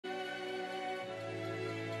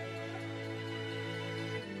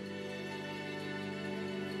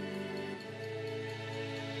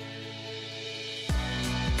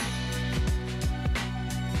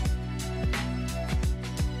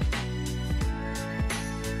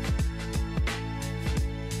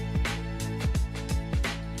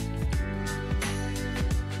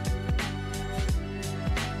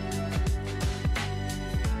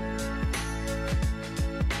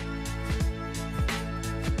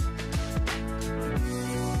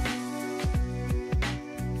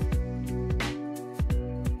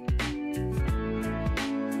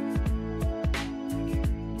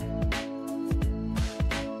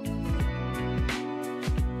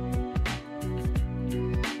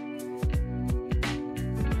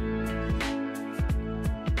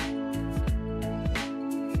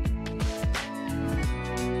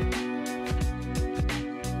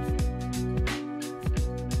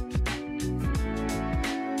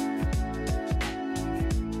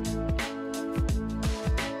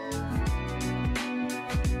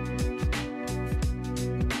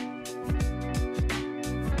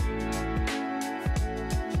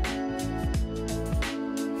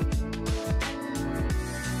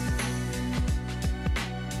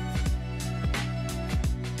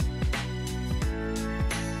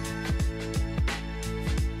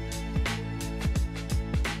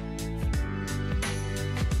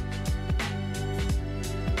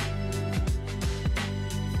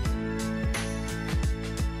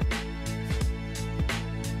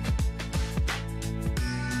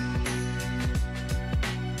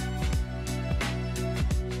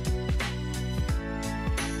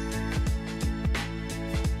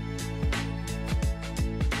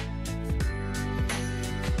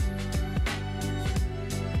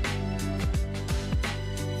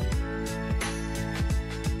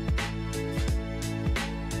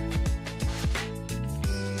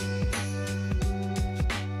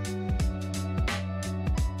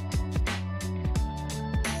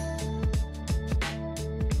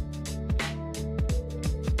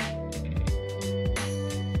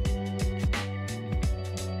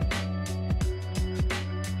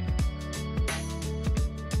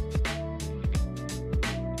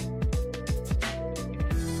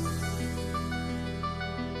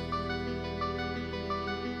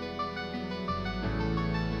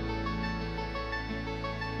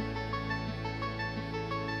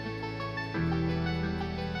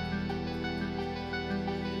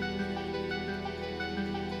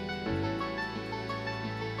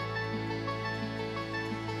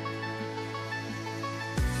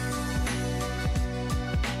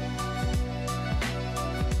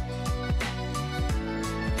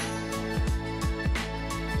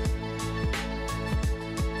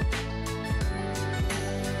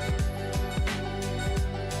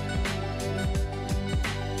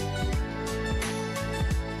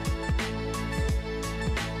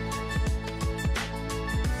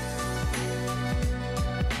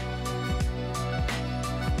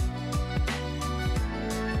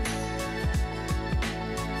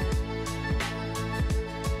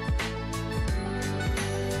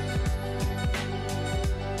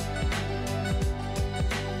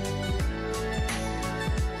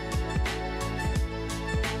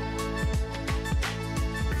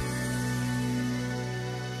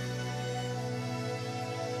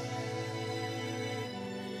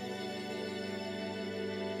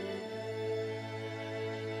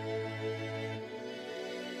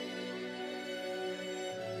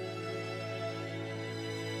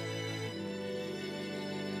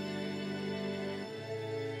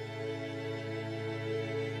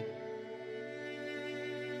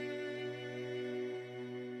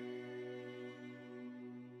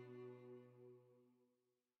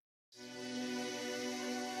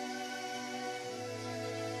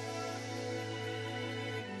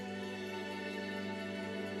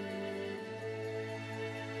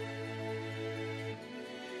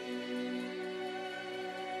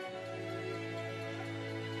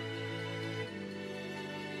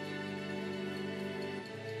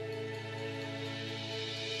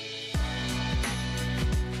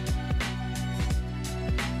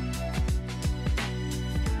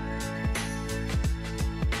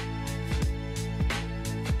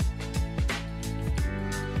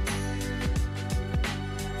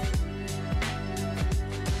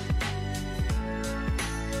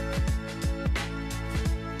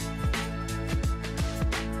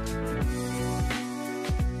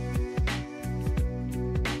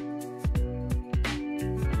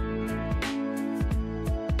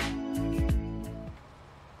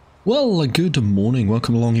Well, good morning.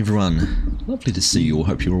 Welcome along, everyone. Lovely to see you all.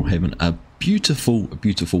 Hope you're all having a beautiful,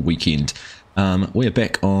 beautiful weekend. We're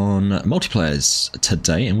back on multiplayers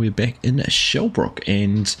today, and we're back in Shellbrook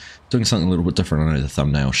and doing something a little bit different. I know the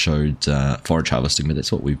thumbnail showed forage harvesting, but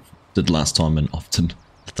that's what we did last time, and often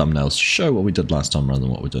the thumbnails show what we did last time rather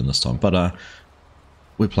than what we're doing this time. But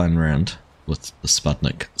we're playing around with the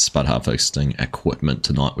spud harvesting equipment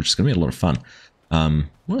tonight, which is going to be a lot of fun.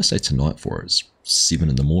 What I say tonight for is 7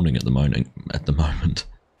 in the morning at the moment.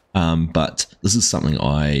 But this is something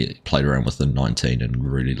I played around with in 19 and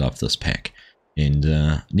really loved this pack, and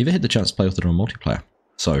never had the chance to play with it on multiplayer.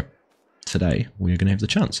 So today we're going to have the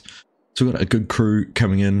chance. So we've got a good crew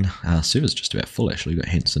coming in. Server's just about full actually. We've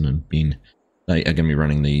got Hanson and Ben. They are going to be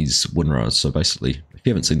running these windrows. So basically, if you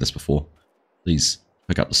haven't seen this before, these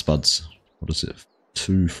pick up the spuds. What is it?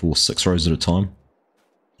 2, 4, 6 rows at a time,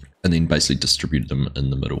 and then basically distribute them in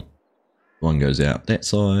the middle. One goes out that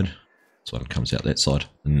side, this one comes out that side,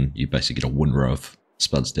 and you basically get a windrow of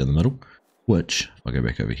spuds down the middle, which, if I go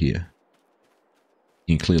back over here,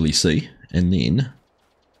 you can clearly see. And then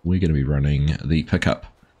we're going to be running the pickup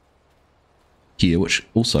here, which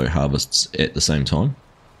also harvests at the same time.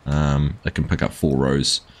 It can pick up 4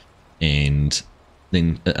 rows, and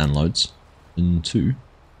then it unloads in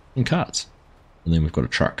carts. And then we've got a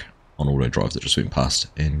truck on auto drive that just went past,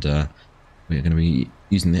 and we're going to be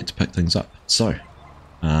using that to pick things up. So,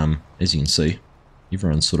 as you can see,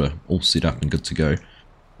 everyone's sort of all set up and good to go.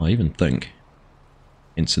 I even think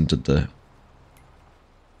Ensign did the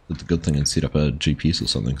good thing and set up a GPS or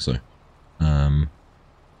something. So, remember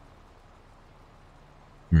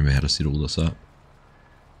how to set all this up.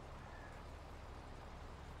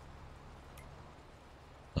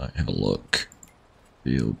 So, have a look.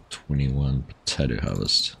 Field 21 potato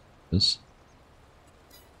harvest is.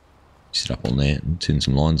 Set up on that and turn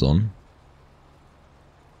some lines on.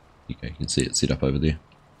 Okay, you can see it set up over there.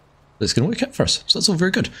 That's going to work out for us, so that's all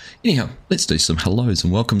very good. Anyhow, let's do some hellos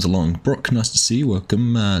and welcomes along. Brooke, nice to see you.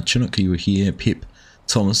 Welcome. Chinook, you were here. Pep,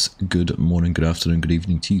 Thomas, good morning, good afternoon, good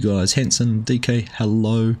evening to you guys. Hanson, DK,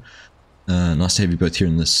 hello. Nice to have you both here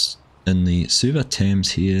in the server.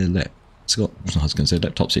 Tam's here. Scott, I was going to say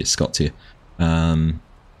laptop's here. Scott's here.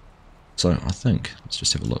 So I think let's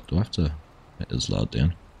just have a look. Do I have to? That is loud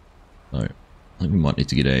down. No, I think we might need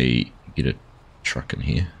to get a truck in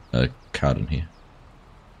here, a cart in here.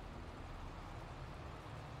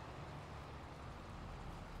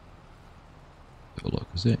 Have a look.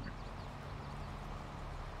 Is that?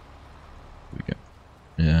 Here we go.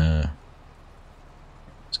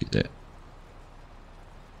 Let's get that.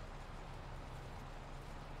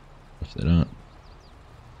 Lift that up.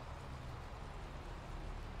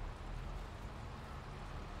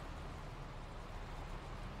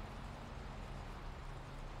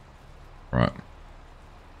 Right,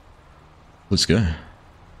 let's go.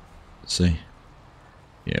 Let's see.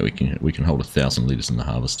 Yeah, we can hold 1,000 litres in the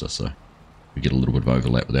harvester, so we get a little bit of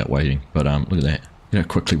overlap without waiting. But look at that. You know how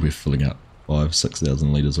quickly we're filling up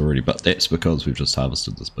 5,000-6,000 litres already. But that's because we've just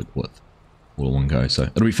harvested this big width all in one go. So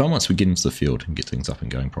it'll be fun once we get into the field and get things up and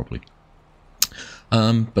going properly.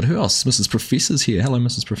 But who else? Mrs. Professor's here. Hello,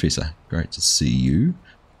 Mrs. Professor. Great to see you.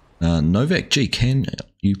 Novak G, can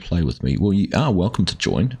you play with me? Well, you are welcome to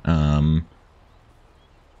join.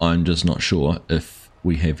 I'm just not sure if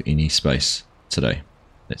we have any space today.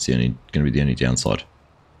 That's going to be the only downside.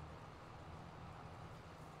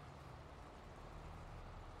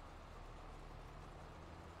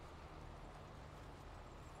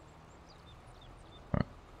 Alright,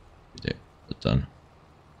 get that done.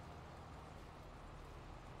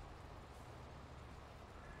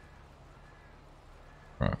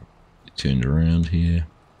 Right, turned around here.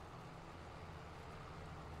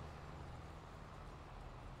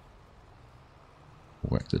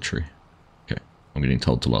 Whack the tree. Okay, I'm getting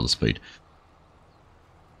told to lower the speed.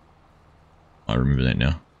 I remember that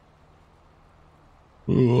now.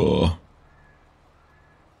 Oh,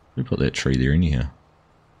 we put that tree there anyhow.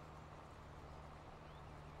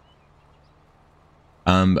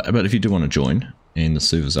 But if you do want to join, and the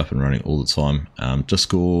server's up and running all the time,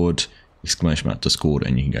 Discord, !Discord,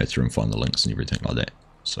 and you can go through and find the links and everything like that.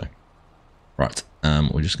 So, right,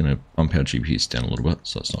 we're just going to bump our GPS down a little bit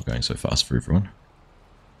so it's not going so fast for everyone.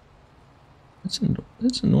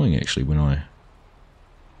 That's annoying actually when I...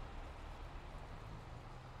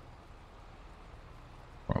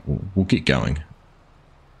 Right, we'll get going.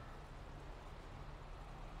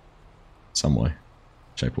 Some way,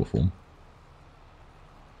 shape or form.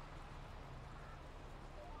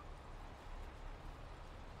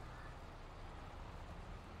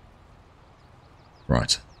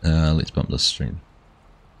 Right, let's bump this stream.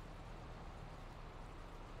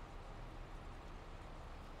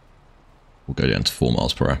 We'll go down to 4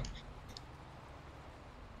 miles per hour.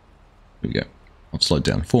 There we go. I've slowed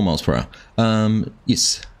down. 4 miles per hour.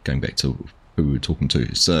 Yes, going back to who we were talking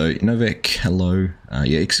to. So, Novak, hello.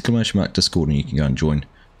 Yeah, exclamation mark Discord, and you can go and join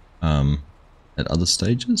at other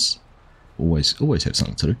stages. Always have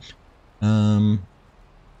something to do.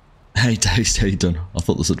 Hey, Taste, how you doing? I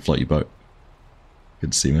thought this would float your boat.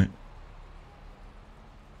 Good to see you, mate.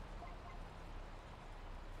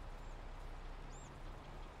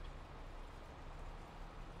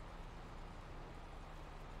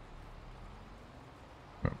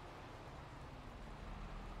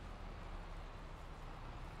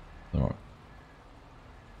 Alright.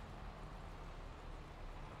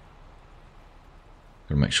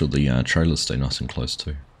 Gotta make sure the trailers stay nice and close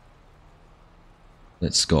too.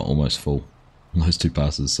 That's got almost full on those 2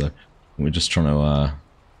 passes, so we're just trying to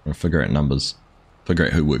figure out numbers, figure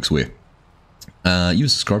out who works where. You were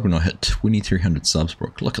subscribed when I hit 2,300 subs,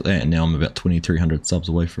 Brooke. Look at that, and now I'm about 2,300 subs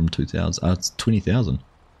away from 20,000,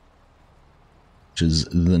 which is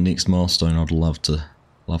the next milestone I'd love to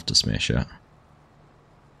smash out.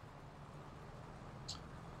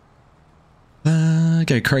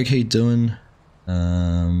 Okay, Craig, how you doing?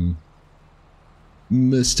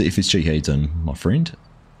 Mr. FSG, how you doing, my friend?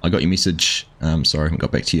 I got your message. Sorry I haven't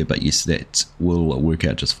got back to you, but yes, that will work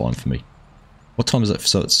out just fine for me. What time is it?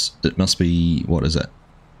 So it must be, what is it?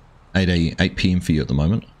 8 PM for you at the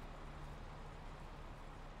moment.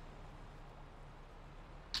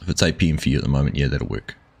 If it's 8 PM for you at the moment, yeah, that'll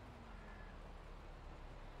work.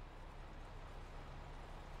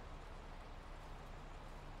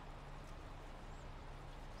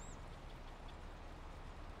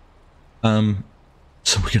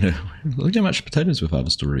 So we're gonna look how much potatoes we've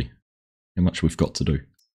harvested already. How much we've got to do.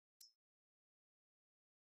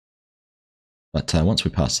 But once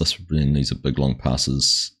we pass this, then these are big long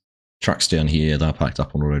passes. Trucks down here, they're parked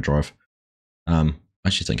up on auto drive. I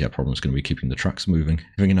actually think our problem is going to be keeping the trucks moving.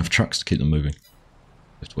 Having enough trucks to keep them moving.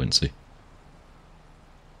 Have to wait and see.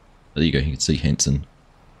 But there you go, you can see Hanson.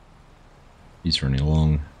 He's running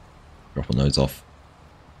along, dropping those off.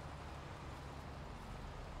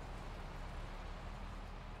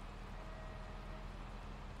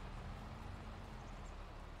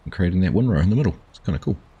 And creating that windrow in the middle. It's kind of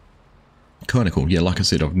cool. Kind of cool. Yeah, like I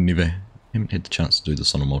said, haven't had the chance to do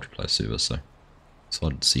this on a multiplayer server, so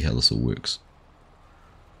excited to see how this all works.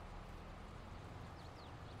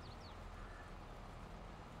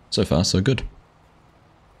 So far, so good.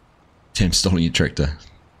 Damn, stolen your tractor.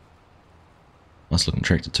 Nice looking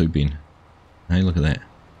tractor too, Ben. Hey, look at that.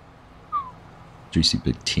 Juicy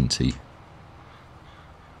big 10T.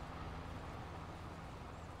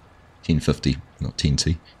 1050, not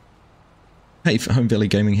 10T. Hey, Home Valley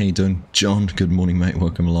Gaming, how you doing? John, good morning, mate.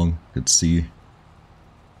 Welcome along. Good to see you.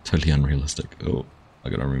 Totally unrealistic. Oh, I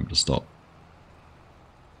gotta remember to stop.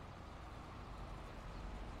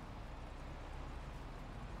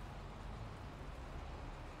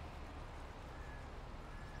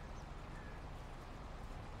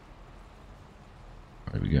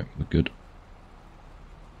 There we go. We're good.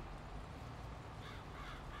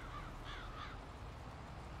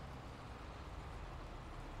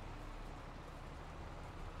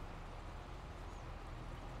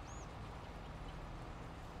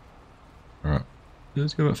 Alright.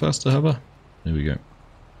 Let's go a bit faster, Hubba. There we go.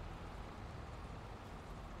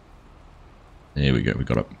 There we go. We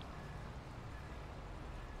got it.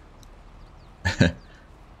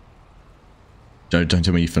 Don't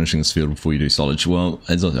tell me you're finishing this field before you do silage. Well,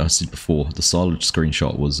 as I said before, the silage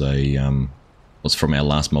screenshot was was from our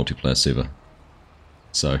last multiplayer server.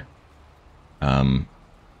 So,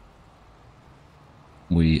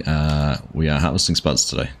 we are harvesting spuds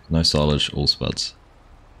today. No silage, all spuds.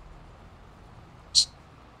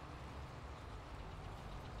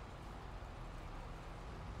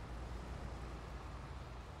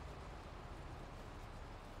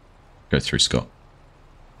 Go through, Scott.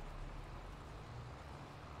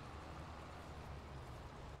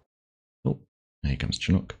 Oh, here comes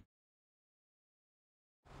Chinook.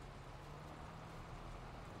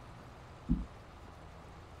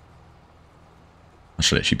 I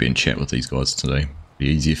should actually be in chat with these guys today. Be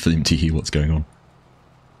easier for them to hear what's going on.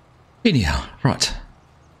 Anyhow, right. I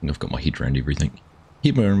think I've got my head around everything.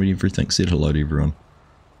 Head around everything. Said hello to everyone.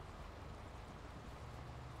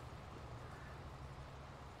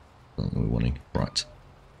 We're wanting. Right.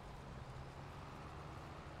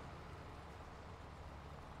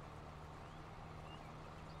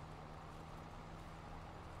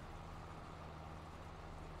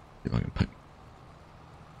 If I can pick.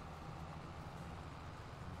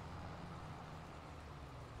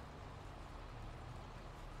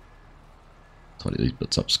 Tidy these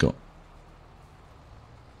bits up, Scott.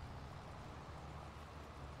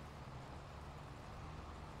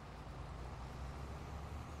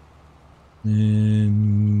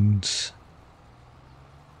 And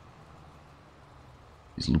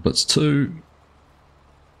these little bits too.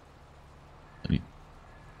 Only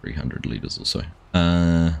 300 litres or so.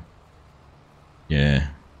 Yeah,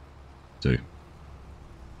 do.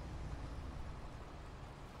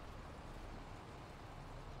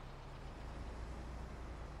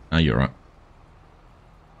 Oh, you're right.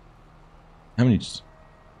 How many?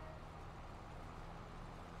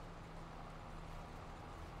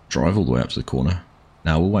 Drive all the way up to the corner.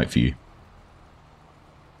 Now we'll wait for you.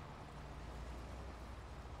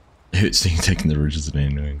 It hurts seeing taking the ridges at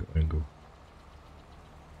an angle.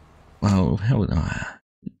 Well, how would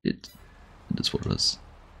it is what it is.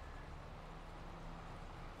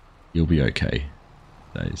 You'll be okay.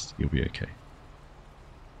 Dazed. You'll be okay.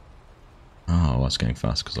 Oh, I was going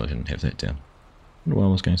fast because I didn't have that down. I wonder why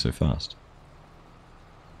I was going so fast.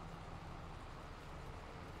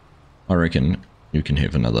 I reckon you can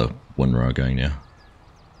have another one row going now.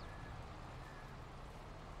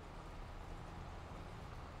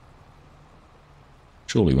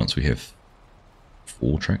 Surely once we have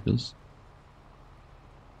 4 tractors.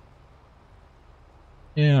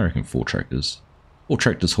 Yeah, I reckon 4 tractors. 4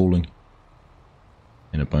 tractors hauling.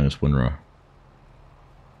 And a bonus windrow.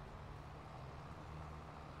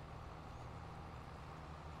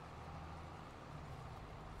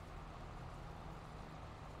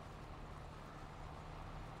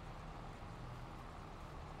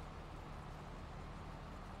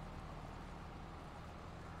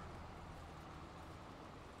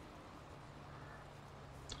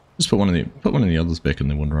 Just put one of the others back in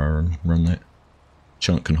the windrow and run that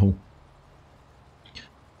chunk and haul.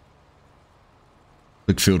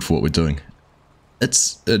 Big field for what we're doing. It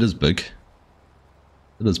is big.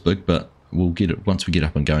 It is big, but we'll get it once we get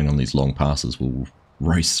up and going on these long passes. We'll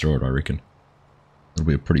race through it, I reckon. It'll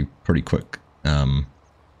be a pretty quick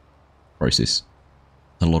process.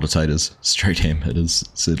 A lot of taters, straight ham. It is,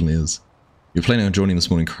 certainly is. You're planning on joining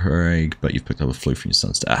this morning, Craig, but you've picked up a flu from your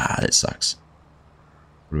son's. That sucks.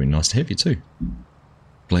 Would have been nice to have you too.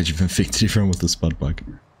 Glad you've infected everyone with the spud bug.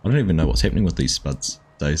 I don't even know what's happening with these spuds,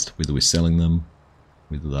 Dazed. Whether we're selling them,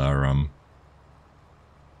 whether they're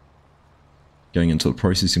going into a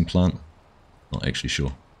processing plant. Not actually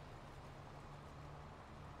sure.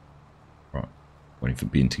 Right, waiting for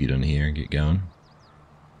Ben to get in here and get going.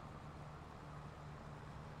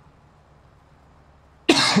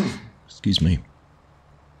 Excuse me.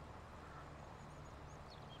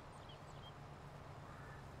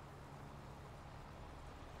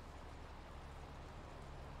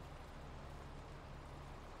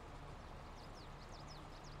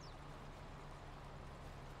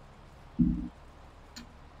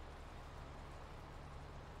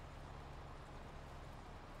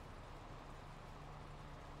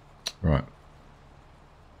 Right.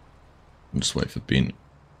 I'll just wait for Ben.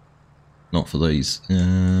 Not for these.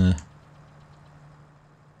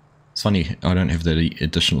 It's funny, I don't have that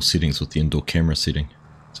additional settings with the indoor camera setting.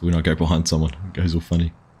 So when I go behind someone, it goes all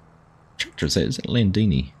funny. What tractor is that? Is that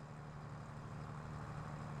Landini?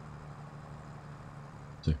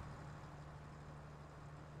 So.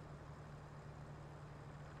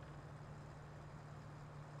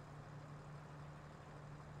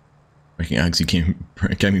 Making Argsy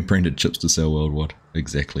gaming branded chips to sell worldwide.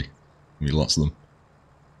 Exactly. There'll be lots of them.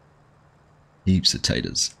 Heaps of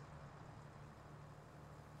taters.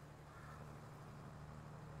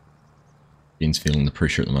 Ben's feeling the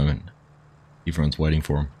pressure at the moment. Everyone's waiting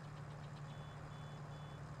for him.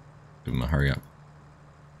 Give him a hurry up.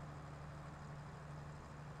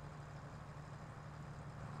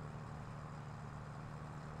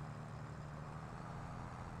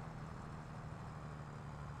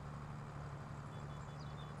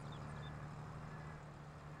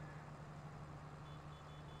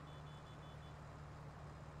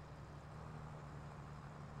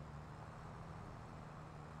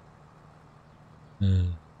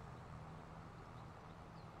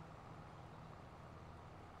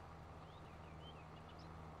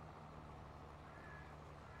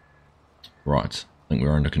 Right, I think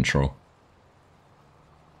we're under control.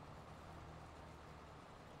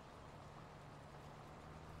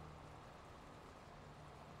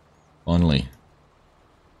 Finally.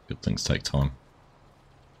 Good things take time.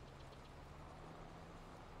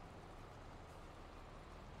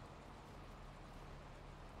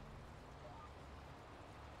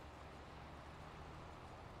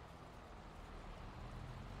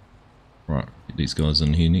 Right, get these guys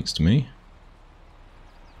in here next to me.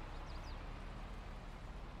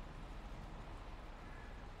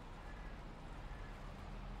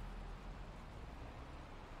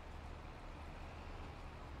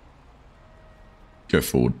 Go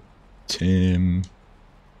forward. Tim.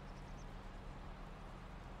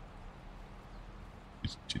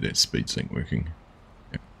 Do that speed sync working.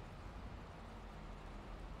 Yep.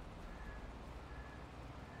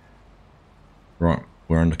 Right,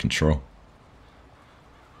 we're under control.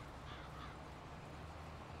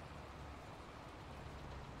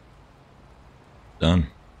 Done.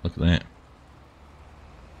 Look at that.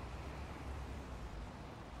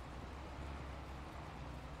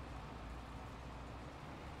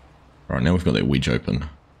 Right, now we've got that wedge open.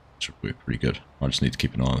 Should work pretty good. I just need to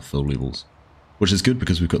keep an eye on fill levels. Which is good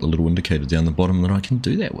because we've got the little indicator down the bottom that I can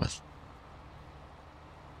do that with.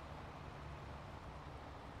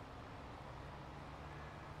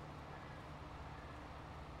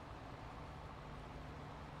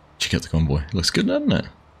 Check out the convoy. Looks good, doesn't it?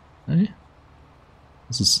 Hey?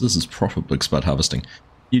 This is proper big spud harvesting.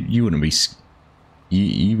 You wouldn't be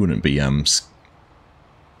you wouldn't be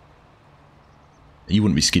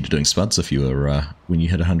scared of doing spuds if you were when you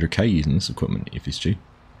hit 100k using this equipment, FSG.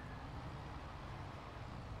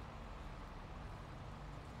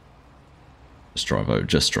 Just drive over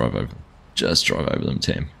them,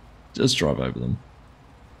 Tam. Just drive over them.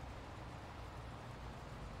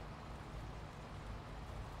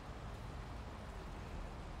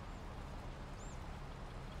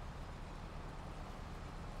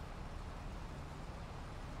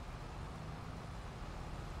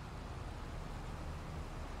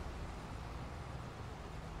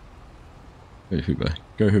 Go Huber.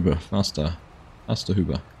 Go Huber. Faster. Faster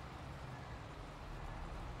Huber.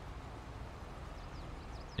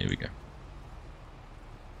 Here we go.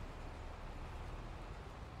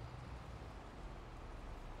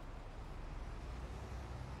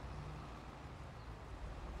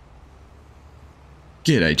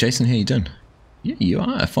 G'day Jason, how you doing? Yeah, you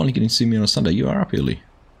are. Finally getting to see me on a Sunday. You are up early.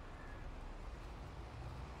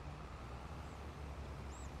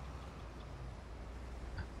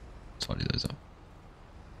 Tidy those up.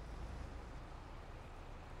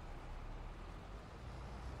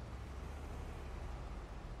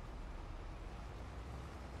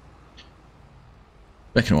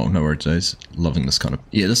 Back in old nowhere days, loving this kind of...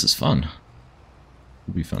 Yeah, this is fun.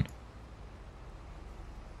 It'll be fun.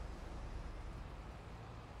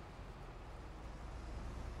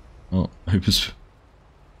 Oh, Hooper's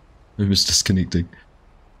disconnecting.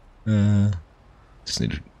 Just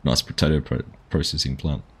need a nice potato processing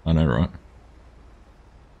plant. I know, right?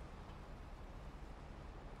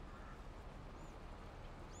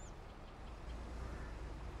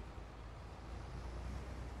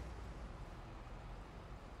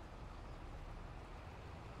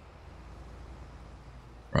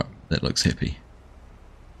 Right, that looks happy.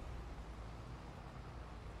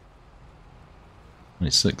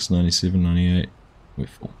 96, 97, 98. We're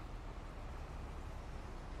full.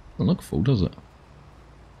 Doesn't look full, does it?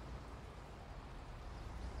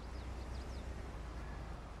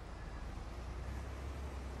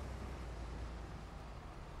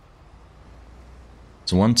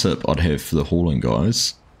 So one tip I'd have for the hauling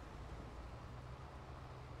guys.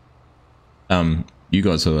 You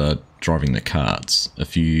guys who are driving the carts,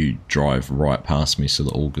 if you drive right past me so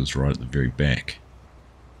the auger's right at the very back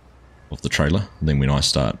of the trailer, then when I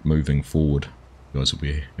start moving forward, you guys will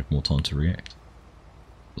have more time to react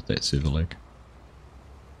with that server lag.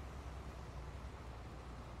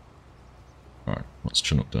 Alright, what's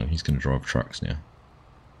Chinook doing? He's going to drive trucks now.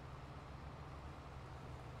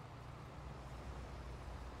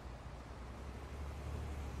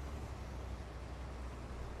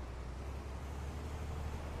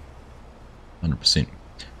 %.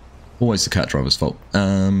 Always the cart driver's fault.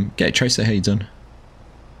 Gate Tracer, how you doing?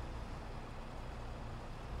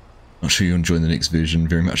 Not sure you enjoy the next version.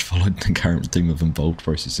 Very much followed the current theme of involved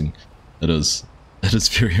processing. It is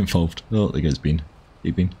very involved. Oh, there goes Ben. Hey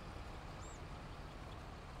Ben.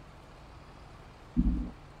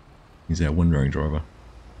 He's our windrowing driver.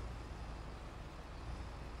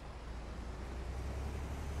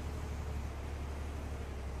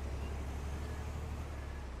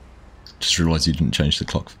 Just realised you didn't change the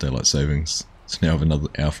clock for daylight savings, so now I have another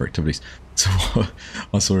hour for activities. So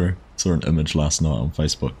I saw an image last night on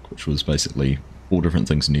Facebook, which was basically all different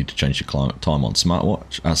things you need to change your time on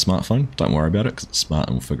smartphone. Don't worry about it because it's smart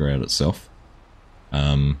and will figure it out itself.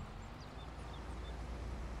 Oh,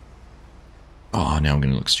 now I'm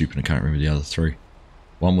going to look stupid. I can't remember the other three.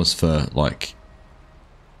 One was for like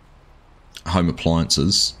home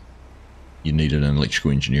appliances. You needed an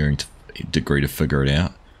electrical engineering degree to figure it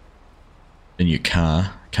out. In your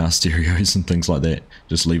car stereos and things like that,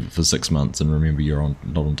 just leave it for 6 months and remember you're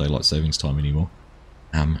not on daylight savings time anymore.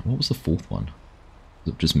 What was the fourth one?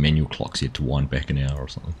 Was it just manual clocks you had to wind back an hour or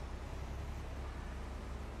something?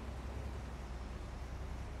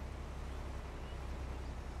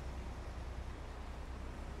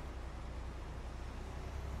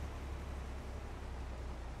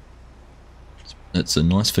 It's a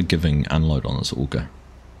nice forgiving unload on this auger.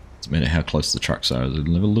 Doesn't matter how close the trucks are,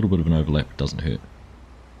 they'll have a little bit of an overlap, it doesn't hurt.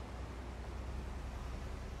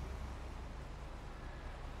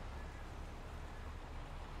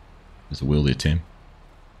 There's a wheel there, Tam.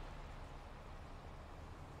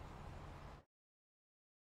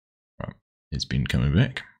 Right, there's Ben coming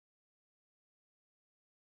back.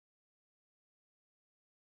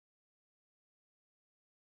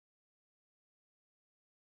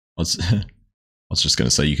 I was just going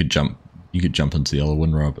to say you could jump into the other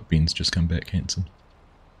windrow, but Ben's just come back, handsome.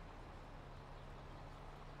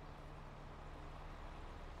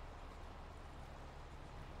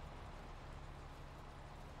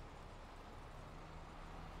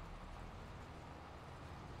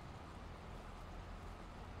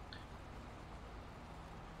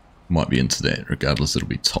 Might be into that, regardless it'll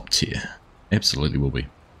be top tier. Absolutely will be.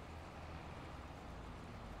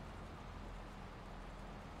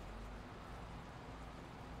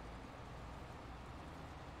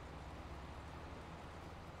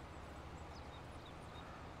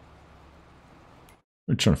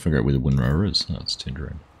 I'm trying to figure out where the windrower is. Oh, it's turned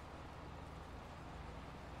around.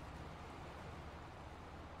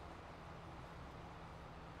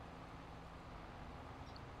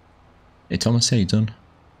 Hey Thomas, how you doing?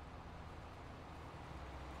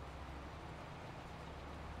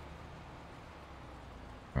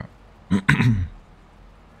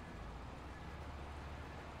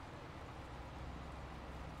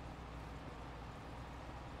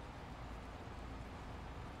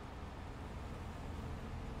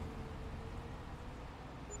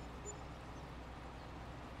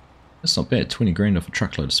 That's not bad, 20 grand off a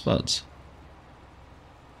truckload of spuds.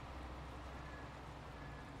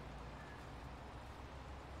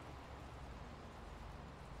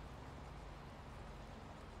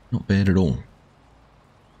 Not bad at all.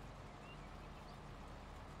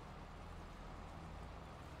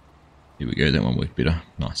 Here we go, that one worked better.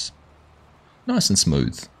 Nice. Nice and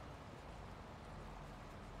smooth.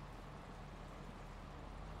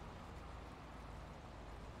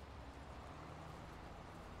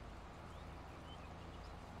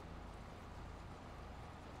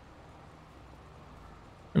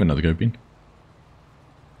 Have another go, Ben.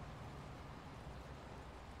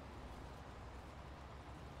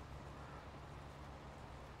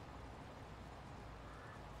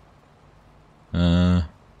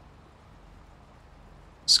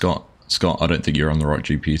 Scott, I don't think you're on the right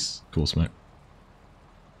GPS course, mate.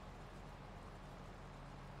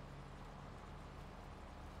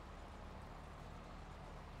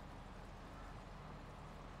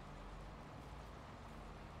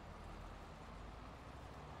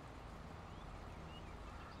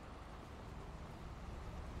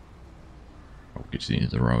 I'll get to the end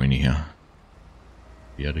of the row anyhow.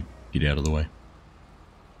 Be able to get out of the way.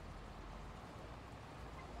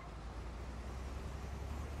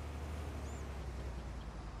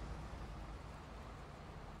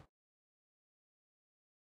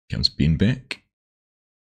 Comes Ben back.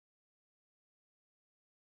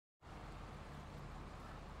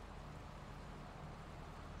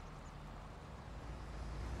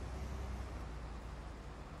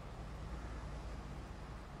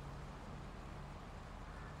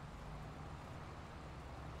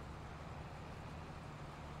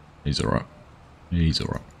 He's alright. He's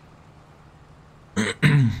alright.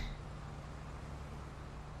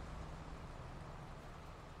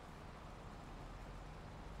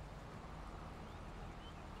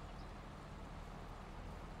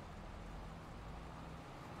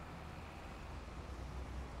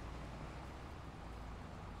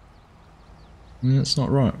 That's not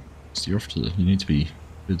right. Steer off to the, you need to be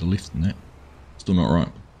further left than that. Still not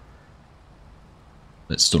right.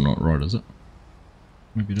 That's still not right, is it?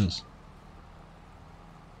 Maybe it is.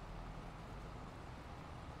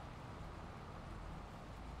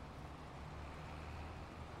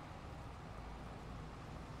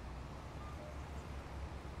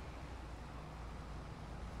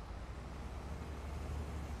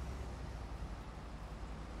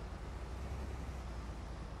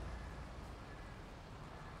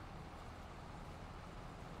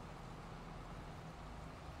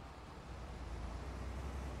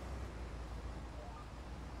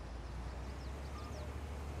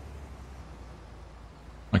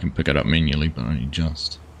 I can pick it up manually, but only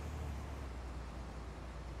just.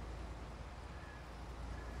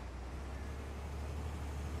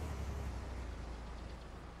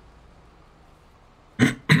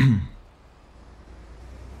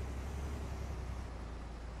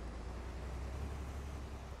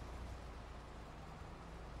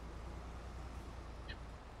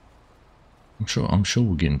 I'm sure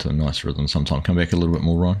we'll get into a nice rhythm sometime. Come back a little bit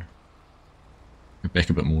more, Ryan. Go back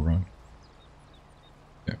a bit more, Ryan.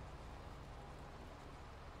 Okay.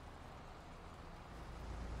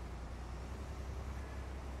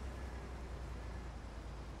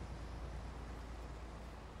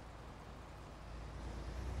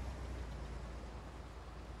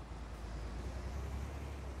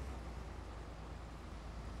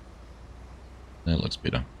 That looks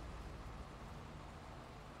better.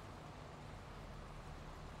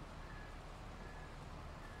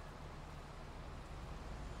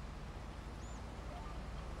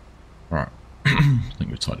 Alright, I think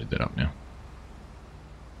we've tidied that up now.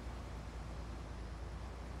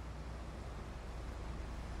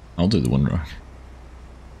 I'll do the windrow.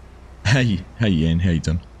 Hey Ian, how you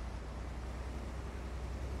doing?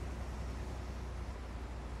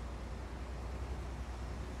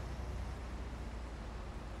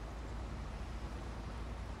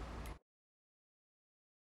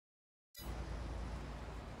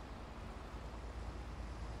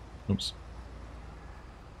 Oops.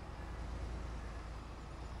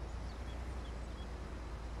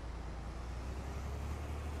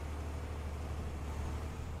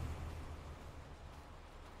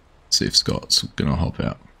 See if Scott's gonna hop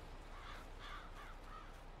out.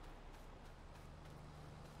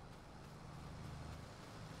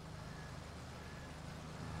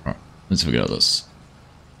 Right, let's figure out this.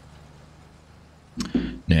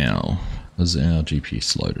 Now, is our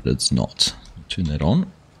GPS loaded? It's not. Turn that on.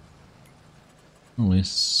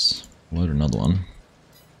 Let's load another one.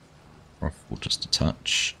 Rifle just a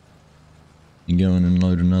touch. You can go in and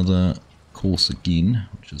load another course again,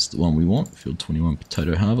 which is the one we want. Field 21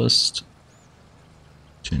 potato harvest.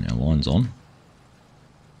 Turn our lines on.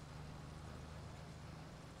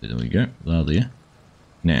 There we go. They're there.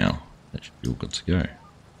 Now, that should be all good to go.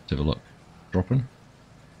 Let's have a look. Drop in. Here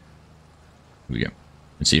we go.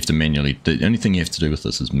 And so you have to manually, the only thing you have to do with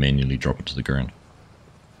this is manually drop it to the ground.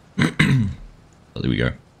 But there we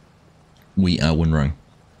go. We are windrowing.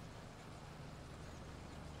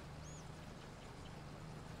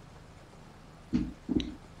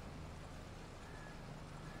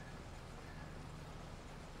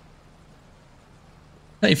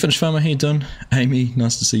 Hey Finnish Farmer, how you doing? Amy,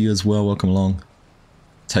 nice to see you as well, welcome along.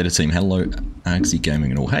 Tater Team, hello, Argsy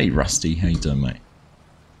Gaming and all. Hey Rusty, how you doing mate?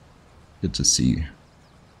 Good to see you.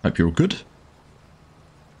 Hope you're all good.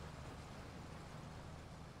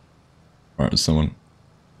 Alright, someone...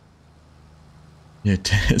 Yeah,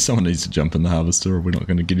 someone needs to jump in the harvester or we're not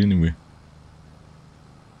going to get anywhere.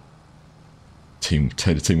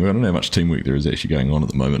 Tater Team, I don't know how much teamwork there is actually going on at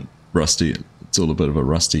the moment. Rusty, it's all a bit of a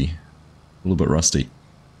rusty. A little bit rusty.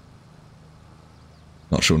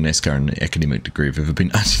 Not sure NASCAR and academic degree have ever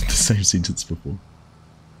been uttered in the same sentence before.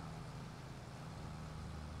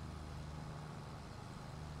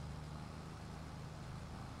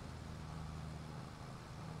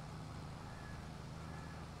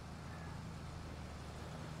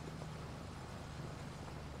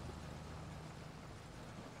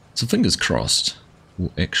 So fingers crossed,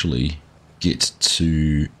 we'll actually get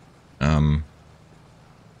to...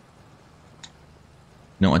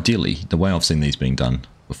 Now ideally, the way I've seen these being done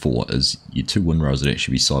before is your two windrows would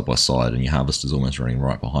actually be side by side and your harvester's almost running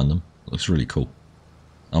right behind them. It looks really cool.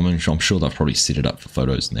 I mean, I'm sure they've probably set it up for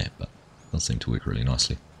photos and that, but it does seem to work really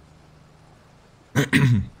nicely.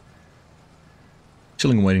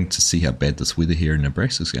 Chilling and waiting to see how bad this weather here in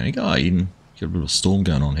Nebraska is going. Oh, you got a bit of a storm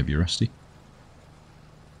going on, have you, Rusty?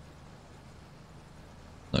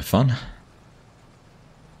 No fun.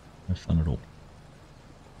 No fun at all.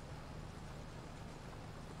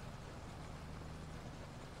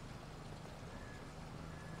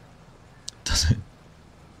 Does it?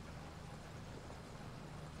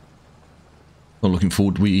 Well, looking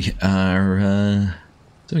forward. We are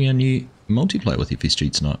doing our new multiplayer with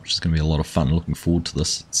FSG tonight, which is going to be a lot of fun. Looking forward to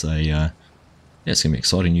this. It's a yeah, it's going to be an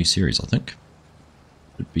exciting new series. I think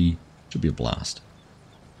should be a blast.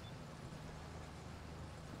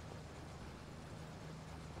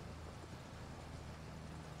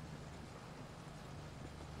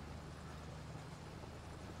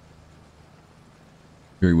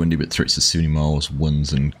 Very windy, but threats of 70 miles,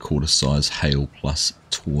 winds and quarter-size hail plus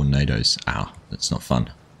tornadoes. Ah, that's not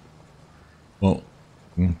fun. Well,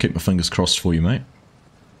 I'll keep my fingers crossed for you, mate.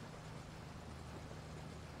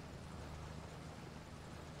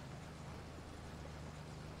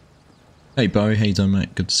 Hey, Bo, how you doing,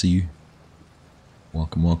 mate? Good to see you.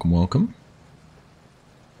 Welcome, welcome, welcome.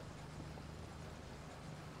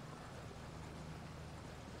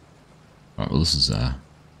 Alright, well, this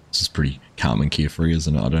is pretty calm and carefree,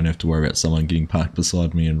 isn't it? I don't have to worry about someone getting parked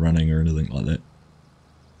beside me and running or anything like that.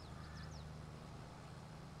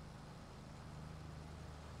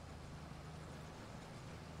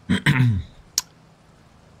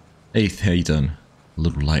 Heath, how you doing? A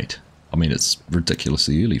little late. I mean, it's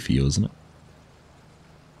ridiculously early for you, isn't it?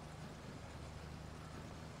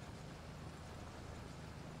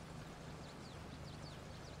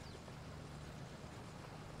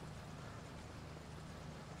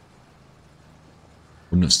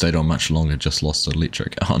 Wouldn't have stayed on much longer, just lost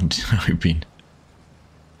electric. Oh, no, Ben.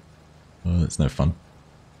 Oh, that's no fun.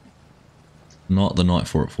 Not the night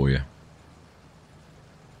for it for you.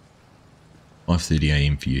 5:30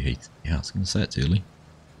 AM for you, Heath. Yeah, I was going to say it's early.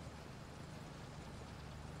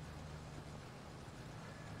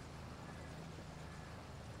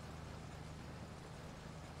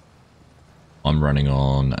 I'm running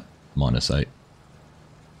on -8.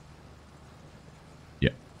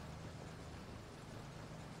 Yeah.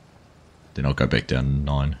 Then I'll go back down to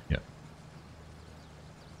 9. Yeah.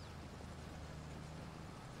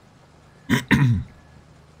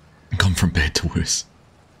 Gone from bad to worse.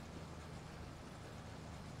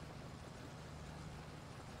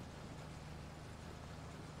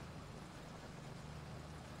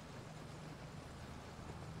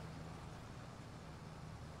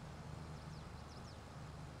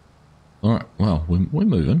 Alright, well, we're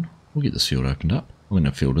moving. We'll get this field opened up. I mean,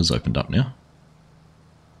 the field is opened up now.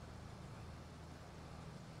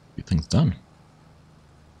 Get things done.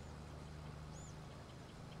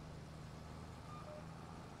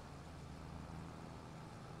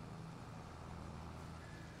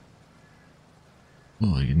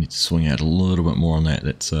 Oh, you need to swing out a little bit more on that.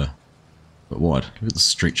 That's a bit wide. Look at the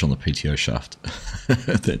stretch on the PTO shaft.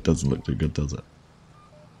 That doesn't look too good, does it?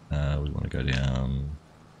 We want to go down.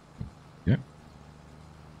 Yep.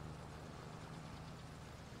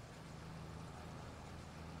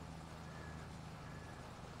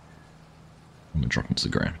 I'm going to drop into the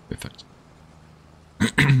ground. Perfect.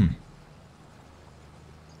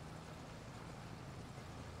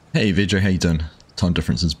 Hey Vedro, how you doing? Time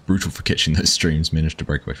difference is brutal for catching those streams. Managed to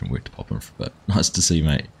break away from work to pop in for a bit. Nice to see you,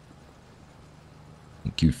 mate.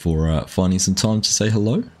 Thank you for finding some time to say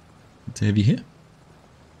hello. Good to have you here.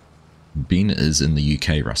 Ben is in the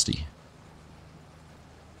UK, Rusty.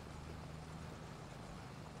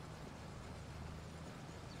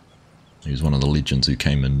 He was one of the legends who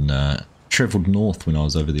came and travelled north when I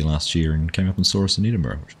was over there last year and came up and saw us in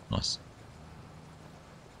Edinburgh, which was nice.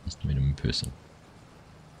 Nice to meet him in person.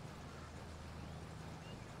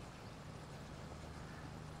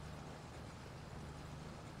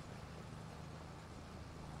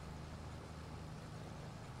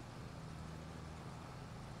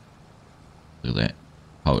 Look at that.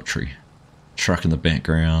 Poetry. Truck in the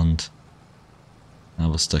background.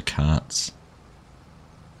 Harvester carts.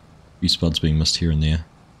 A few spuds being missed here and there.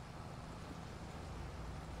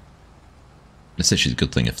 It's actually a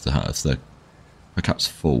good thing if the pickup's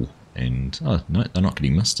full and... Oh, no, they're not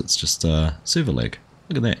getting missed. It's just server lag.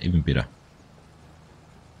 Look at that, even better.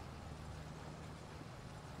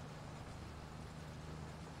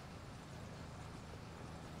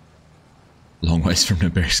 Long ways from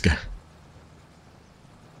Nebraska.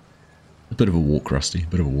 A bit of a walk, Rusty. A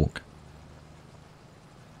bit of a walk.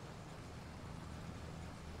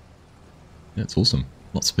 Yeah, it's awesome.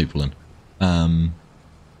 Lots of people in.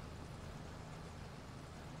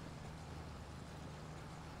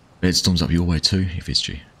 Bad storms up your way too,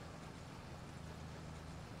 FSG.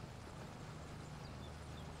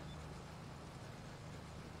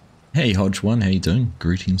 Hey Hodge1, how you doing?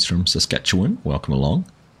 Greetings from Saskatchewan. Welcome along.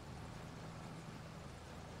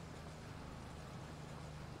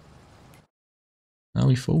 Are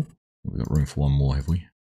we full? We've got room for one more, have we?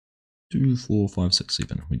 2, 4, 5, 6,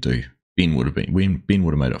 7. We do. Ben would have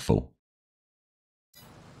made it full.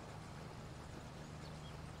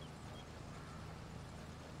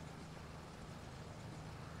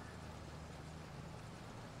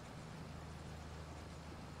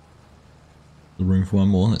 The room for one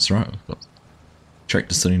more, that's right. We've got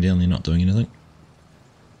tractor sitting down there not doing anything.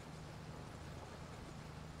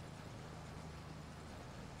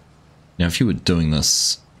 Now if you were doing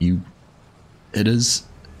this, it is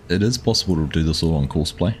possible to do this all on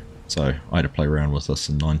courseplay. So I had to play around with this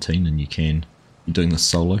in 19 and you're doing this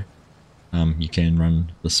solo. You can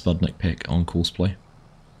run the Spudnik pack on courseplay.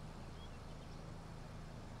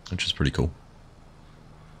 Which is pretty cool.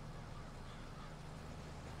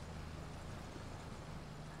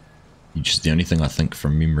 The only thing I think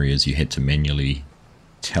from memory is you had to manually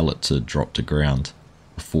tell it to drop to ground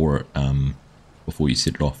before you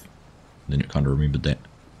set it off. And then it kind of remembered that.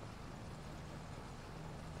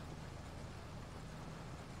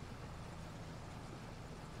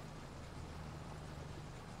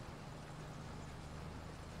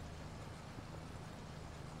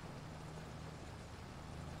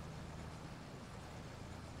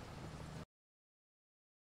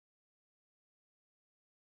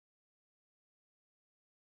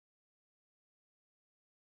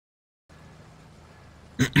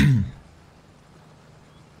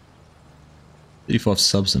 35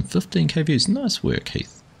 subs and 15k views. Nice work,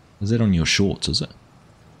 Heath. Is that on your shorts, is it?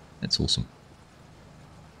 That's awesome.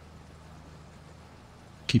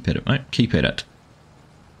 Keep at it, mate. Keep at it.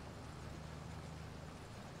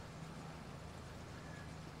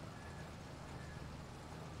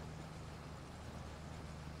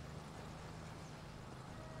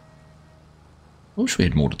 I wish we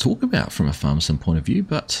had more to talk about from a farm sim point of view,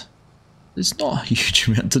 but there's not a huge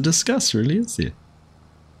amount to discuss, really, is there?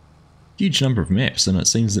 Huge number of maps, and it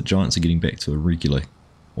seems that Giants are getting back to a regular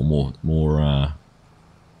or more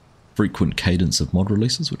frequent cadence of mod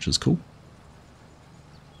releases, which is cool.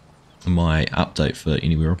 My update for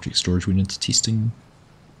Anywhere Object Storage went into testing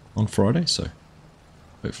on Friday, so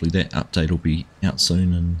hopefully that update will be out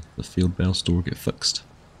soon and the field bale store will get fixed.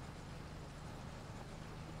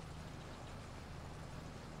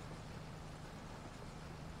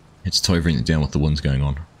 Had to tie everything down with the winds going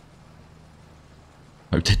on.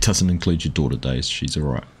 Hope that doesn't include your daughter, Days. She's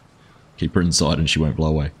alright. Keep her inside and she won't blow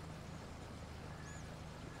away.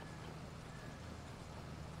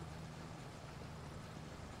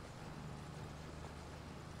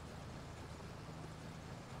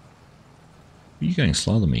 Are you going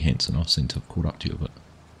slower than me, Hanson? I seem to have caught up to you a bit.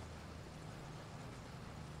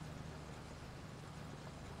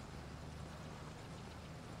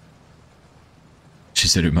 She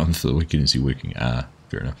said her mum for the weekend is he working? Ah,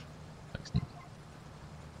 fair enough. Excellent.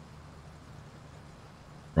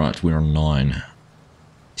 Right, we're on 9.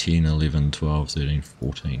 10, 11, 12, 13,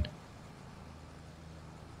 14.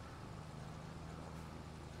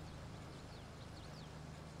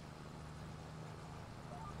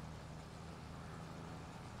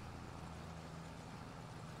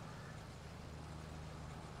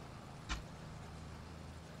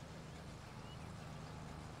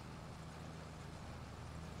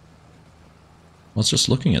 I was just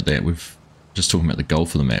looking at that. We've just talking about the goal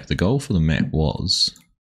for the map. The goal for the map was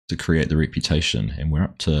to create the reputation, and we're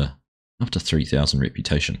up to 3,000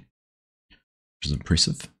 reputation, which is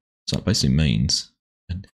impressive. So it basically means,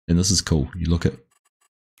 and this is cool. You look at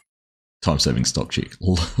time-saving stock check.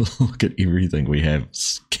 Look at everything we have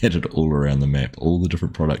scattered all around the map. All the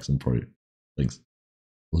different products and things.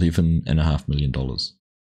 $11.5 million.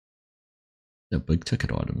 They're big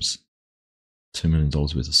ticket items. $2 million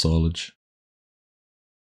worth of silage.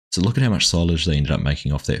 So look at how much silage they ended up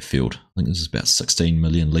making off that field. I think this is about 16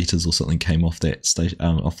 million litres or something came off that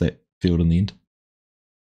off that field in the end.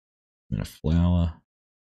 And a flour.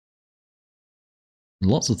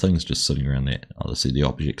 Lots of things just sitting around that. Obviously the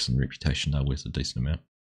objects and reputation are worth a decent amount.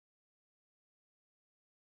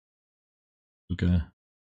 Sugar.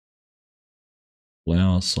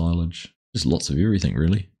 Flour, silage. Just lots of everything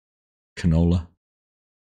really. Canola.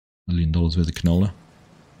 $1 million worth of canola.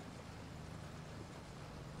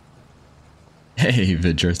 Hey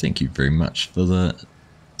Vidro, thank you very much for the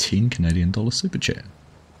 $10 Canadian super chat.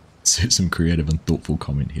 So some creative and thoughtful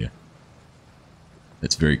comment here.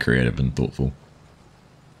 That's very creative and thoughtful.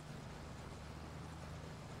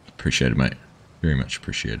 Appreciate it, mate. Very much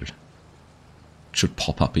appreciated. Should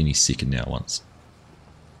pop up any second now once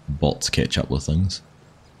bots catch up with things.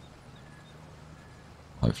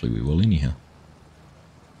 Hopefully we will anyhow.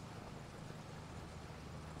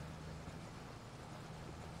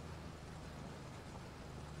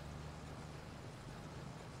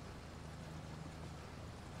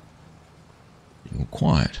 Being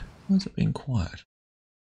quiet. Why is it being quiet?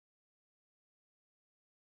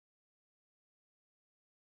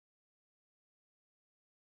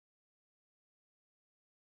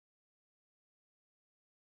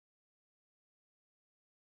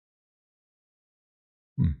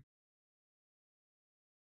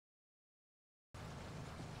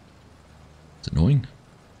 It's annoying.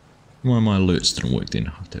 Why my alerts didn't work then?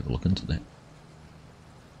 I'll have to have a look into that.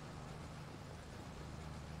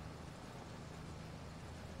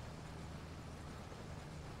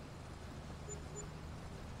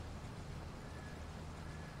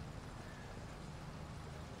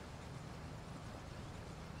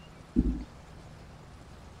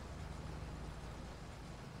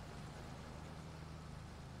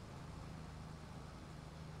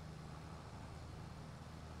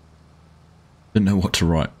 Didn't know what to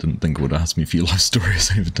write, didn't think it would ask me for your life stories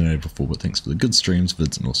over today before, but thanks for the good streams,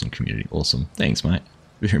 vids, and awesome community. Awesome. Thanks, mate.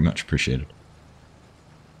 Very much appreciated.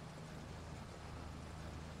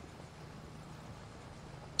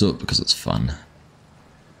 Do it because it's fun.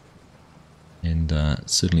 And it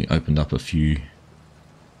certainly opened up a few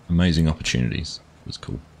amazing opportunities. It was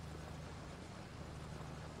cool.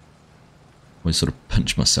 I sort of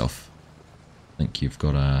pinch myself. I think you've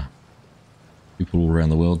got people all around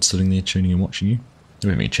the world sitting there tuning and watching you. We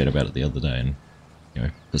were having a chat about it the other day, and you know,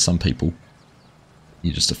 for some people,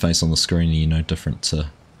 you're just a face on the screen and you're no different to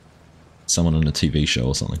someone in a TV show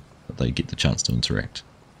or something, but they get the chance to interact.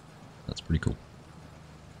 That's pretty cool.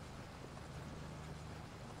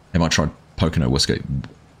 Have I tried Pocono whiskey?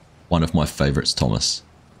 One of my favourites, Thomas.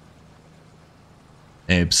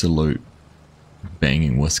 Absolute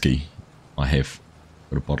banging whiskey. I have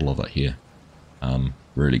got a bottle of it here.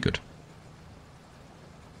 Really good.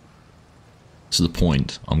 To the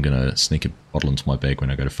point, I'm going to sneak a bottle into my bag when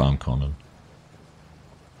I go to FarmCon and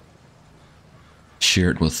share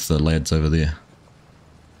it with the lads over there.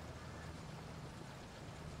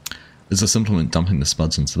 Is this implement dumping the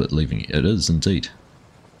spuds into it, leaving it? It is indeed.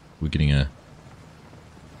 We're getting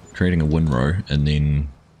creating a windrow, and then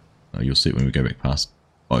you'll see it when we go back past.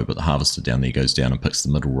 Oh, but the harvester down there goes down and picks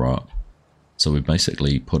the middle row up. So we're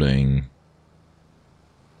basically putting,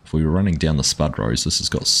 if we were running down the spud rows, this has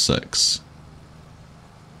got 6.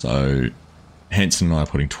 So Hanson and I are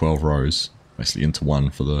putting 12 rows basically into one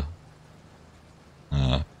for the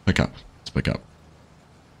pickup. To pick up.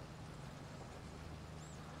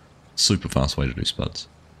 Super fast way to do spuds.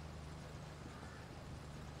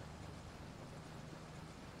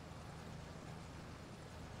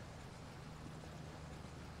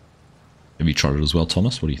 Have you tried it as well,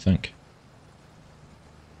 Thomas? What do you think?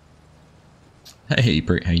 Hey,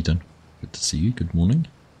 Brett, how you doing? Good to see you. Good morning.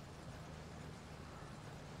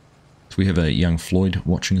 So we have a young Floyd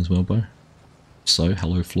watching as well, Bo. So,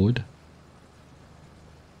 hello, Floyd.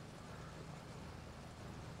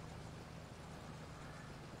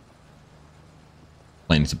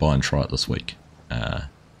 Planning to buy and try it this week. Yeah,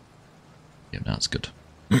 no, it's good.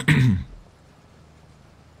 I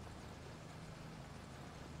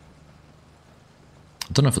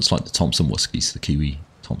don't know if it's like the Thompson whiskies, the Kiwi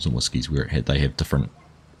Thompson whiskies, where they have different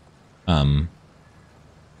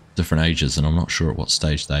different ages, and I'm not sure at what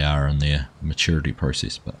stage they are in their maturity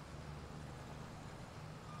process, but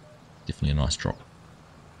definitely a nice drop.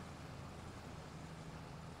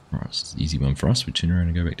 Alright, so it's an easy one for us. We turn around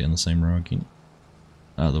and go back down the same row again.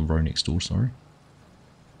 The row next door, sorry.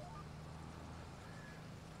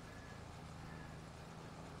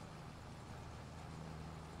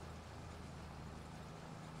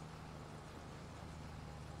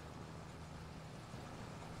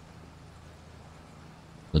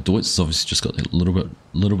 The Deutz has obviously just got a little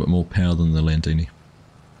bit more power than the Landini.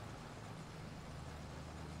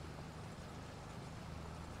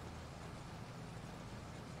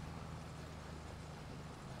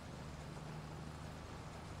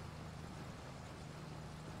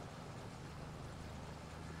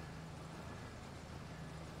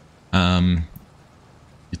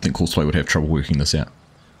 You'd think Courseplay would have trouble working this out.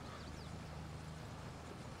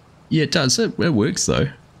 Yeah, it does. It works though.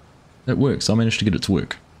 It works. I managed to get it to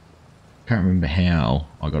work. Can't remember how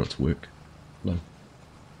I got it to work. Hello.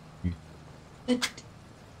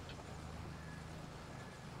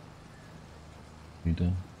 You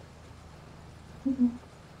done?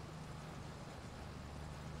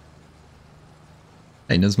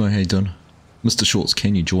 Hey Nismo, how you doing? Mr. Shorts,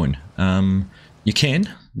 can you join? You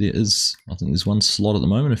can. There is, I think there's one slot at the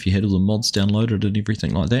moment if you had all the mods downloaded and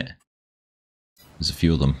everything like that. There's a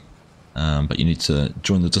few of them. But you need to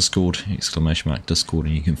join the Discord, !Discord,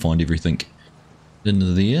 and you can find everything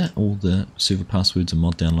in there, all the server passwords and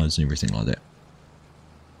mod downloads and everything like that.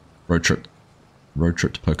 Road trip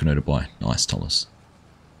to Pocono to buy. Nice, Thomas.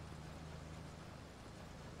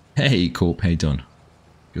 Hey Corp, how you doing?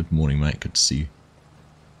 Good morning, mate, good to see you.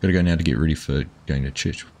 Gotta go now to get ready for going to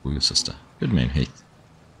church with your sister. Good man, Heath.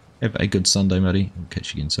 Have a good Sunday, buddy. We'll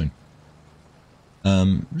catch you again soon.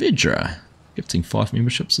 Vidra, gifting 5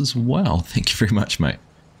 memberships as well. Thank you very much, mate.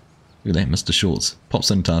 Look at that, Mr. Shorts. Pops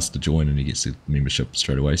in task to join and he gets the membership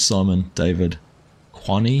straight away. Simon, David,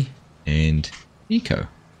 Kwani, and Eco.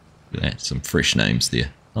 Look at that, some fresh names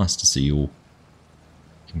there. Nice to see you all.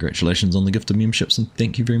 Congratulations on the gift of memberships and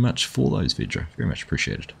thank you very much for those, Vidra. Very much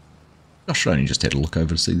appreciated. Gosh, I only just had a look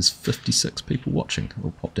over to see there's 56 people watching.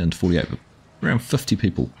 We'll pop down to 48, but around 50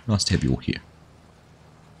 people. Nice to have you all here.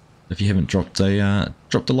 If you haven't dropped a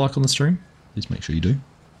like on the stream, please make sure you do.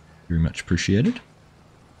 Very much appreciated.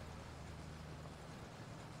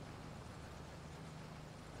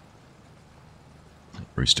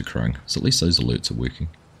 Rooster crowing. So at least those alerts are working.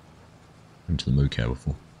 Into the moo cow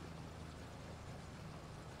before.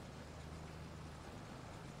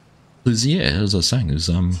 There's, yeah, as I was saying, there's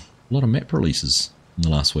a lot of map releases in the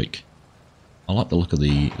last week. I like the look of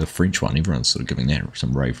the French one. Everyone's sort of giving that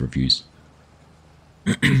some rave reviews.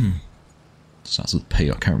 Starts with P.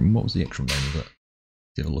 I can't remember what was the actual name of it.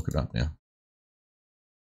 Have a look it up now.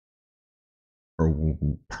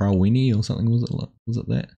 Prawini or something, was it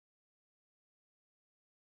that?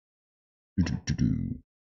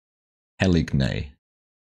 Heligne.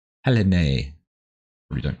 Heligne.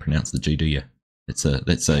 Probably don't pronounce the G, do you? That's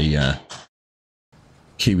a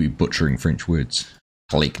Kiwi butchering French words.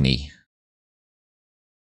 Heligne.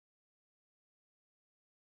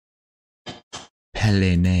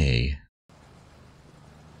 Heligne.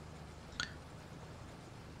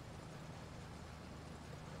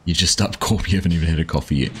 You just up, Corp, you haven't even had a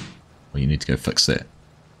coffee yet. Well, you need to go fix that.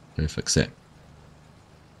 Go fix that.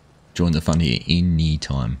 Join the fun here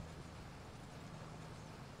anytime.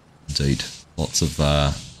 Indeed. Lots of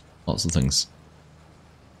things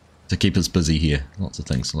to keep us busy here. Lots of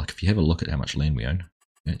things. Like if you have a look at how much land we own.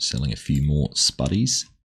 It's selling a few more spuddies.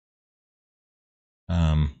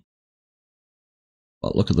 But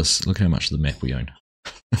look at this. Look how much of the map we own.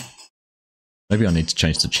 Maybe I need to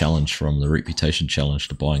change the challenge from the reputation challenge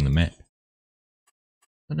to buying the map.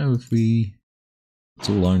 I don't know if it's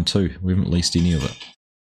all owned too. We haven't leased any of it.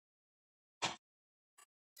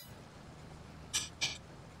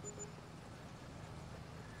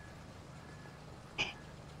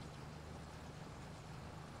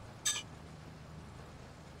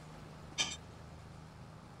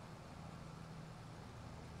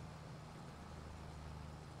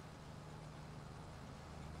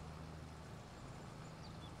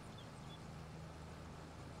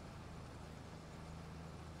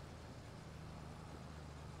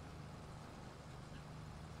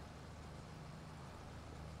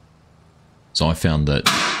 So I found that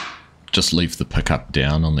just leave the pickup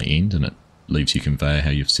down on the end and it leaves your conveyor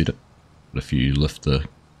how you've set it. But if you lift the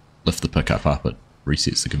pickup up, it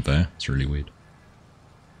resets the conveyor. It's really weird.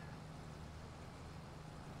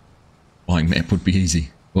 Buying map would be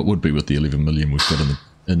easy. What would be with the 11 million we've got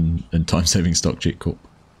in time-saving stock, Jet Corp.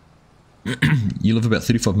 You live about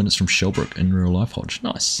 35 minutes from Shellbrook in real life, Hodge.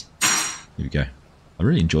 Nice. Here we go. I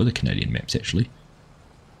really enjoy the Canadian maps, actually.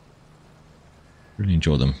 Really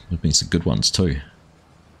enjoy them. There've been some good ones too.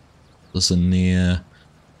 This in there,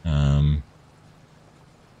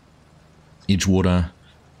 Edgewater,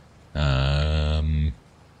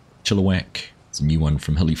 Chilliwack. It's a new one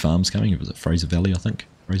from Hilly Farms coming. It was at Fraser Valley, I think.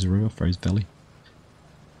 Fraser River, Fraser Valley.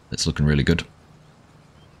 That's looking really good.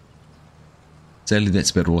 Sadly,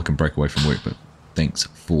 that's about all I can break away from work, but thanks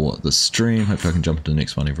for the stream. Hope I can jump into the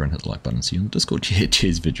next one. Everyone hit the like button. See you on the Discord. Yeah,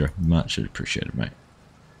 cheers, Vidra. Much appreciated, mate.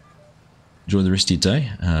 Enjoy the rest of your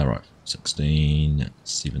day. Right, 16,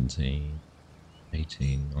 17,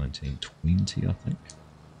 18, 19, 20, I think.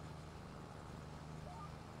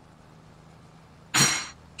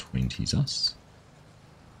 20's us.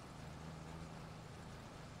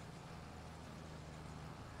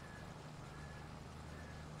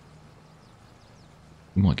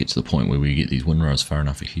 We might get to the point where we get these windrows far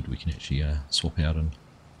enough ahead we can actually swap out and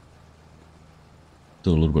do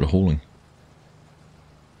a little bit of hauling.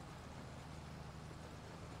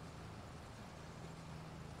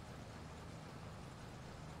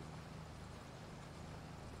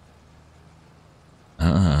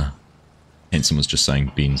 Hanson was just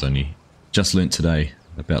saying Ben's only just learnt today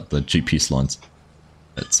about the GPS lines.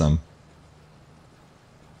 It's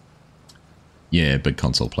yeah, big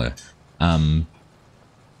console player.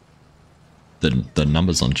 The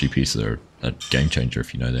numbers on GPS are a game changer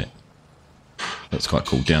if you know that. That's quite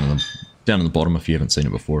cool. Down in the bottom, if you haven't seen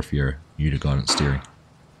it before, if you're new to guidance steering,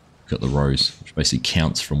 you've got the rows, which basically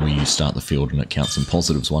counts from where you start the field, and it counts in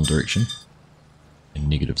positives one direction and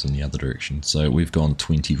negatives in the other direction. So we've gone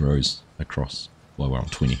 20 rows across while we're on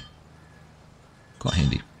 20. Quite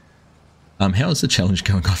handy. How is the challenge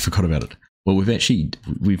going? I forgot about it. Well, we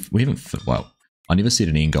haven't, well, I never set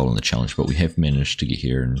an end goal in the challenge, but we have managed to get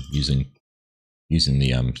here and using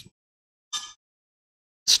the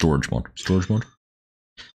storage mod.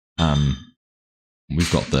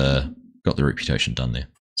 We've got the reputation done there.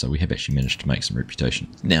 So we have actually managed to make some reputation.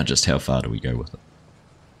 Now just how far do we go with it?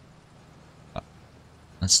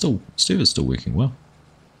 Server's still working well.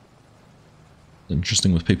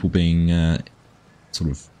 Interesting with people being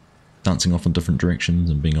sort of dancing off in different directions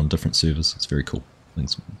and being on different servers. It's very cool.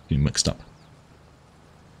 Things getting mixed up.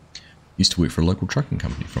 Used to work for a local trucking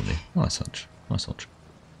company from there. Nice Hodge. Nice Hodge.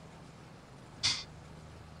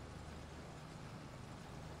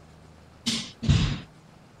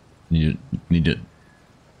 Need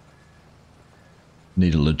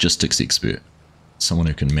a logistics expert. Someone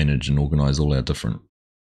who can manage and organise all our different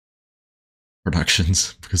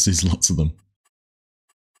productions, because there's lots of them.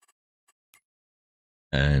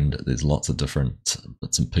 And there's lots of different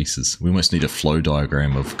bits and pieces. We almost need a flow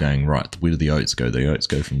diagram of going, right, where do the oats go? The oats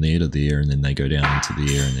go from there to there, and then they go down into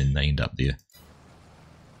there, and then they end up there.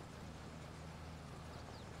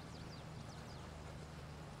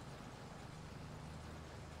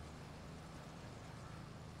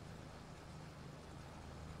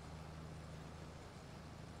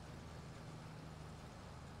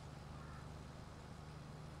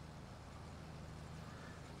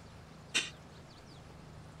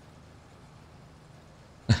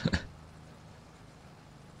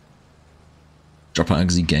 Drop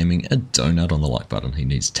Argsy Gaming a donut on the like button. He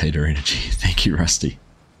needs tater energy. Thank you, Rusty.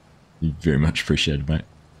 You very much appreciated, mate.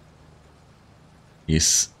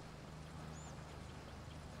 Yes.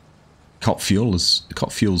 Cop fuel's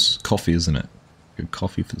coffee, isn't it? Good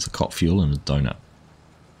coffee if it's a cop fuel and a donut.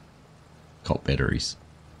 Cop batteries.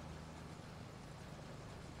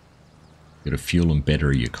 Got to fuel and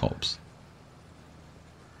battery your cops.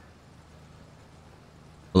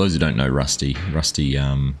 For those who don't know Rusty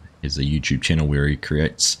has a YouTube channel where he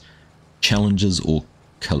creates challenges or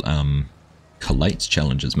collates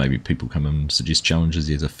challenges. Maybe people come and suggest challenges.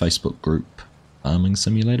 He has a Facebook group, Farming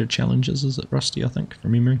Simulator Challenges, is it, Rusty, I think,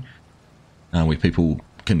 from memory? Where people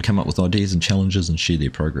can come up with ideas and challenges and share their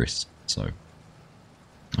progress. So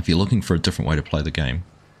if you're looking for a different way to play the game,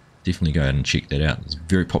 definitely go ahead and check that out. It's a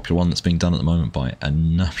very popular one that's being done at the moment by a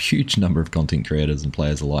huge number of content creators and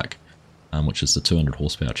players alike, which is the 200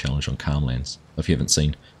 horsepower challenge on Calmlands. If you haven't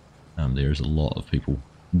seen, there is a lot of people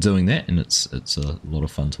doing that, and it's a lot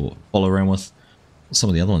of fun to follow around with. Some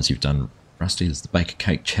of the other ones you've done, Rusty, there's the Baker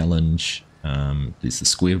Cake Challenge. There's the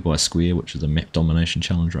Square by Square, which is a map domination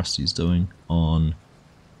challenge Rusty's doing on,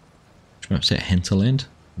 which map's that, Hinterland?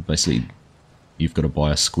 Basically, you've got to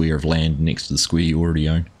buy a square of land next to the square you already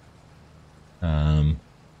own.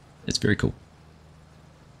 It's very cool.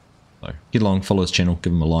 So get along, follow his channel,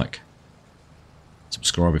 give him a like,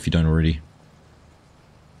 subscribe if you don't already.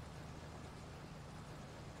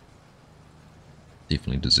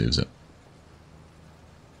 Definitely deserves it.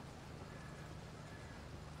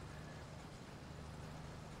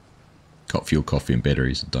 Got fuel, coffee and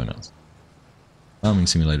batteries and donuts. Farming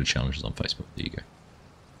Simulator Challenges on Facebook. There you go.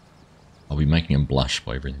 I'll be making him blush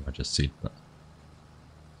by everything I just said, but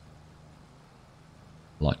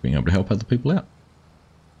I like being able to help other people out.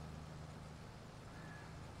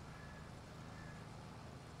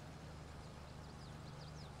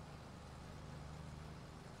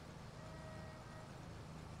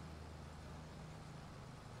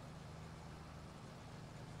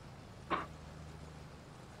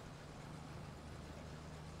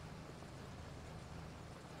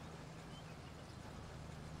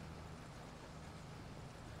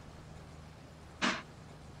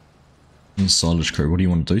 Silage crew, what do you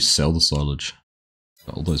want to do? Sell the silage.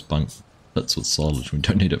 Got all those bunk bits with silage, we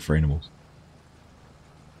don't need it for animals.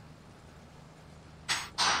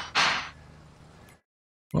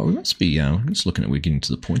 Well, we must be just looking at, we're getting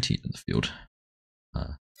to the pointy end of the field.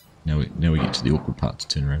 Now we get to the awkward part to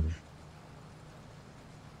turn around.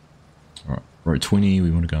 Alright, road 20,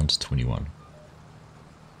 we want to go into 21.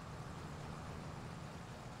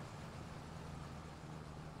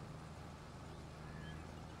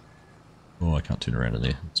 Oh, I can't turn around in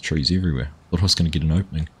there. There's trees everywhere. Thought I was going to get an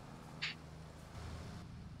opening.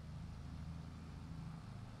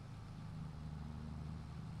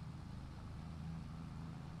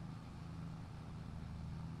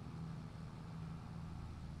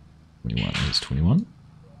 There's 21.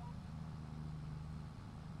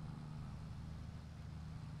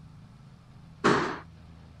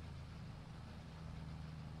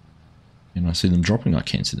 Can I see them dropping? I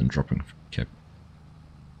can't see them dropping. Okay.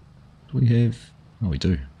 Do we have... Oh, we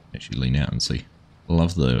do. Actually lean out and see. I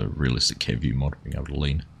love the realistic cab view mod, being able to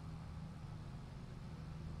lean.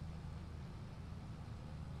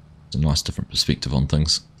 It's a nice different perspective on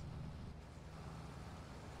things.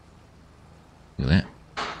 Look at that.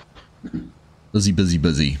 Busy, busy,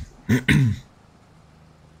 busy. In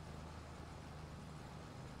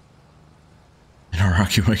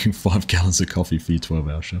Iraq, you're making 5 gallons of coffee for your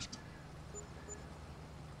 12-hour shift.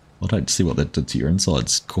 I don't see what that did to your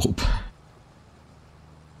insides, Corp.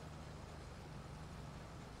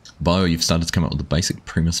 Bio, you've started to come up with the basic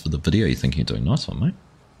premise for the video you're thinking of doing. Nice one, mate.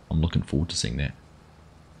 I'm looking forward to seeing that.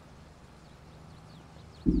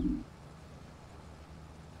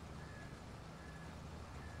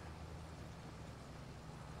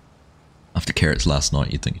 After carrots last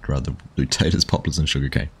night, you'd think you'd rather do taters, poplars and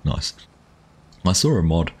sugarcane. Nice. I saw a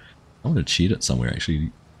mod. I wanted to cheat it somewhere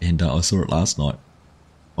actually, and I saw it last night.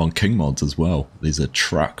 On King Mods as well. There's a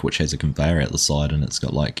truck which has a conveyor out the side, and it's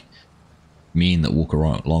got like men that walk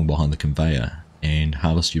along behind the conveyor and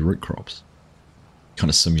harvest your root crops. Kind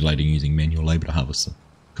of simulating using manual labour to harvest them.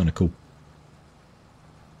 Kind of cool.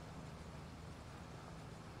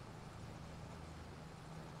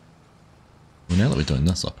 Well, now that we're doing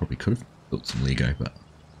this, I probably could have built some Lego, but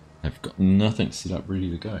I've got nothing set up ready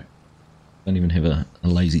to go. Don't even have a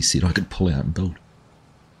lazy set I could pull out and build.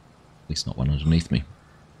 At least not one underneath me.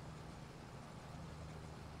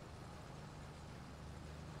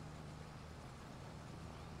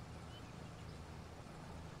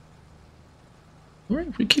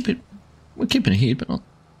 We're keeping ahead, but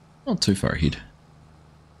not too far ahead.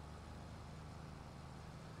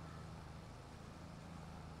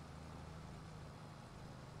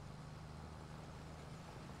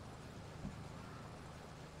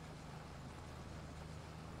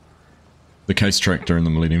 The Case Tractor and the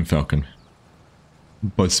Millennium Falcon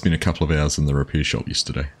both spent a couple of hours in the repair shop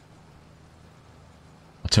yesterday.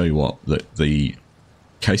 I'll tell you what, the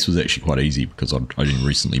Case was actually quite easy because I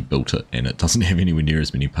recently built it and it doesn't have anywhere near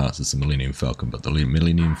as many parts as the Millennium Falcon, but the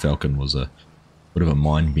Millennium Falcon was a bit of a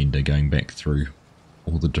mind bender going back through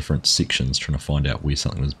all the different sections trying to find out where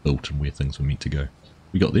something was built and where things were meant to go.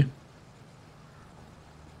 We got there.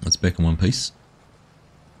 It's back in one piece.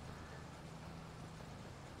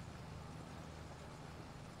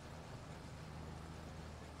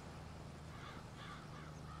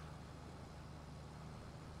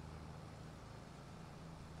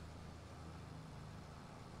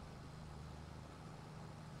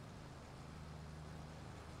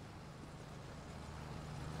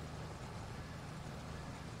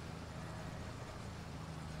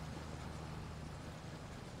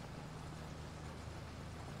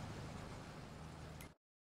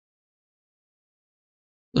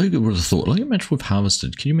 I would have thought, like, imagine we've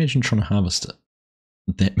harvested. Can you imagine trying to harvest it?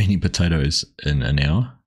 That many potatoes in an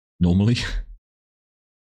hour, normally?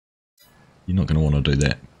 You're not going to want to do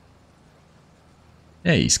that.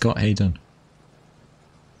 Hey, Scott, how you doing?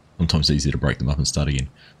 Sometimes it's easier to break them up and start again.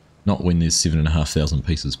 Not when there's 7,500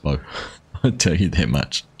 pieces, Bo. I'll tell you that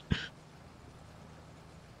much.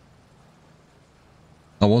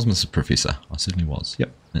 I was Mr. Professor. I certainly was.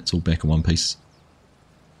 Yep, that's all back in one piece.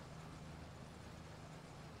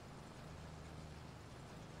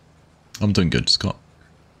 I'm doing good, Scott.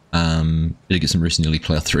 Better get some rest and nearly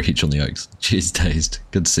plough through each on the oaks. Cheers, Dazed.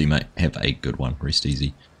 Good to see you, mate. Have a good one. Rest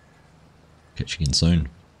easy. Catch you again soon.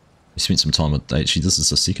 We spent some time with... Actually, this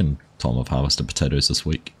is the second time I've harvested potatoes this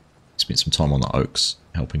week. Spent some time on the oaks,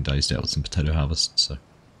 helping Dazed out with some potato harvest, so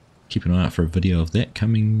keep an eye out for a video of that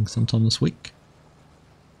coming sometime this week.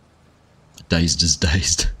 Dazed is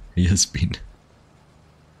dazed. He has been.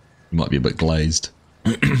 He might be a bit glazed.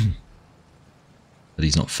 But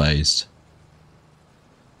he's not phased.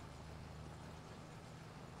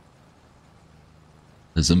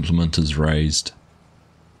 His implement is raised.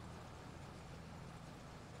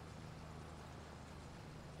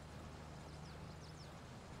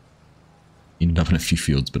 Ended up in a few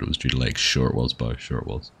fields, but it was due to lag. Sure it was, Bo. Sure it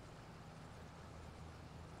was.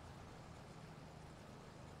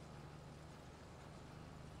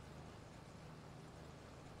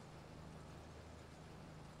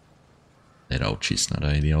 That old chestnut,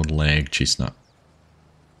 eh? The old lag chestnut.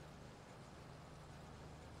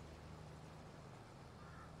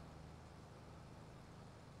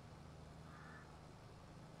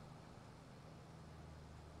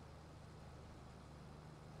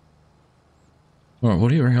 Alright, what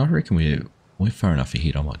do you reckon? I reckon we're far enough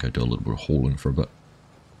ahead. I might go do a little bit of hauling for a bit.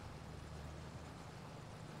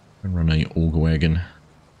 And run a auger wagon.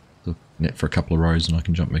 The net for a couple of rows and I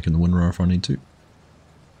can jump back in the windrow if I need to.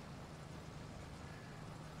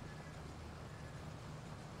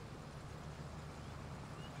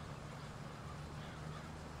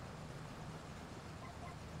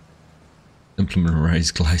 Implement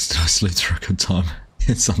raised glazed and I sleep through a good time.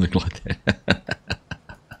 Something like that.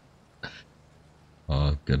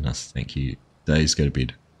 Oh goodness, thank you. Days, go to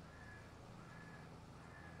bed.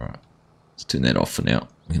 Alright, let's turn that off for now.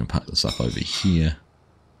 I'm going to park this up over here.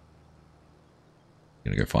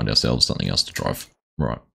 Going to go find ourselves something else to drive.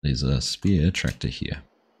 Right, there's a spare tractor here.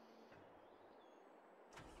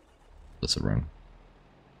 Let's run.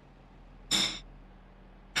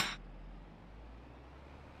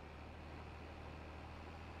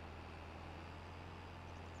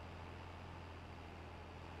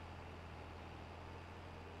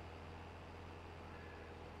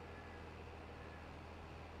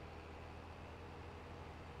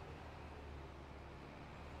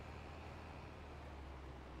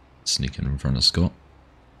 Sneaking in front of Scott.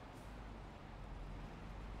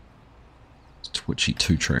 It's twitchy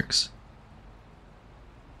 2 tracks.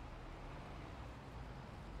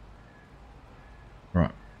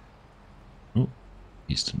 Right. Oh,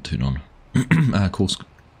 he's didn't turn on. Course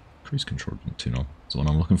cruise control didn't turn on. That's what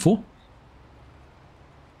I'm looking for.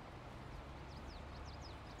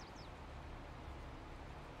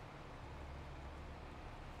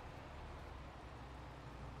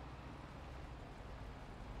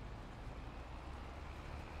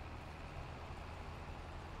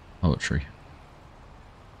 Poetry.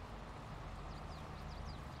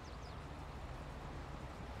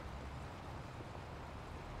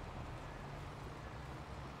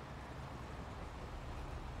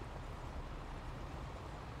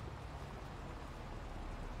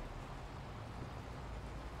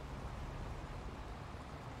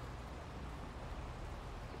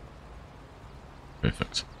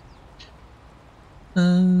 Perfect.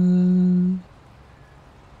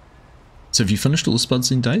 So have you finished all the spuds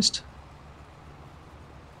in Dazed?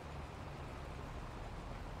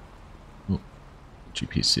 Oh,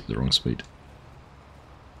 GPS set the wrong speed.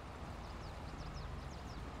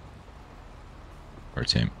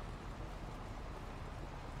 Rotam.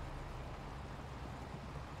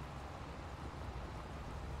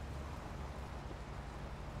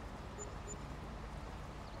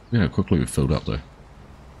 You know how quickly we've filled up though.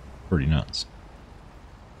 Pretty nuts.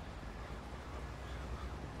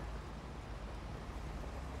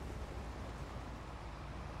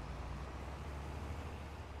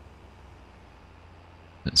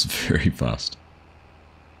 That's very fast.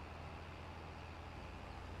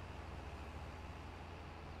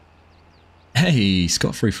 Hey,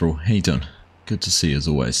 Scott Free For All, how you doing? Good to see you as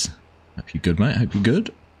always. Hope you're good, mate. Hope you're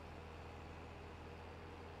good.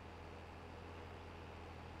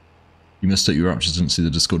 You missed it. You were up. Just didn't see the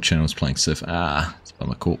Discord channel was playing Civ. Ah, it's by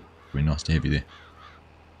my court. Very nice to have you there.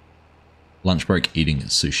 Lunch break, eating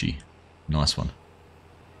sushi. Nice one.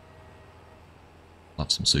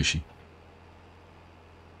 Love some sushi.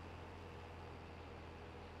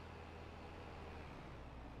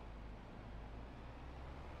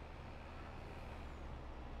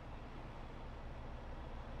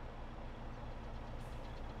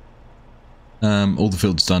 All the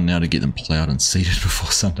fields done now to get them ploughed and seeded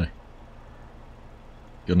before Sunday.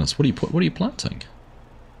 Goodness, what are you planting?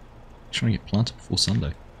 Trying to get planted before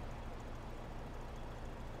Sunday.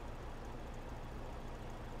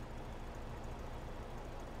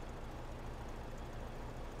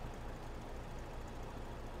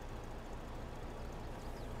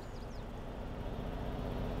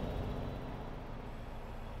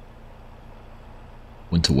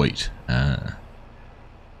 Winter wheat.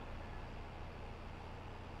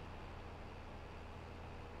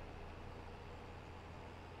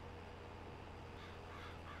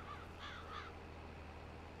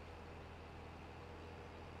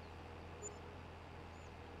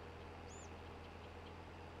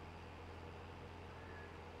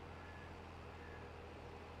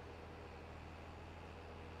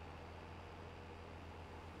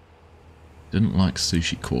 Didn't like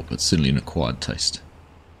Sushi Corp, but certainly an acquired taste.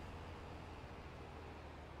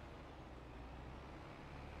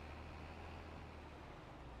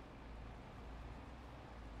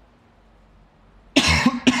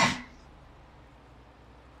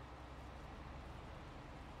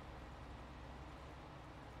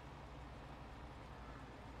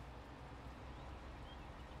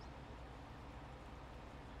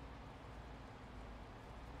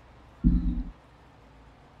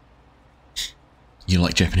 You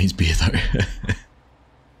like Japanese beer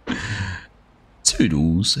though.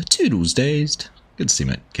 Toodles Dazed. Good to see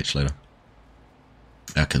you, mate. Catch you later.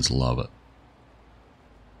 Our kids love it.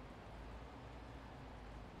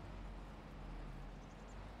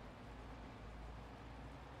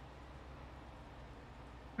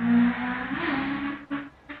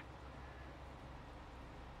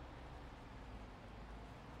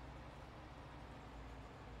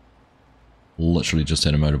 Literally just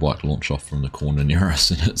had a motorbike launch off from the corner near us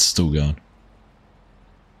and it's still going.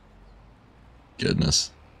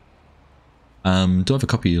 Goodness. Do I have a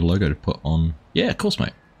copy of your logo to put on? Yeah, of course,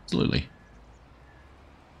 mate. Absolutely.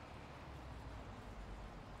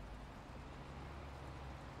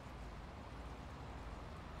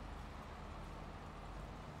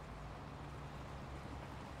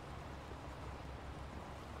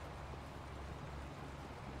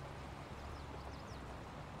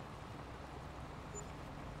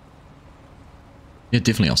 Yeah,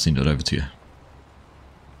 definitely I'll send it over to you.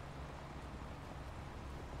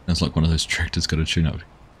 Sounds like one of those tractors got a tune up.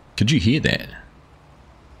 Could you hear that?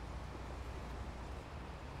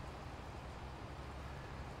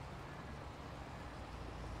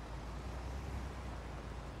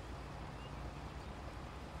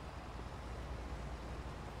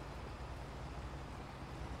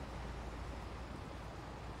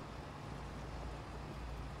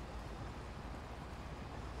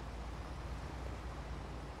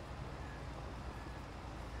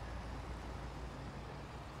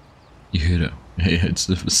 You heard it. Yeah, it's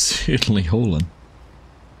certainly hauling.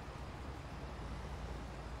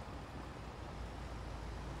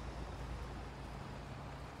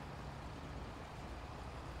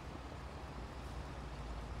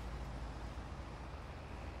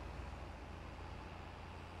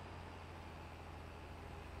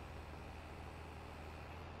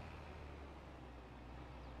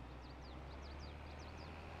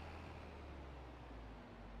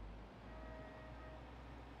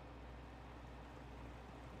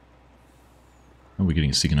 Oh, we're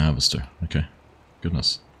getting a second harvester. Okay.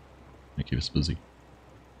 Goodness. That keep us busy.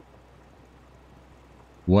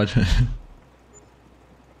 What?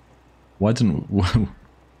 Why didn't...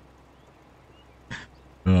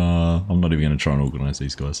 I'm not even going to try and organise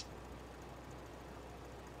these guys.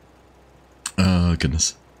 Oh,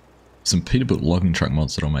 goodness. Some Peterbilt logging truck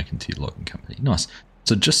mods that I'll make into your logging company. Nice.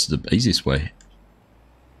 So just the easiest way.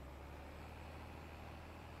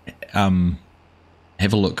 Have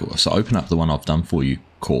a look. So open up the one I've done for you,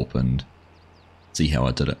 Corp, and see how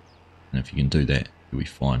I did it. And if you can do that, you'll be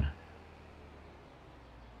fine.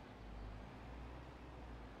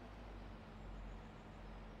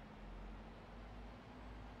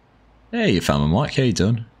 Hey, Farmer Mike, how you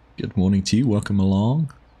doing? Good morning to you. Welcome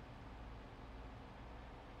along.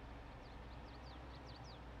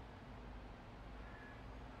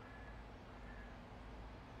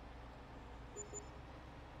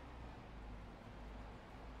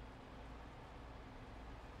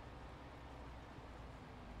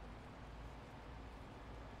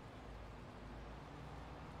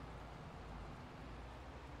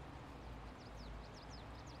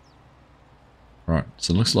 Right,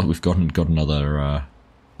 so it looks like we've got another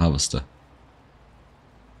harvester.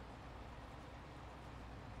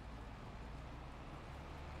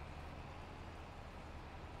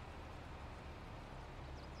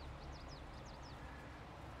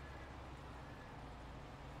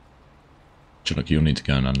 Chinook, you'll need to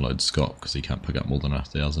go and unload Scott because he can't pick up more than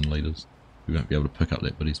 1,000 litres. We won't be able to pick up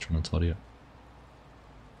that, but he's trying to tidy up.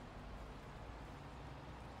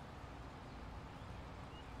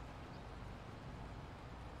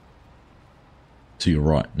 To your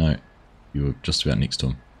right, no, you were just about next to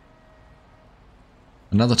him.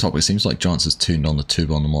 Another topic, seems like Giants has turned on the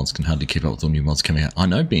turbo on the mods, can hardly keep up with all new mods coming out. I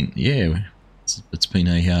know, Ben, yeah, it's been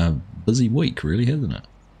a busy week, really, hasn't it?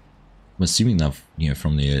 I'm assuming they've, you know,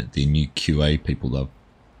 from their new QA people they've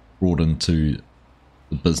brought into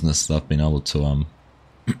the business, they've been able to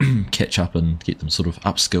catch up and get them sort of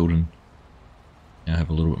upskilled and, you know,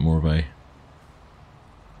 have a little bit more of a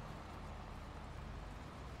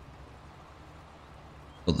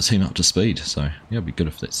got the team up to speed, so yeah, it'd be good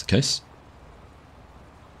if that's the case.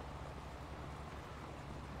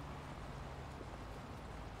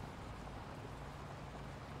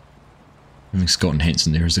 I think Scott and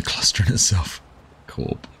Hanson there is a cluster in itself.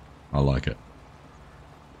 Corp. I like it.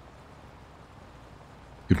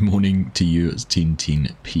 Good morning to you, it's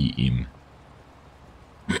 10:10 PM.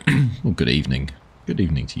 Well, good evening. Good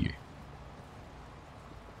evening to you.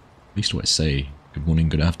 I used to always say good morning,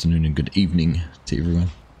 good afternoon, and good evening to everyone.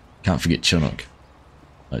 Can't forget Chinook.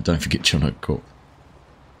 Don't forget Chinook, Corp.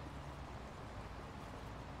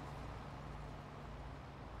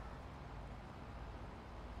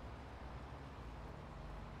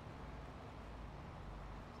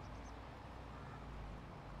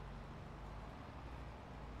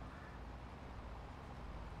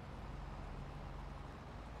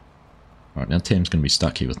 Alright, now Tam's going to be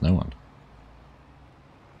stuck here with no one.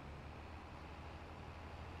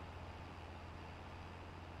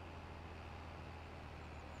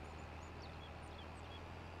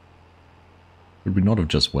 Would we not have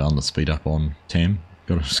just wound the speed up on Tam?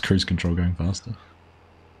 Got his cruise control going faster.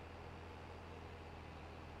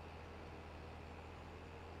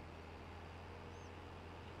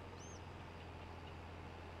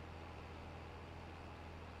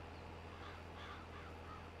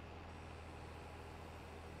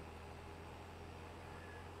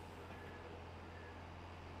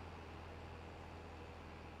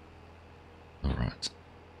 Alright.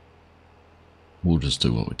 We'll just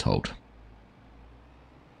do what we're told.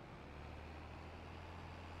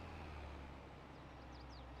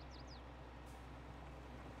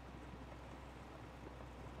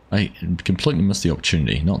 I completely missed the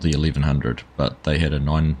opportunity, not the 1100, but they had a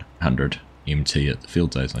 900 MT at the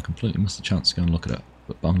field days. I completely missed the chance to go and look at it.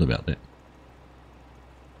 But bummed about that.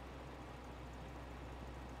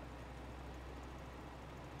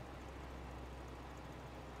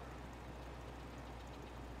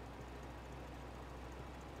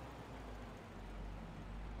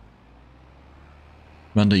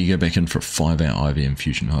 Monday you go back in for a 5-hour IV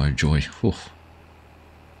infusion. Oh joy. Oof.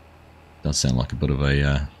 Does sound like a bit of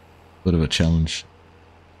a challenge.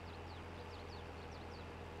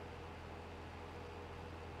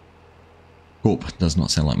 Corp does not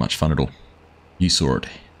sound like much fun at all. You saw it.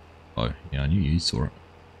 Oh, yeah, I knew you saw it.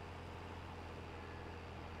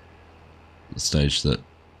 At the stage that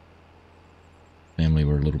family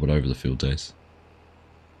were a little bit over the field days.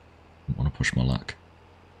 Didn't want to push my luck.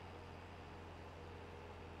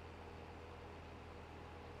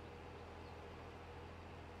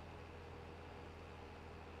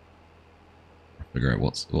 Figure out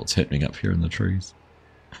what's happening up here in the trees.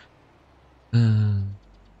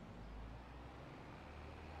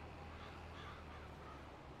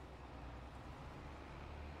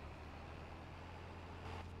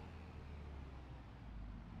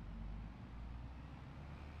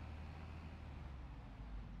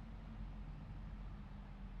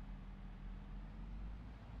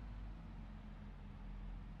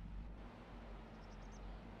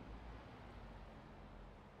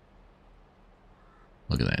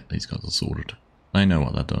 Look at that, these guys are sorted. They know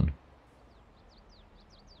what they're doing.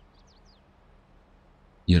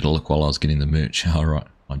 You had to look while I was getting the merch. Alright,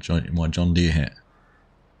 my John Deere hat.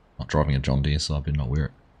 Not driving a John Deere, so I better not wear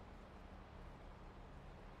it.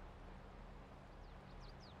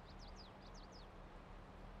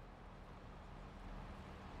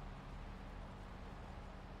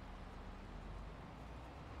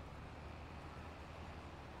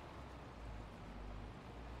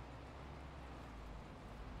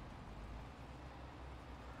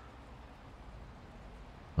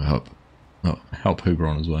 I hope. Oh, help Hoover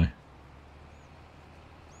on his way.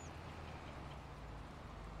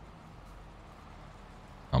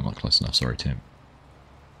 I'm not close enough, sorry Tim.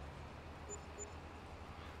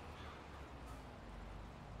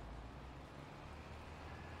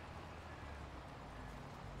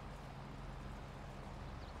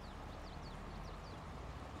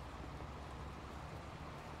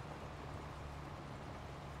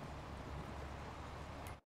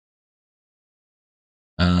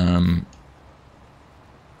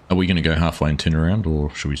 Are we going to go halfway and turn around,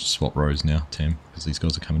 or should we swap rows now, Tam? Because these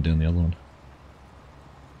guys are coming down the other one.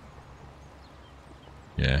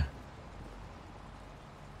 Yeah.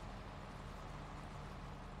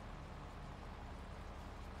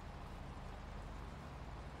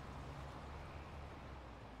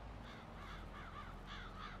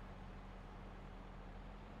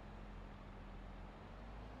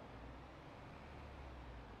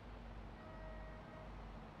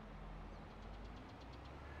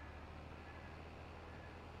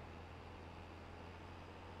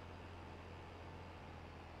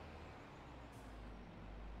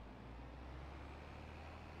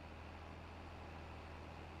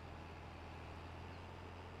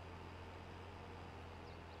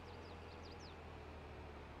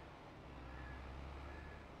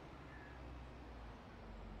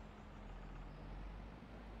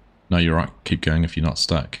 No, you're right. Keep going if you're not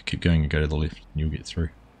stuck. Keep going and go to the left and you'll get through.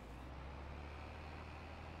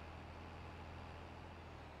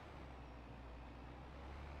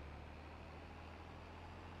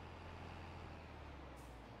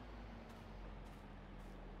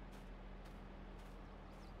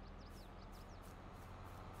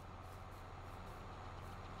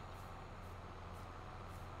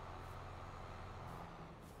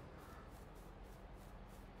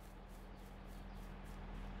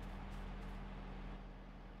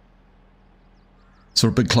 So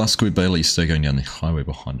a big class square Bailey stay going down the highway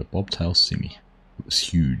behind a bobtail semi. It was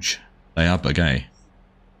huge. They are big, eh?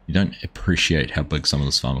 You don't appreciate how big some of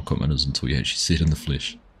this farm equipment is until you actually see it in the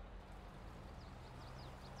flesh.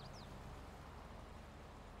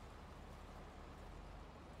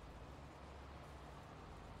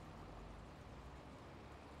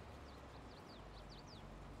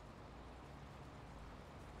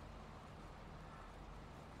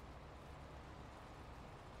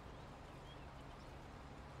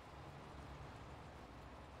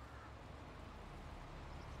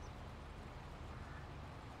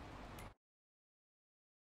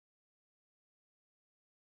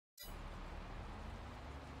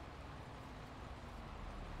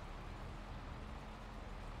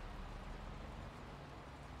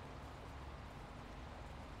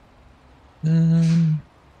 Wasn't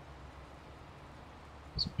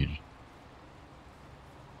muted.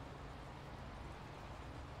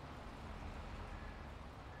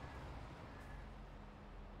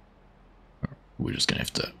 We're just gonna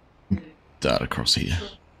have to dart across here.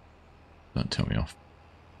 Don't tell me off.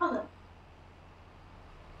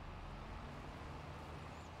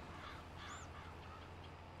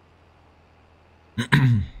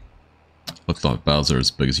 Looks like bars are as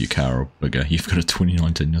big as your car or bigger. You've got a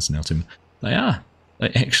 2019 Nissan Altima. They are. They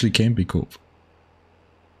actually can be cool.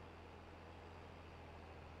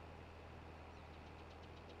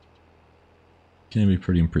 Can be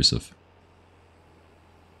pretty impressive.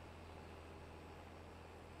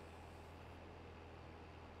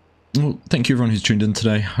 Well, thank you everyone who's tuned in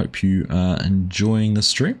today. Hope you are enjoying the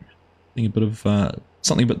stream. Being a bit of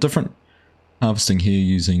something a bit different. Harvesting here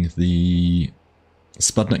using the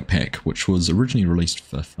Spudnik pack, which was originally released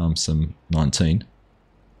for Farm Sim 19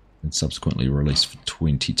 and subsequently released for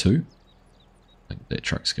 22. I think that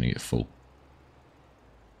truck's going to get full.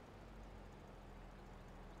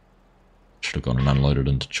 Should have gone and unloaded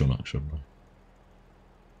into Chinook, shouldn't I?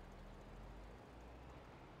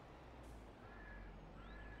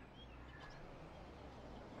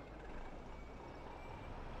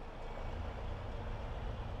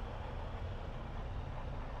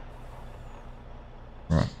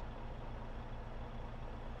 Right.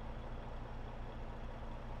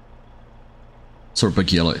 Saw a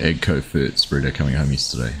big yellow Agco Fert spreader coming home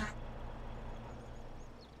yesterday.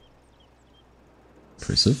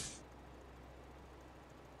 impressive.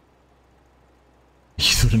 You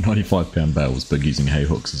thought a 95-pound bale was big using hay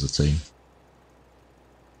hooks as a team.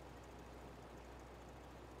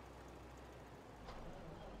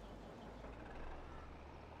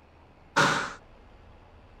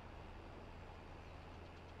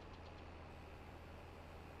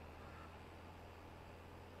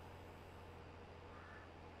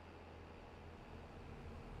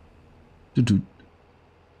 Doo-doo.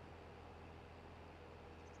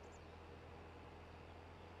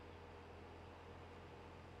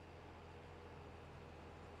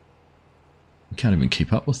 You can't even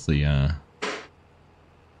keep up with the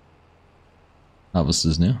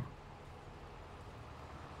harvesters now.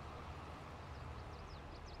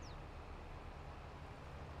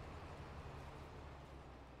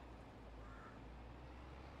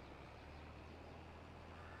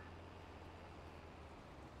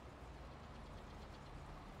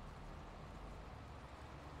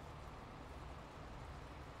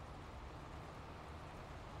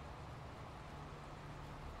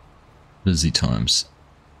 Busy times.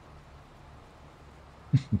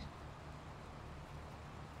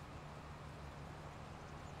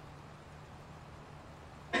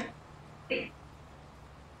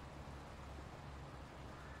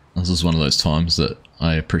 This is one of those times that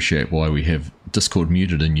I appreciate why we have Discord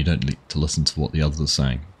muted and you don't get to listen to what the others are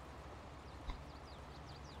saying.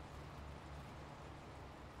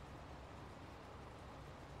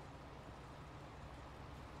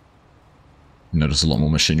 Notice a lot more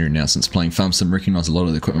machinery now since playing Farm Sim. Recognise a lot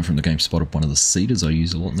of the equipment from the game. Spotted one of the seeders I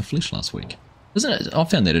used a lot in the flesh last week. Isn't it? I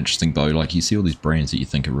found that interesting though. Like you see all these brands that you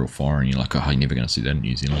think are real foreign, you're like, oh, you're never going to see that in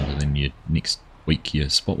New Zealand. And then you next week you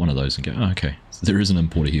spot one of those and go, oh, okay, so there is an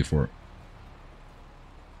importer here for it.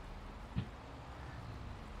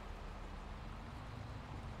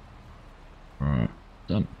 Alright,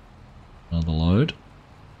 done. Another load.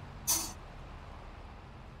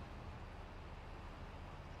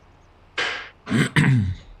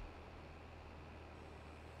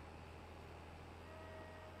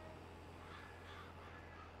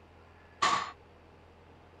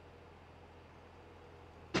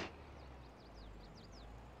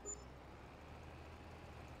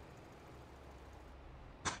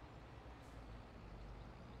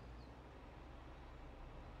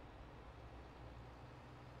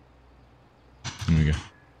 There we go.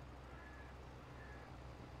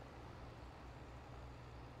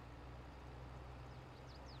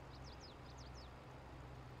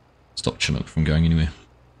 Stop Chinook from going anywhere.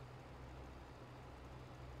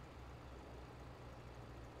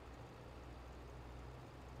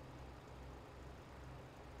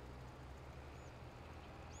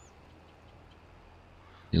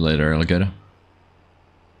 See you later, alligator.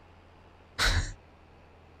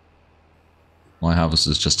 My harvest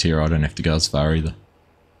is just here, I don't have to go as far either.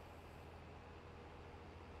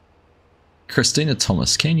 Christina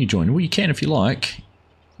Thomas, can you join? Well, you can if you like.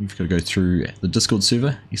 You've got to go through the Discord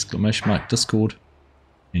server, !Discord,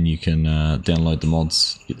 and you can download the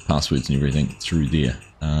mods, get the passwords and everything through there.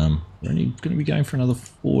 We're only going to be going for another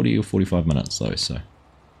 40 or 45 minutes though, so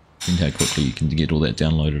think how quickly you can get all that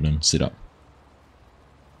downloaded and set up.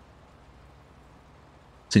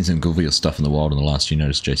 Seen some Gulville stuff in the wild in the last year.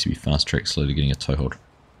 Noticed JCB fast track slowly getting a toehold.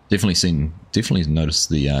 Definitely noticed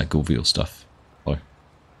the Gulville stuff. Oh.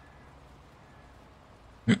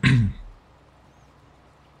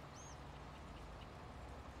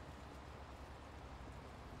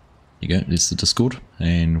 You go, there's the Discord,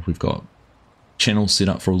 and we've got channels set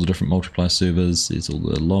up for all the different multiplayer servers. There's all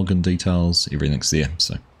the login details, everything's there,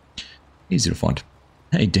 so easy to find.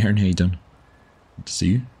 Hey Darren, how you doing? Good to see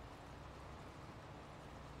you.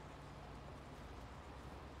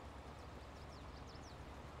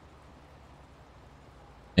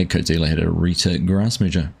 Echo Dealer had a Rita grass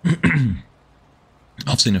merger.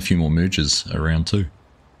 I've seen a few more mergers around too.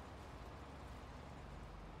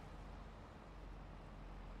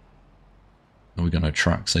 We got no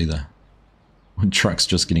trucks either. Trucks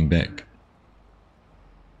just getting back.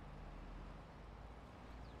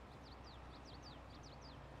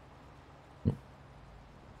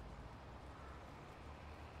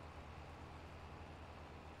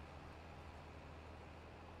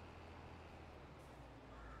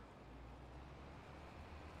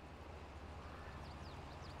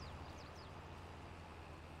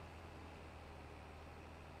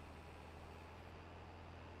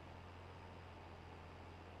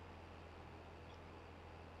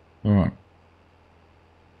 All right.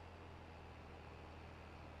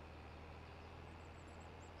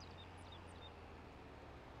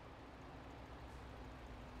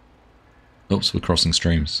 Oops, we're crossing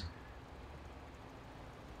streams.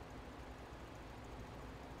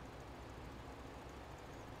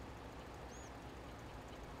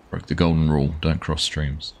 Broke the golden rule, don't cross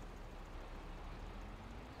streams.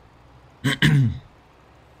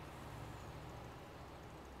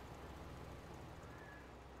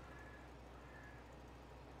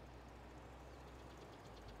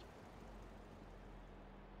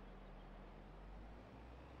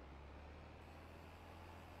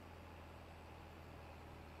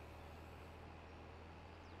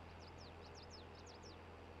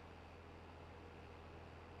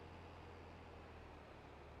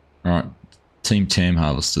 Alright, Team Tam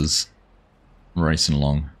Harvesters racing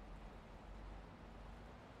along.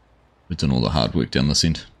 We've done all the hard work down this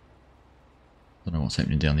end. Don't know what's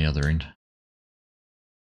happening down the other end.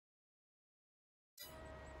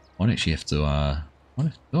 Might actually have to, I'll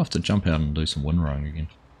have to jump out and do some windrowing again.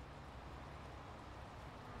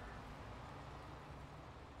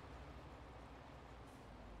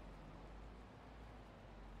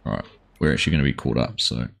 Alright, we're actually going to be caught up,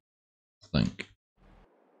 so I think.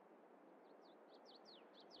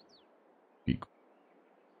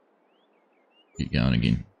 Keep going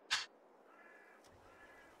again.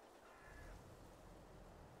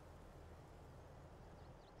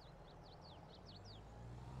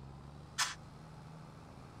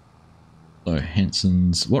 So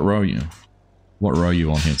Hanson's, what row are you? What row are you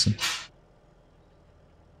on, Hanson?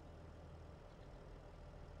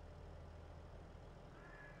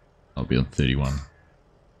 I'll be on 31.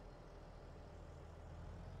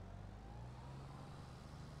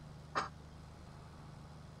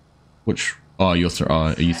 Which? Oh, you're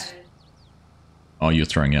you're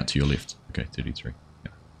throwing out to your left. Okay, 33.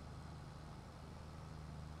 Yeah.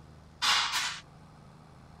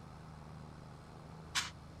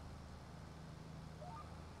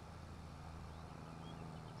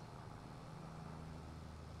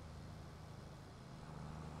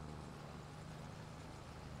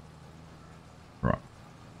 Right.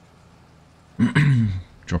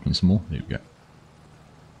 Dropping some more. There we go.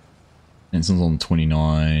 Hanson's on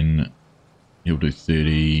 29. He'll do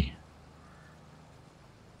 30.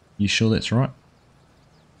 You sure that's right? Are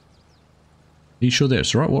you sure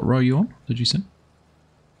that's right? What row are you on, did you say?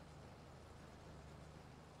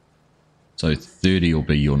 So 30 will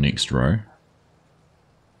be your next row.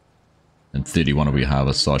 And 31 will be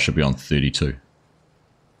harvest, so I should be on 32.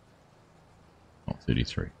 Not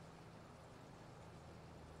 33.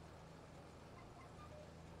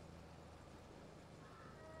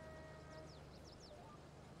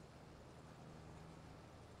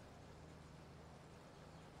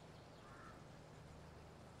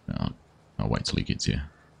 I'll wait till he gets here.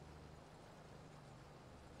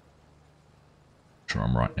 Sure,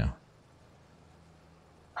 I'm right now.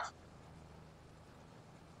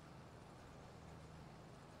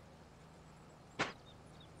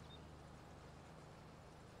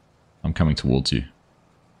 I'm coming towards you.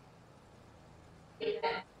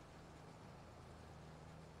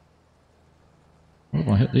 What have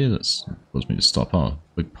I hit there? That's caused me to stop. Oh,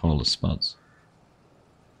 big pile of spuds.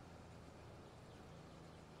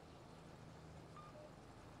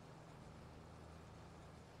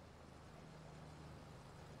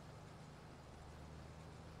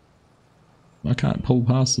 I can't pull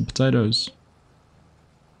past the potatoes.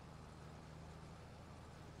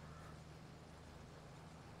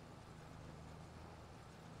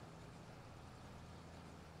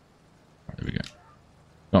 Right, there we go.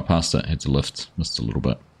 Got past it, had to lift, missed a little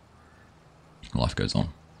bit. Life goes on.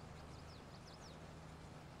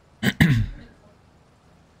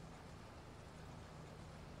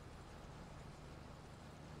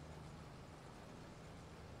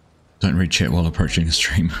 Don't read chat while approaching a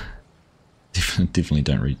stream. Definitely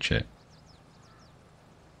don't read chat.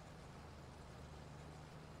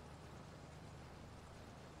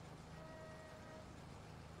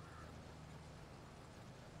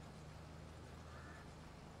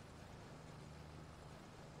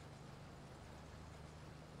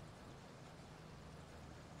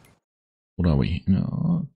 What are we?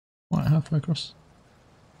 No, quite halfway across.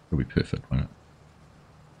 It'll be perfect, won't it?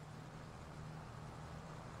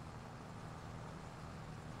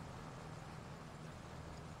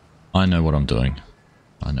 I know what I'm doing.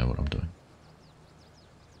 I know what I'm doing.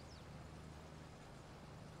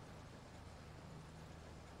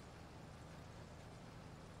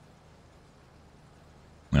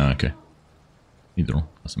 Oh, okay. Either or,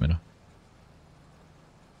 doesn't matter.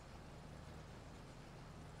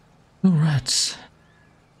 Alright.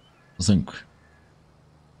 I think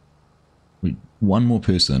one more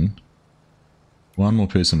person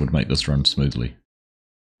would make this run smoothly.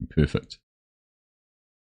 Perfect.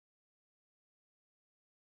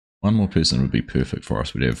 One more person would be perfect for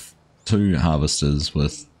us. We'd have 2 harvesters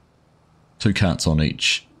with 2 carts on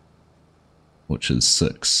each which is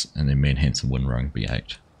 6, and then me and Hanson win rowing be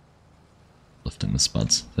 8. Lifting the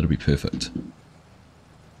spuds. That'll be perfect.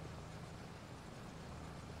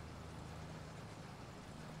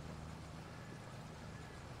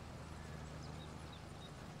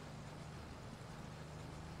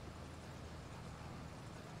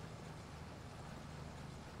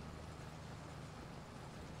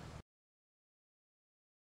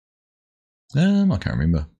 I can't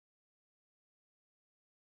remember.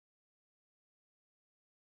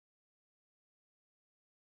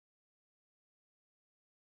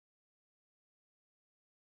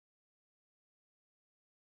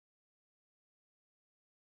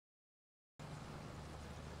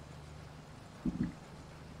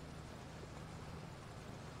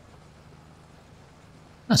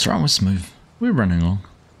 That's right, we're smooth. We're running along.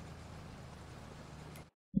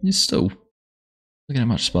 You still. Look at how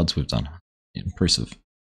much spuds we've done. Impressive.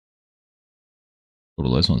 Got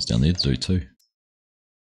all those ones down there to do too.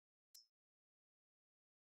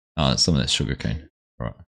 Oh, some of that sugar cane.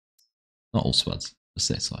 Right. Not all spuds, just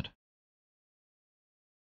that side.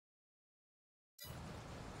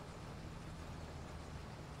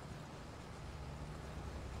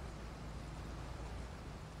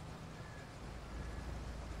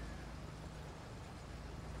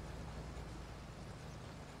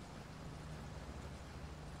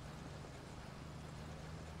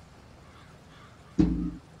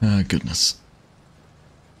 Oh, goodness.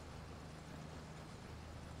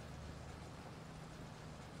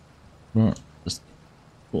 Right, just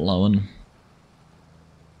blowing.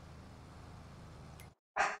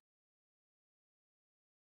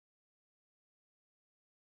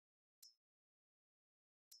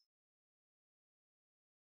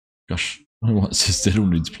 Gosh, I don't know what it says, that all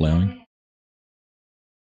needs ploughing.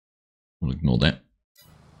 We'll ignore that.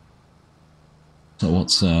 So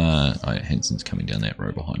what's, oh yeah, Hanson's coming down that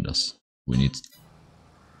road behind us. We need to...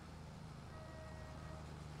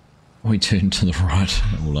 We turn to the right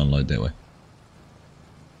and we'll unload that way.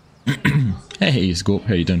 Hey, Scorp,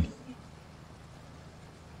 how you doing?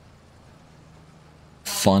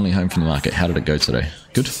 Finally home from the market. How did it go today?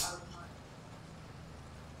 Good?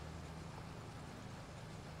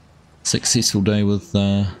 Successful day with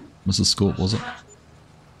Mrs. Scorp, was it?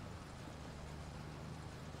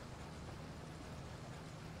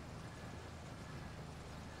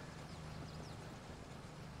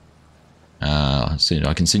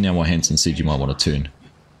 I can see now why Hanson said you might want to turn.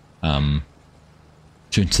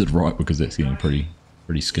 Turn to the right because that's getting pretty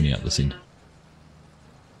skinny up this end.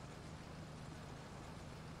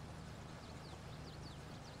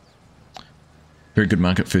 Very good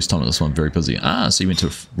market, first time at this one, very busy. Ah, so you went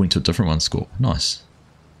to a different one, Scorp. Nice.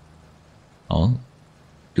 Oh,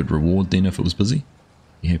 good reward then if it was busy.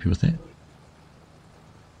 You happy with that?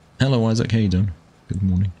 Hello Isaac, how you doing? Good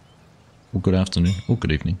morning. Or good afternoon, or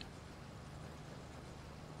good evening.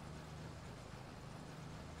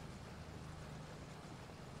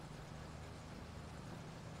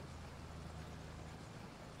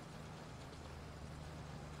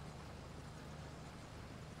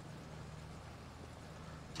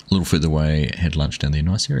 A little further away, had lunch down there.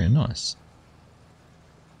 Nice area, nice.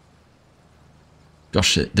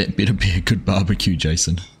 Gosh, that better be a good barbecue,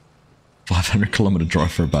 Jason. 500-kilometer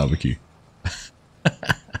drive for a barbecue.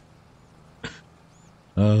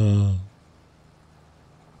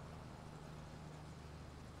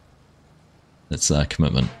 That's a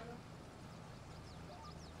commitment.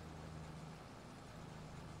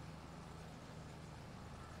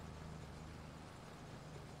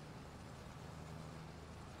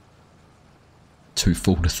 Too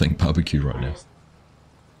full to think barbecue right now.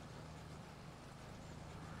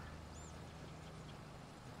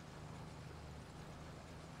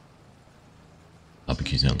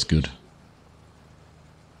 Barbecue sounds good.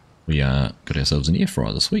 We got ourselves an air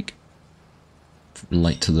fryer this week.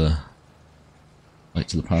 Late to the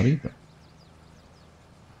party, but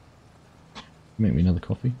make me another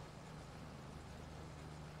coffee.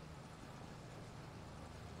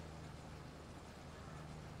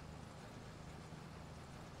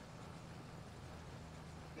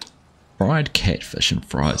 Fried catfish and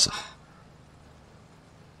fries.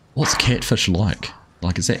 What's catfish like?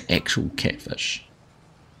 Like, is that actual catfish?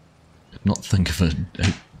 Not think of a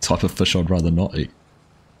type of fish I'd rather not eat.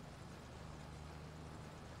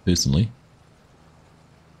 Personally.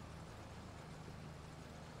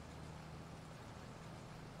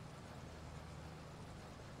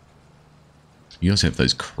 You guys have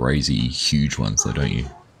those crazy huge ones though, don't you?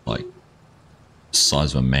 Like,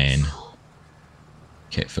 size of a man.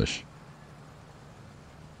 Catfish.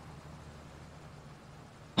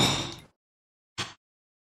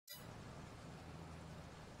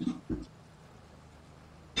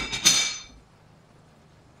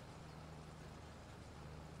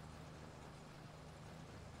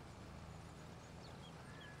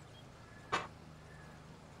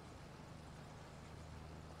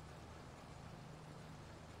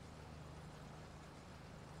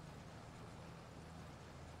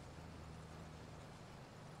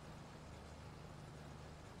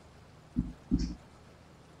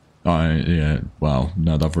 Yeah, well,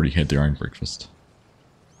 no, they've already had their own breakfast.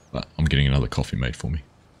 But I'm getting another coffee made for me.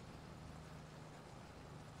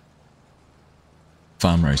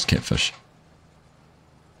 Farm raised catfish.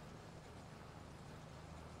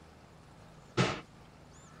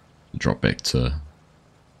 Drop back to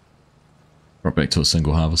a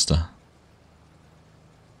single harvester.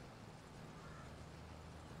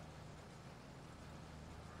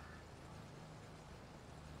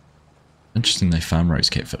 Interesting they farm raise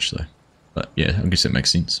catfish though. But yeah, I guess that makes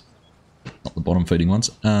sense. Not the bottom feeding ones.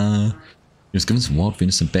 He was given some wild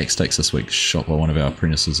venison backsteaks this week, shot by one of our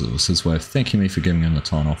apprentices. It was his way of thanking me for giving him the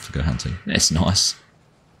time off to go hunting. That's nice.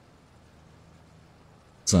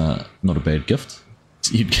 It's not a bad gift.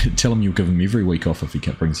 You'd tell him you'll give him every week off if he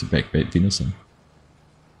brings you back venison.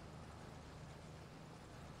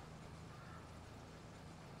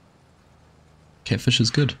 Catfish is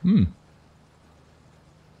good.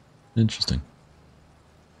 Interesting.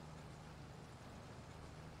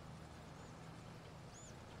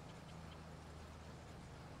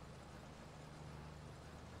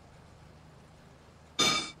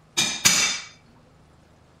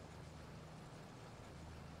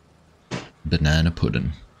 Banana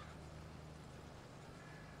pudding.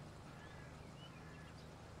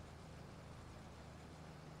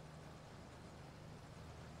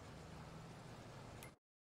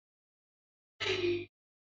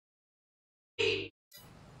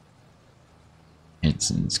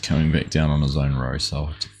 Hanson's coming back down on his own row, so I'll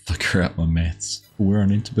have to figure out my maths for where I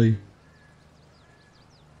need to be.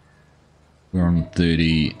 We're on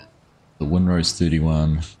 30, the windrow's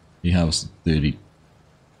 31, he harvested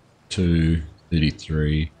 32,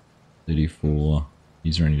 33, 34,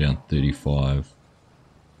 he's running down 35,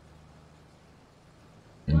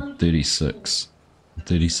 and 36.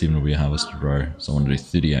 37 will be a harvested row, so I want to do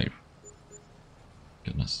 38.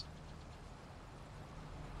 Goodness.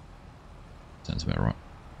 Sounds about right.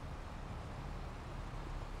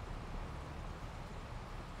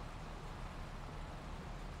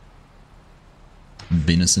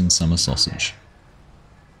 Venison summer sausage.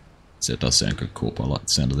 So that does sound good, Corp. I like the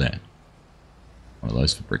sound of that. One of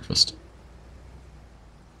those for breakfast.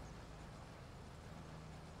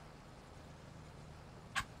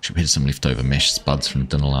 Should have had some leftover mashed spuds from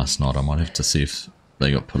dinner last night. I might have to see if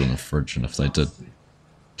they got put in the fridge, and if they did,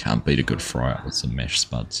 can't beat a good fry up with some mashed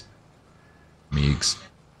spuds. Eggs.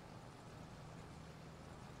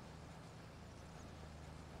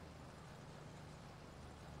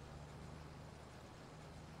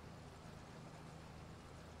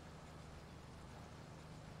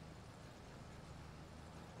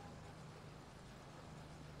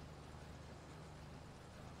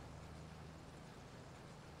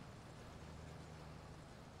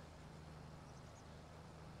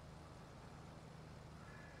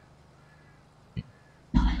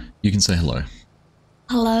 You can say hello.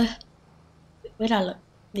 Hello. Where'd I look?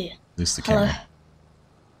 There. There's the camera.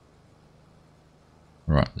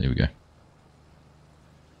 Hello. Right, there we go.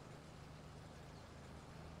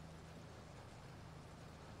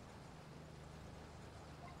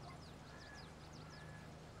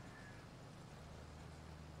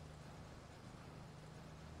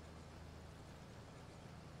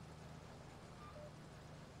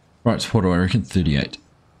 Right, what do I reckon? 38.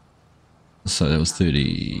 So that was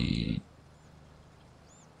 30.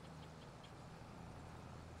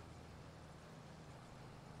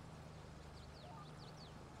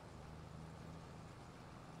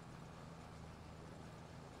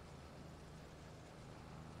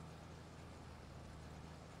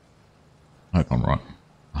 I hope I'm right.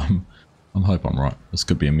 I hope I'm right. This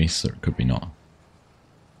could be a mess, or it could be not.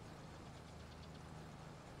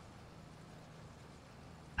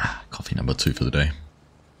 Coffee number 2 for the day.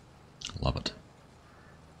 Love it.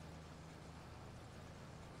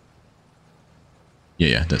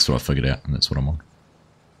 Yeah, that's what I figured out, and that's what I'm on.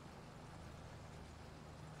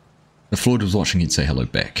 If Floyd was watching, he'd say hello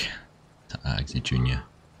back to Argsy Jr.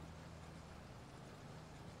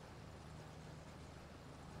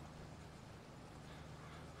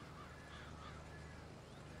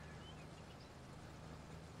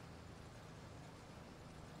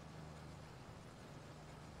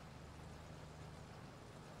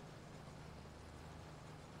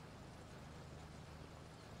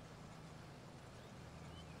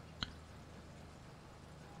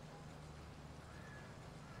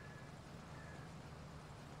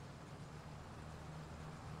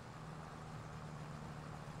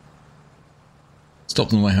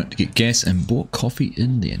 Stopped on the way home to get gas and bought coffee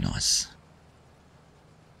in there. Nice.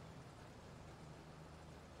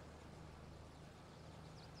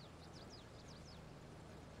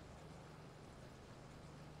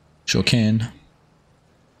 Sure can.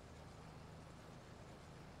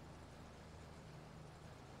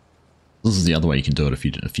 This is the other way you can do it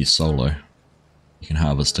if you're solo. You can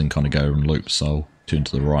harvest and kind of go and loop, so turn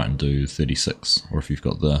to the right and do 36. Or if you've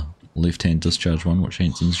got the left-hand discharge one, which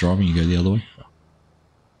Hanson's driving, you go the other way.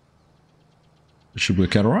 It should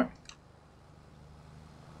work out alright.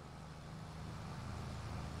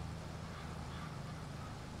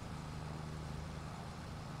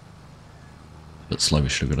 Bit slow, we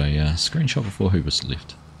should have got a screenshot before Hoover's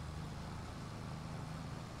left.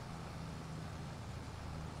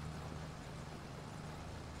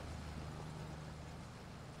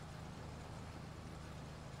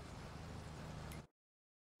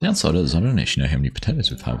 Downside is I don't actually know how many potatoes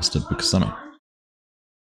we've harvested because they're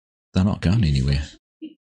not going anywhere.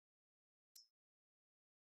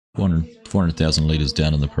 400,000 litres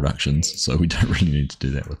down in the productions, so we don't really need to do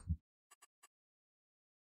that with them.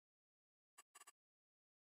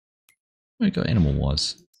 We got animal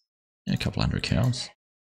wise. Yeah, a couple hundred cows.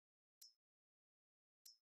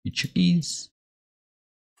 A few chickies.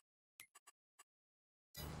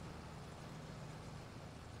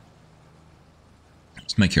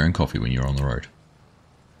 Just make your own coffee when you're on the road.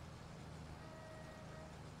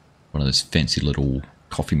 One of those fancy little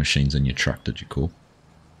coffee machines in your truck that you call.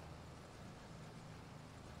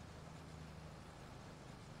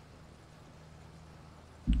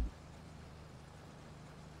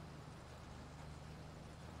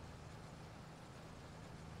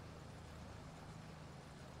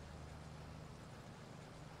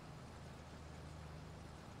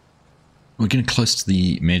 We're getting close to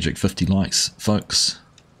the magic 50 likes, folks.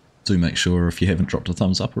 Do make sure if you haven't dropped a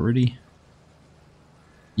thumbs up already,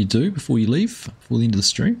 you do before you leave, before the end of the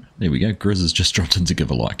stream. There we go, Grizz has just dropped in to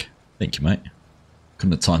give a like. Thank you, mate.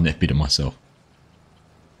 Couldn't have timed that better myself.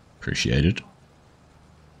 Appreciate it.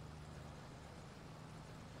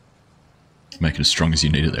 Make it as strong as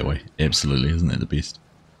you need it that way. Absolutely, isn't that the best?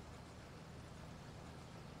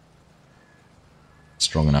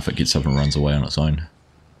 Strong enough it gets up and runs away on its own.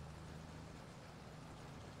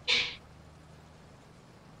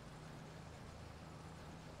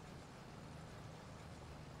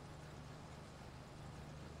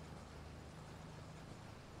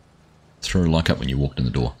 Throw a like up when you walked in the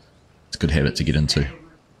door. It's a good habit to get into.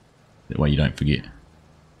 That way you don't forget.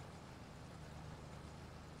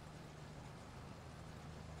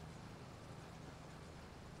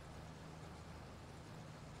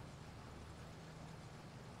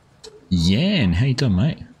 Yan, how you doing,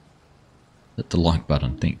 mate? Hit the like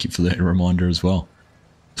button. Thank you for that reminder as well.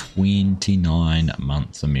 29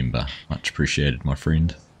 months a member. Much appreciated, my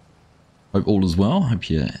friend. Hope all is well. Hope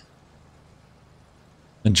you're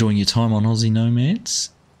enjoying your time on Aussie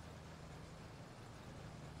Nomads.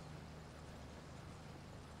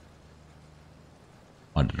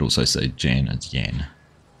 I did also say Jan, it's Yan.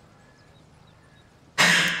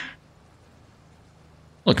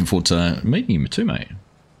 Looking forward to meeting you too, mate.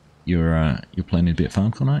 You're planning to be at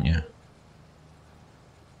FarmCon, aren't you?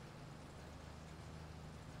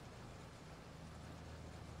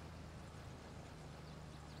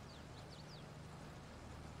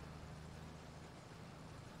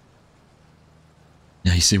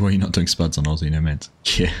 Yeah, you see why you're not doing spuds on Aussie Nomads?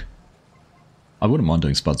 Yeah. I wouldn't mind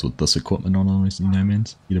doing spuds with this equipment on Aussie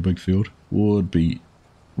Nomads. Get a big field. Would be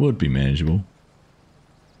manageable.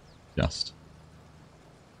 Just.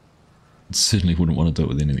 Certainly wouldn't want to do it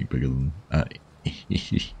with anything bigger than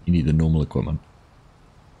you need the normal equipment.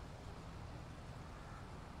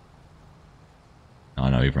 I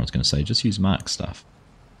know everyone's going to say just use Mark's stuff.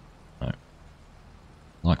 No.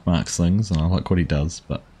 I like Mark's things and I like what he does,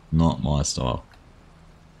 but not my style.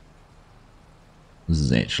 This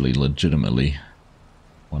is actually legitimately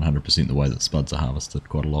 100% the way that spuds are harvested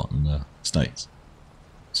quite a lot in the States.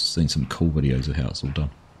 I've seen some cool videos of how it's all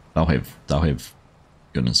done. They'll have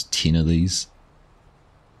goodness 10 of these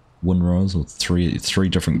windrows or three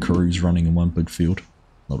different crews running in one big field.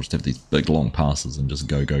 They'll just have these big long passes and just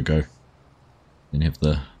go. Then have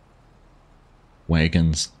the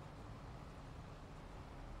wagons.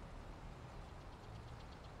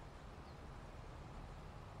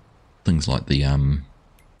 Things like the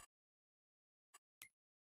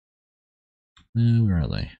where are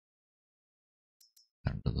they? I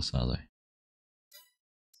can't remember this, are they?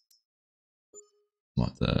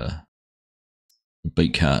 Like the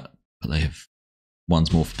beet cart, but they have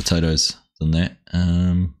one's more for potatoes than that.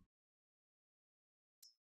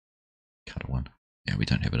 Cutter one. Yeah, we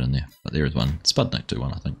don't have it in there, but there is one. Spudnik do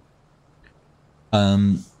one, I think.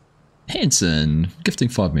 Hanson, gifting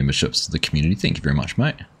 5 memberships to the community. Thank you very much,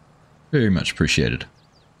 mate. Very much appreciated.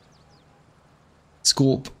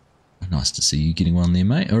 Scorp, nice to see you getting one there,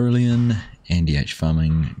 mate. Aurelian, Andy H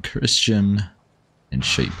Farming, Christian, and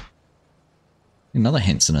Sheep. Another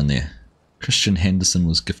Hanson in there. Christian Henderson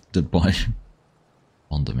was gifted by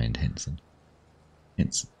On Demand Hanson.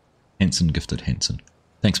 Hanson gifted Hanson.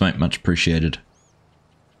 Thanks, mate. Much appreciated.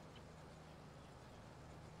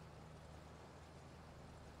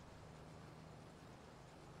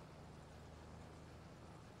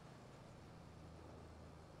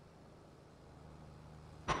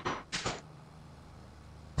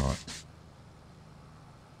 Alright.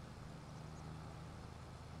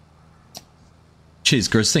 Cheers,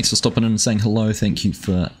 Grizz. Thanks for stopping in and saying hello. Thank you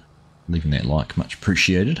for leaving that like. Much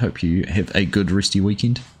appreciated. Hope you have a good rest of your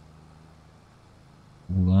weekend.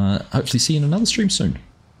 We'll hopefully see you in another stream soon.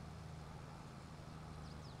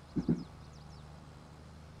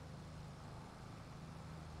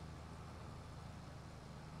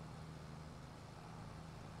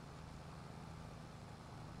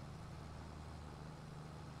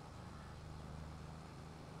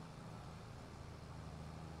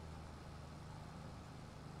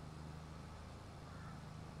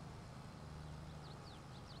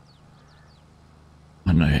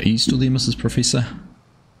 I don't know, are you still there, Mrs. Professor?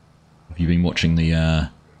 Have you been watching the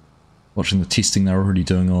testing they're already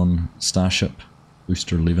doing on Starship?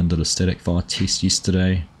 Booster 11 did a static fire test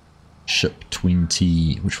yesterday. Ship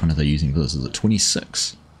 20, which one are they using for this? Is it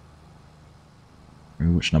 26? I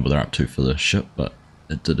don't know which number they're up to for the ship, but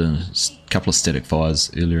it did a couple of static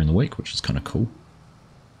fires earlier in the week, which is kind of cool.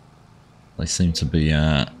 They seem to be,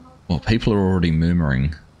 well, people are already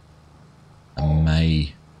murmuring a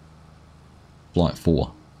May Flight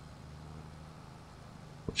 4,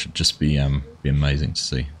 which should just be amazing to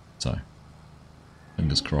see. So,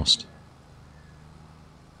 fingers crossed.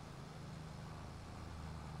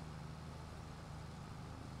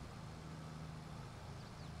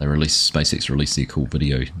 SpaceX released their cool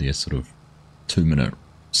video, their sort of 2-minute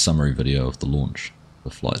summary video of the launch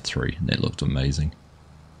of Flight 3, and that looked amazing.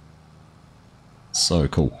 So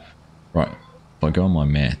cool. Right, if I go on my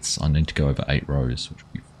maths, I need to go over 8 rows, which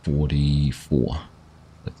would be 44.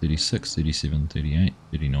 So 36, 37, 38,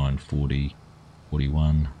 39, 40,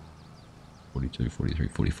 41, 42, 43,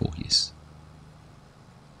 44, yes.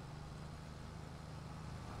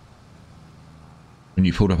 When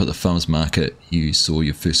you pulled up at the farmer's market, you saw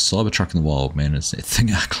your first Cybertruck in the wild. Man, is that thing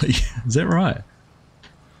ugly? Is that right?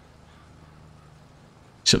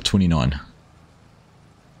 Ship 29.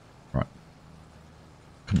 Right.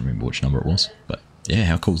 Couldn't remember which number it was, but yeah,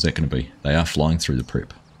 how cool is that going to be? They are flying through the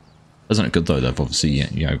prep. Isn't it good though? They've obviously,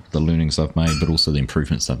 you know, the learnings they've made, but also the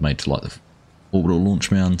improvements they've made to like the orbital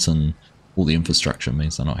launch mounts and all the infrastructure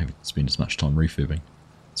means they're not having to spend as much time refurbing.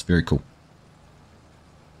 It's very cool.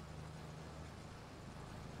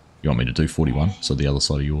 You want me to do 41? So the other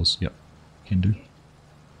side of yours? Yep, can do.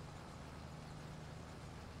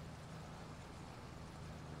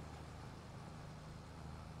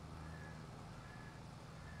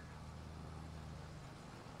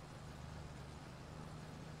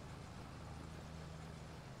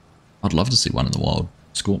 I'd love to see one in the wild.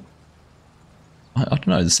 Score. I don't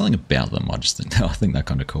know. There's something about them. I think they're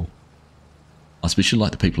kind of cool. I especially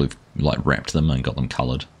like the people who've like wrapped them and got them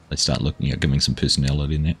coloured. They start looking at giving some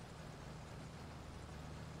personality in that.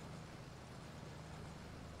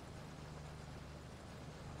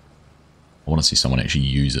 I want to see someone actually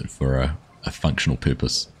use it for a functional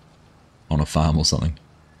purpose on a farm or something.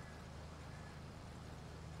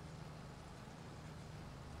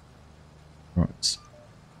 Right.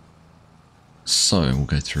 So we'll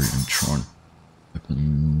go through and try and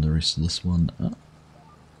open the rest of this one up.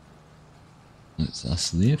 That's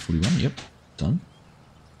us there, 41, yep, done.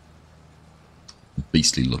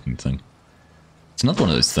 Beastly looking thing. It's another one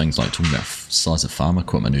of those things like talking about size of farm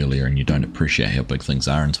equipment earlier and you don't appreciate how big things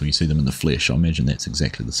are until you see them in the flesh. I imagine that's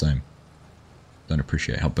exactly the same. Don't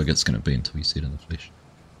appreciate how big it's going to be until you see it in the flesh.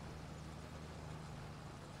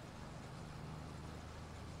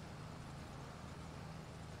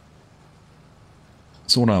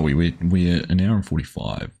 So what are we? We're an hour and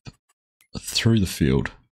 45 through the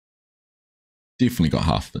field. Definitely got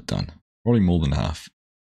half of it done. Probably more than half.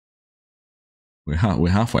 We're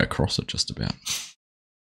halfway across it just about.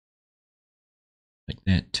 Like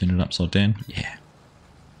that, turn it upside down. Yeah.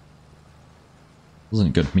 Wasn't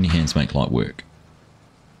it good? Many hands make light work.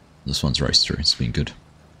 This one's raced through. It's been good.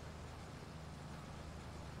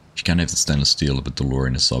 You can't have the stainless steel of a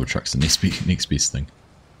DeLorean as Cybertruck's the next best thing.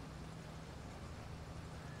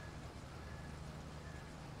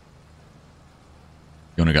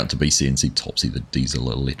 You want to go up to BC and see Topsy the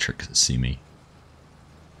diesel electric semi.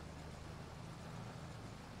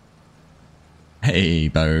 Hey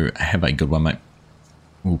Bo, have a good one mate.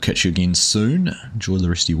 We'll catch you again soon. Enjoy the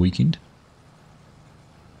rest of your weekend.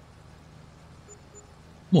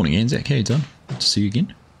 Morning Anzac, how you doing? Good to see you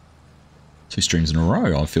again. 2 streams in a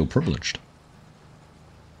row. I feel privileged.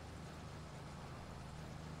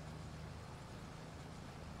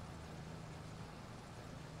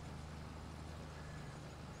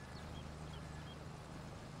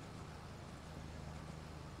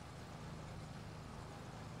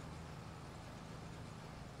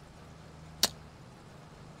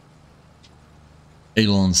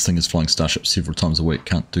 Elon's thing is flying Starship several times a week.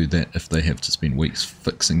 Can't do that if they have to spend weeks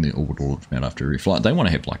fixing their orbital launch mount after every flight. They want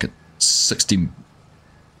to have like a 60...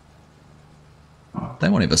 They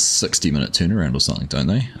want to have a 60-minute turnaround or something, don't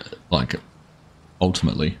they? Like,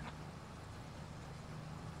 ultimately.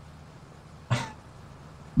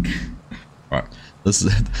 Right. This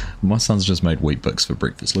is... My son's just made wheat bix for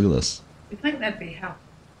breakfast. Look at this. You think that'd be helpful?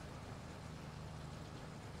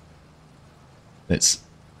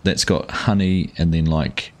 That's got honey and then,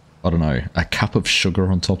 like, I don't know, a cup of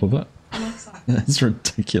sugar on top of it. Looks like It's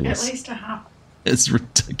ridiculous. at least a half. It's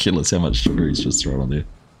ridiculous how much sugar he's just thrown on there.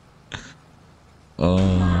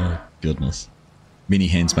 Oh, goodness. Many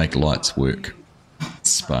hands make lights work.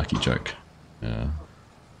 Sparky joke. Yeah.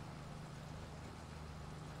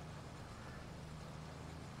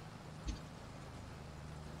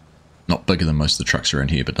 Not bigger than most of the trucks around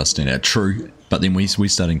here, but does stand out. True, but then we're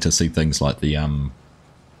starting to see things like the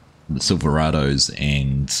Silverados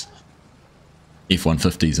and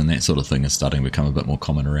F-150s and that sort of thing is starting to become a bit more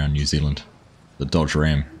common around New Zealand. The Dodge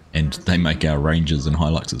Ram, and they make our Rangers and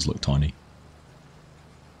Hiluxes look tiny.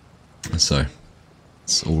 So,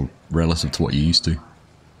 it's all relative to what you're used to.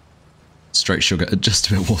 Straight sugar, it just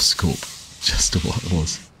about was Scorp. Just what it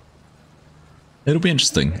was. It'll be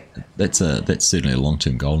interesting. That's certainly a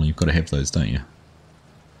long-term goal, and you've got to have those, don't you?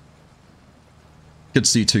 Good to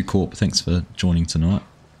see you too, Corp. Thanks for joining tonight.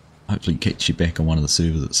 Hopefully catch you back on one of the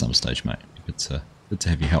servers at some stage, mate. Good to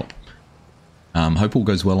have your help. Hope all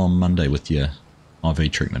goes well on Monday with your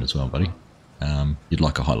IV treatment as well, buddy. You'd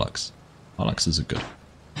like a Hilux. Hiluxes are good.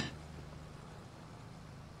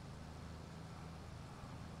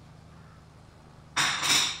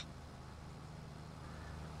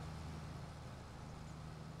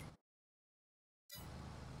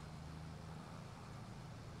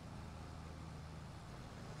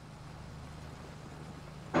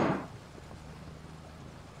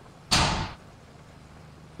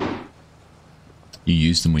 You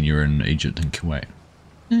used them when you were in Egypt and Kuwait.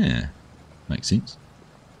 Yeah, makes sense.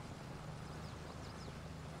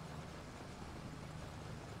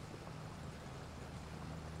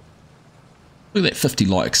 Look at that, 50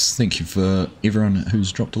 likes. Thank you for everyone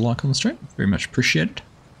who's dropped a like on the stream. Very much appreciated.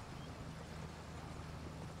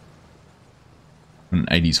 An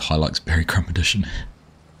 80s Hilux Berry Crumb edition.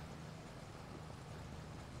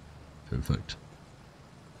 Perfect.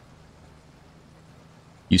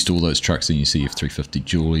 Used to all those trucks and you see F350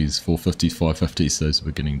 Dualies, 450s, 550s, those are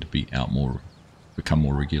beginning to be become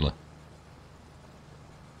more regular.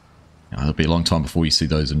 Now, it'll be a long time before you see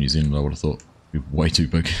those in New Zealand, I would have thought. They're way too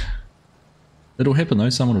big. It'll happen though,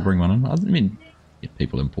 someone will bring one in. I mean, yeah,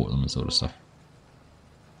 people import them and sort of stuff.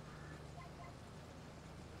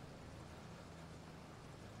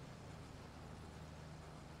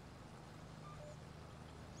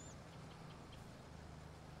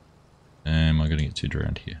 Am I going to get turned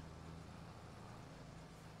around here?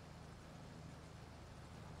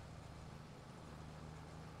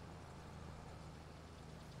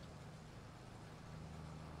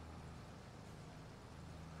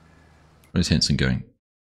 Where's Hanson going?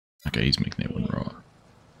 Okay, he's making that one right.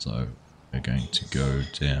 So we're going to go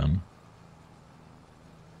down.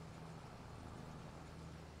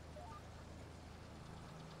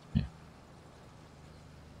 Yeah.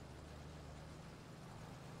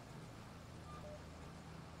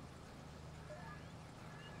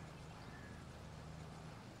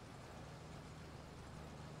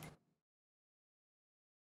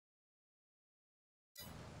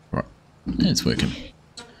 Right, it's working.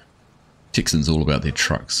 Texans all about their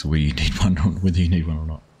trucks, whether you need one or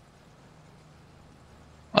not.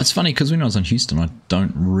 It's funny because when I was in Houston, I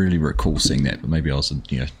don't really recall seeing that, but maybe I was in,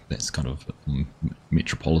 that's kind of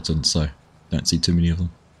metropolitan, so don't see too many of them.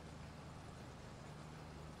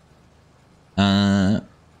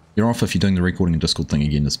 You're off if you're doing the recording and Discord thing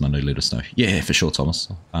again this Monday, let us know. Yeah, for sure, Thomas.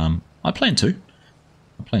 I plan to.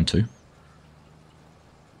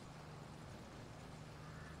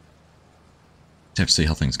 Have to see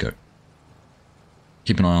how things go.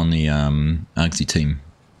 Keep an eye on the Argsy team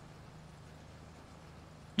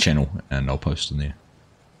channel and I'll post in there.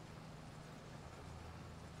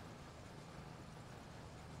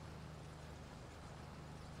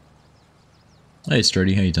 Hey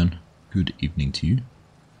Strody, how you doing? Good evening to you.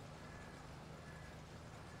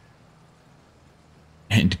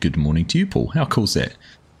 And good morning to you, Paul. How cool's that?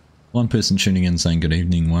 One person tuning in saying good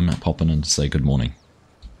evening, one popping in to say good morning.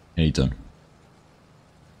 How you doing?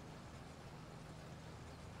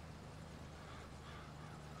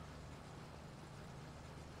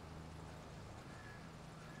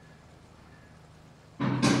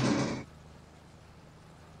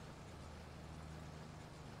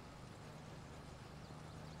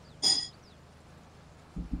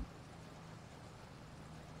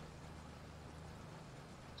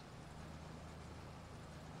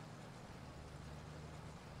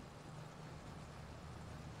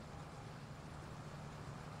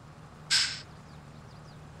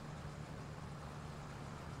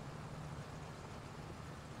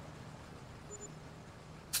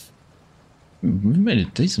 We've made a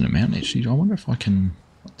decent amount actually. I wonder if I can...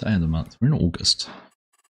 What day of the month? We're in August.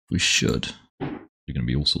 We should. There are going to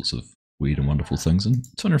be all sorts of weird and wonderful things. And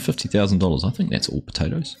 $250,000, I think that's all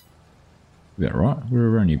potatoes. About right.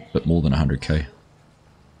 We're only a bit more than 100k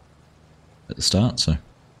at the start, so...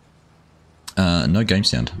 no game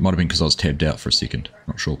sound. Might have been because I was tabbed out for a second.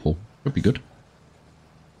 Not sure, Paul. Could be good.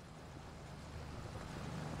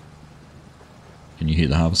 Can you hear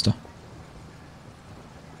the harvester?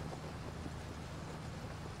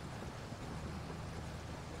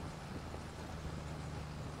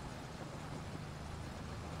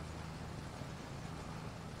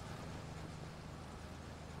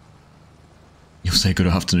 You'll say good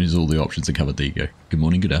afternoon as all the options are covered. There you go. Good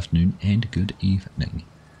morning, good afternoon, and good evening.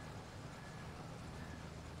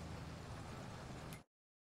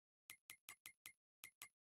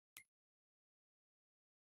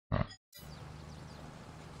 Alright.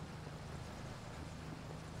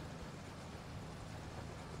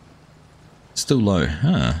 Still low,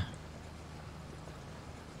 huh?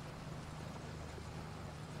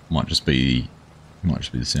 Might just be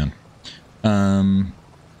the sound.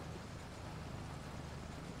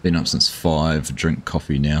 Been up since 5, drink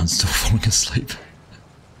coffee now and still falling asleep.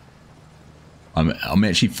 I'm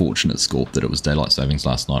actually fortunate, Scorp, that it was daylight savings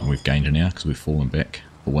last night and we've gained an hour because we've fallen back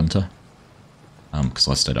for winter. Because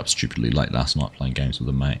I stayed up stupidly late last night playing games with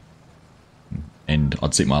a mate. And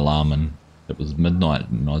I'd set my alarm and it was midnight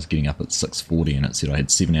and I was getting up at 6:40 and it said I had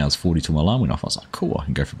 7 hours 40 till my alarm went off. I was like, cool, I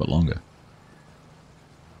can go for a bit longer.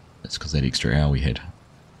 That's because that extra hour we had.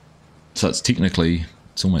 So it's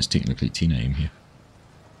almost technically 10 AM here.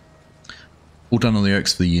 All done on the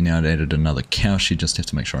oaks for the year now. I'd added another cow shed. Just have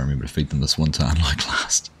to make sure I remember to feed them this winter, unlike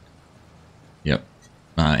last. Yep.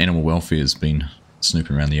 Animal welfare has been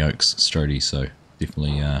snooping around the oaks, Strody, so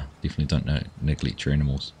definitely don't neglect your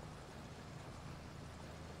animals.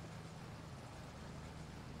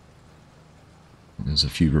 There's a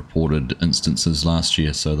few reported instances last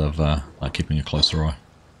year, so they're keeping a closer eye.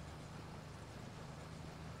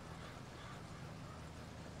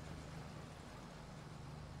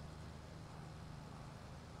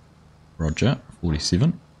 Roger,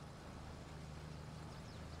 47.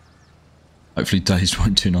 Hopefully dazed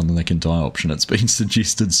won't turn on the they can die option. It's been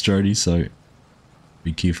suggested, Strody, so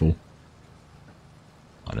be careful.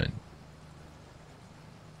 I don't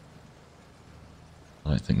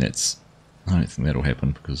think that'll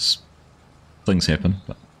happen because things happen,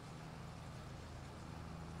 but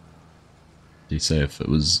do you say if it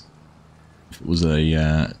was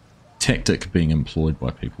a tactic being employed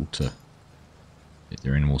by people to let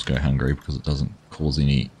their animals go hungry because it doesn't cause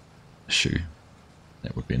any issue,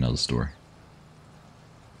 that would be another story.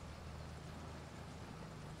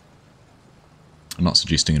 I'm not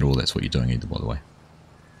suggesting at all that's what you're doing either, by the way. I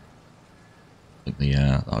think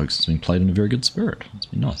the Oaks has been played in a very good spirit. It's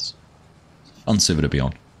been nice. Fun server to be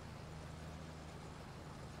on.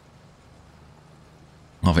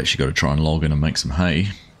 I've actually got to try and log in and make some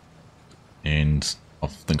hay, and I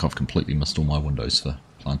think I've completely missed all my windows for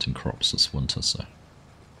planting crops this winter, so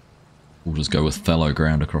we'll just go with fallow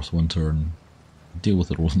ground across winter and deal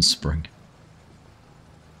with it all in spring.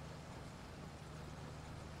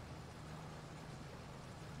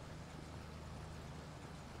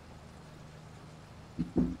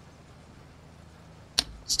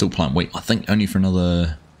 Still plant wheat, I think only for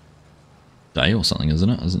another day or something, isn't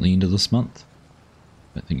it? Isn't the end of this month?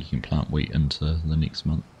 I don't think you can plant wheat into the next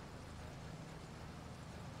month.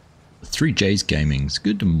 3J's Gaming's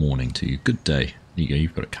good morning to you. Good day. There you go,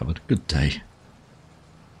 you've got it covered. Good day.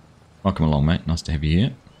 Welcome along, mate. Nice to have you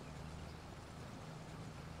here.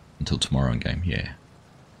 Until tomorrow in game, yeah.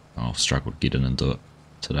 I'll struggle to get in and do it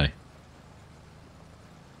today.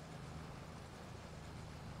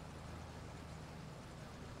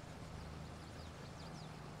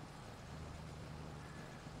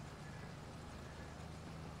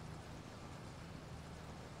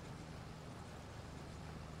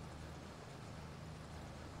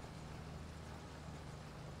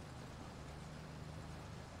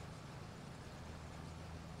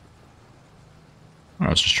 I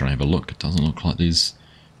was just trying to have a look. It doesn't look like there's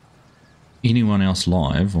anyone else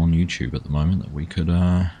live on YouTube at the moment that we could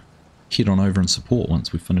head on over and support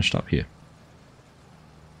once we've finished up here.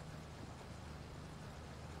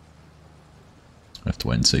 I have to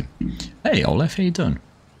wait and see. Hey Olaf, how you doing?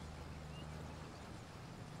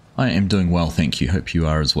 I am doing well, thank you. Hope you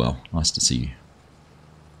are as well. Nice to see you.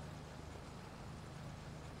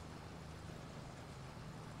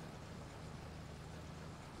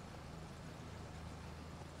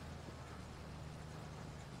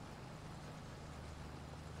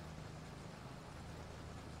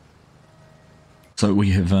 So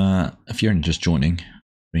we have, if you're just joining,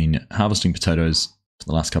 been harvesting potatoes for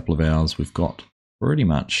the last couple of hours. We've got pretty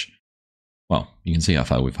much, well, you can see how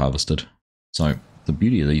far we've harvested. So the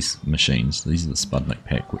beauty of these machines, these are the Spudnik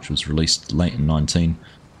pack, which was released late in 19,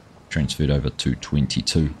 transferred over to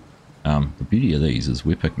 22. The beauty of these is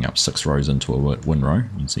we're picking up 6 rows into a win row. You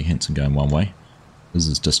can see Hanson going one way. His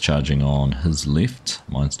is discharging on his left,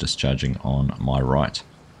 mine's discharging on my right.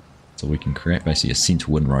 So we can create basically a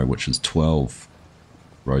centre win row, which is 12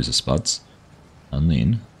 rows of spuds, and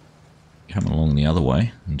then coming along the other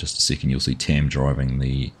way in just a second you'll see Tam driving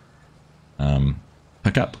the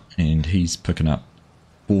pickup, and he's picking up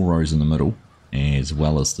 4 rows in the middle as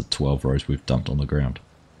well as the 12 rows we've dumped on the ground.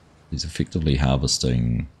 He's effectively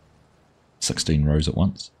harvesting 16 rows at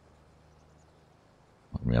once.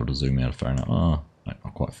 Not going to be able to zoom out far enough. Oh, no,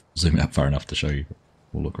 not quite zoom out far enough to show you.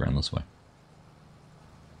 We'll look around this way.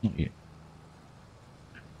 Not yet.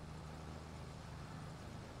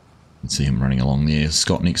 You can see him running along there.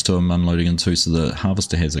 Scott next to him unloading in too. So the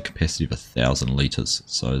harvester has a capacity of 1,000 litres.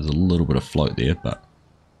 So there's a little bit of float there, but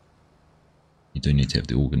you do need to have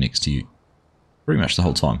the auger next to you pretty much the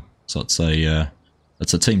whole time. So it's a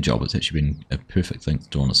team job. It's actually been a perfect thing to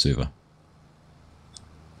do on a server.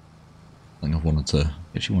 Something I've wanted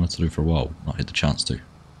to do for a while, not had the chance to.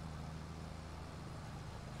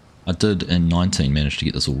 I did in 19 manage to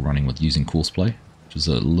get this all running with using courseplay, which is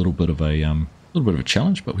a little bit of a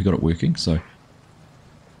challenge, but we got it working, so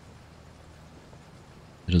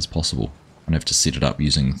it is possible. I have to set it up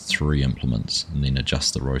using 3 implements and then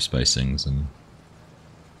adjust the row spacings, and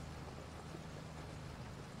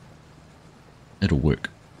it'll work.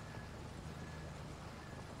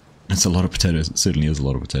 It's a lot of potatoes. It certainly is a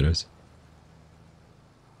lot of potatoes.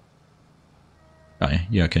 Oh yeah,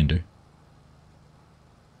 yeah I can do.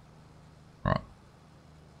 Alright.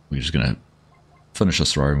 We're just going to finish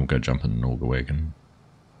this row and we'll go jump in an auger wagon.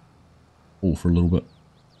 All for a little bit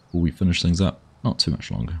before we finish things up. Not too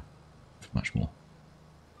much longer. Much more.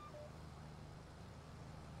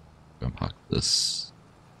 Go and park this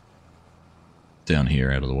down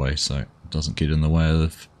here out of the way so it doesn't get in the way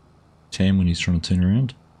of Tam when he's trying to turn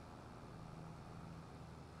around.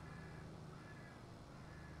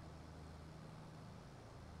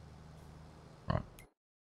 Right.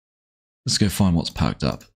 Let's go find what's parked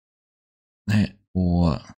up. That,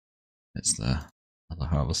 or that's the other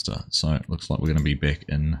harvester. So it looks like we're going to be back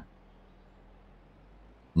in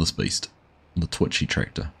this beast, the twitchy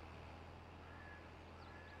tractor.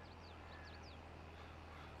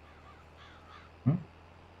 Oh.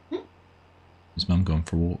 Is Mum going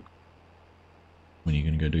for a walk? When are you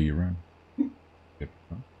going to go do your run? Yep.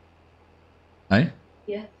 Hey?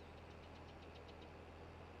 Yeah.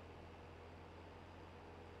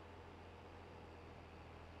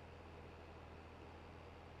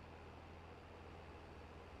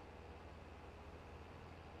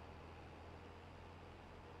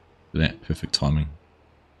 That perfect timing.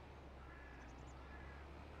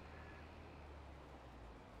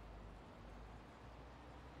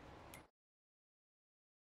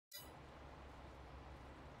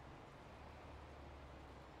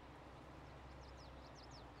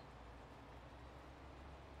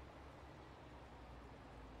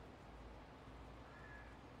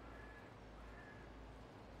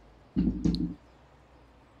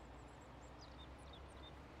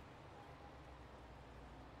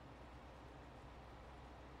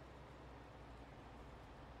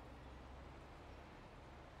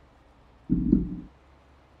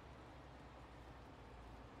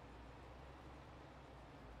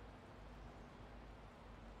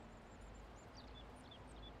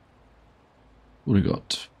 What have we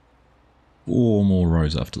got? 4 more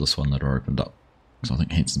rows after this one that are opened up. Because I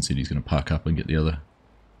think Hanson said he's going to park up and get the other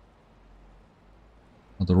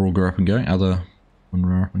auger up and going, other one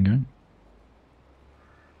row up and going.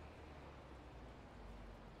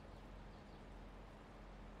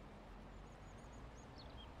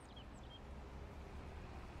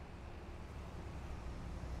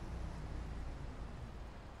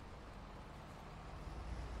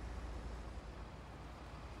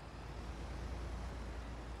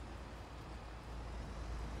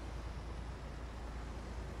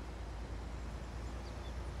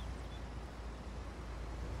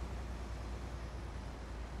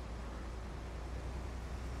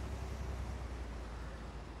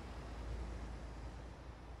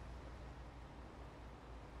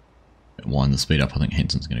 wind the speed up. I think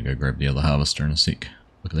Hanson's going to go grab the other harvester in a sec.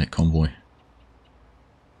 Look at that convoy.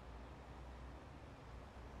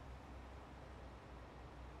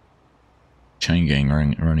 Chain gang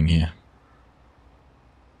running here.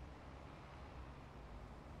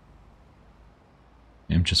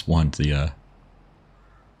 And just wind the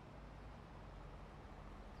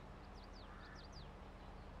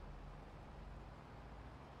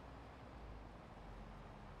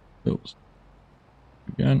oops.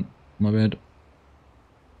 Again, my bad.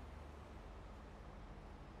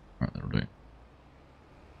 Alright, that'll do.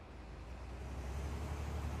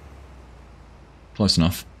 Close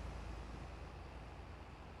enough.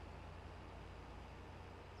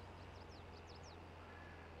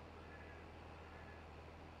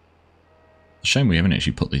 Shame we haven't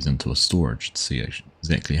actually put these into a storage to see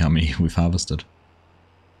exactly how many we've harvested.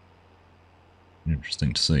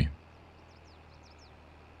 Interesting to see.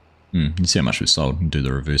 You see how much we've sold and do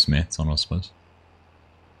the reverse maths on it, I suppose.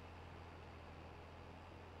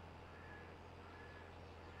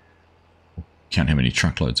 Count how many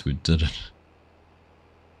truckloads we did it.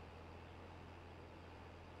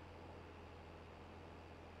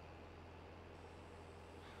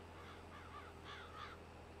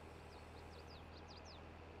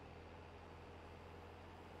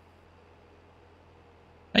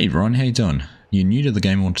 Hey Ron, how you doing? You're new to the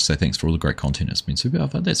game. I want to say thanks for all the great content. It's been super.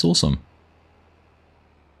 That's awesome.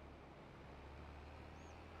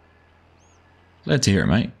 Glad to hear it,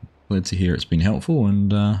 mate. Glad to hear it's been helpful, and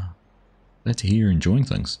glad to hear you're enjoying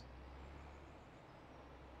things.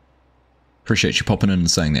 Appreciate you popping in and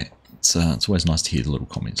saying that. It's always nice to hear the little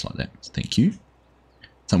comments like that. So thank you.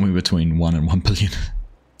 Somewhere between 1 and 1 billion.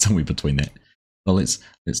 Somewhere between that. Well, let's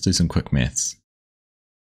do some quick maths.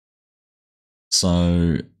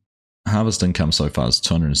 So harvest income so far is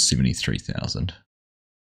 273,000.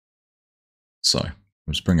 So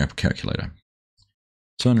let's bring up a calculator.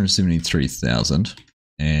 273,000,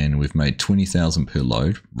 and we've made 20,000 per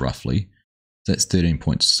load, roughly. That's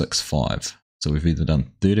 13.65. So we've either done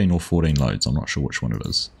 13 or 14 loads. I'm not sure which one it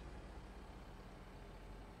is.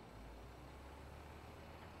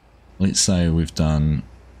 Let's say we've done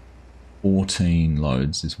 14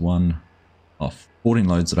 loads. There's one off. 14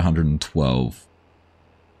 loads at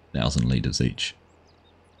 112,000 litres each.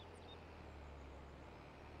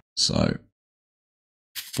 So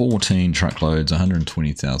 14 truckloads,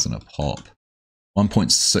 120,000 a pop.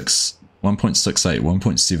 1.6, 1.68,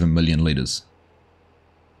 1.7 million litres.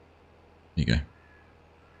 There you go.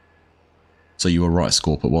 So you were right,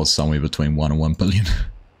 Scorp. It was somewhere between 1 and 1 billion.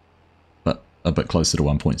 But a bit closer to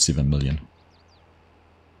 1.7 million.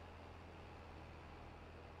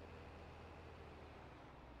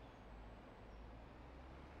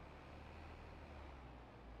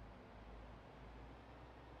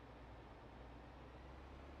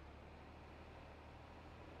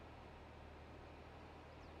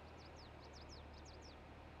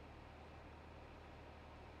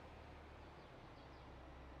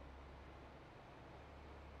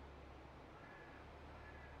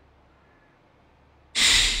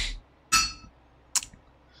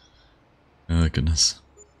 Oh goodness.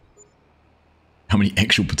 How many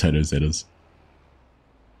actual potatoes that is.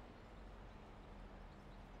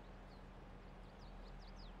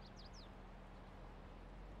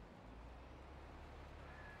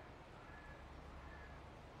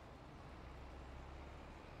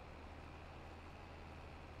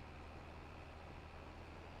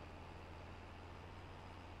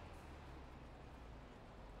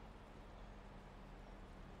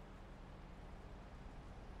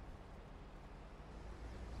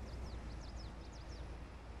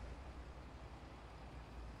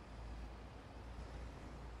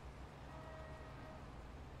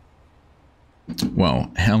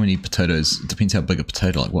 Well, how many potatoes? It depends how big a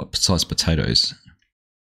potato, like what size potatoes.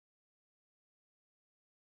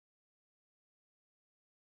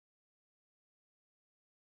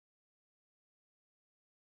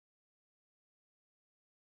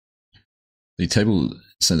 The table,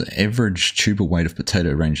 so the average tuber weight of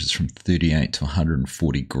potato ranges from 38 to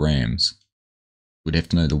 140 grams. We'd have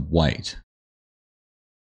to know the weight.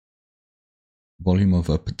 Volume of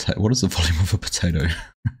a potato. What is the volume of a potato?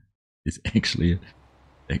 There's actually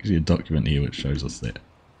a document here which shows us that.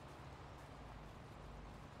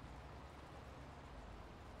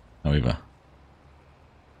 However,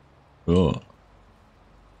 oh,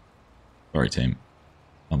 sorry team,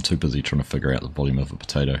 I'm too busy trying to figure out the volume of a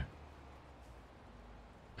potato.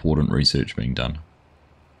 Important research being done.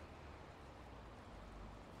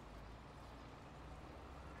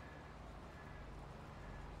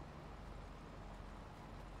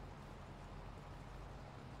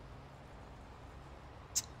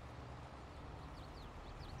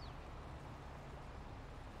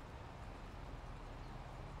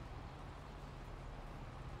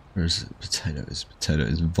 Where's potatoes?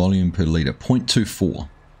 Potatoes volume per litre 0.24.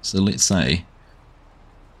 So let's say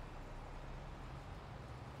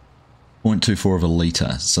 0.24 of a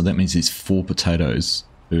litre. So that means there's 4 potatoes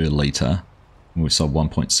per litre. And we've sold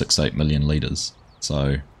 1.68 million litres.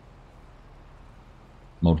 So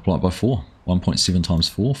multiply it by 4. 1.7 times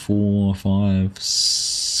 4, 4, 5,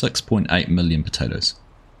 6.8 million potatoes.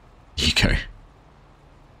 There you go.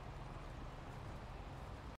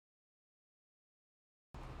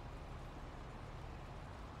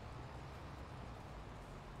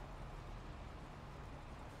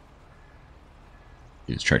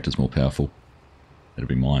 This tractor's more powerful. That'll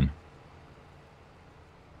be mine.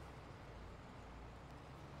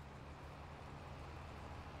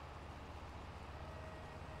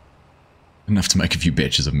 Enough to make a few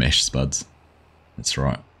batches of mash spuds. That's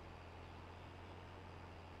right.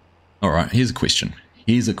 Alright, here's a question.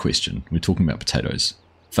 Here's a question. We're talking about potatoes.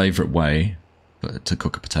 Favourite way to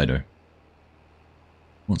cook a potato?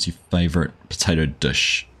 What's your favourite potato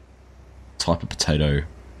dish? Type of potato?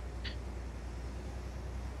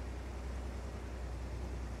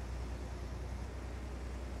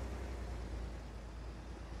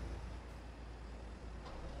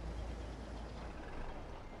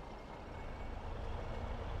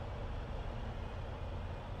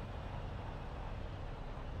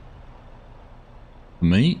 For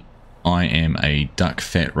me, I am a duck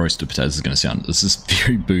fat roasted potato. This is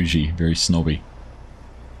very bougie, very snobby.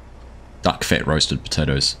 Duck fat roasted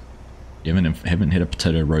potatoes. You haven't had a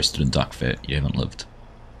potato roasted in duck fat, you haven't lived.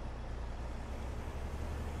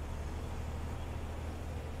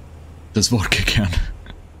 Does vodka count?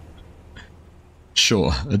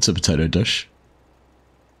 Sure, it's a potato dish.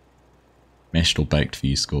 Mashed or baked for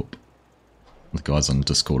you, Scorp. The guys on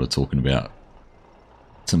Discord are talking about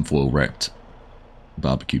tinfoil wrapped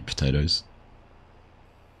barbecued potatoes.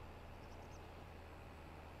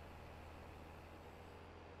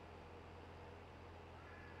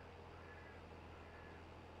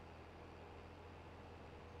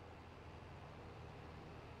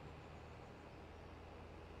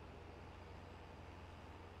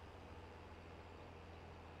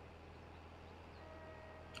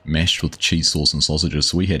 Mashed with cheese sauce and sausages.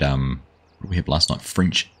 So we had what did we have last night?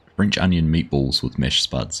 French onion meatballs with mashed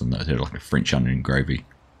spuds, and they had like a French onion gravy.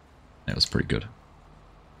 That was pretty good.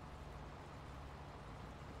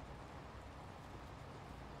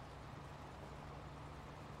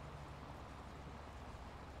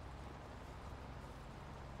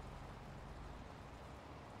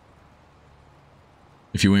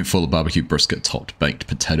 If you went full of barbecue brisket, topped baked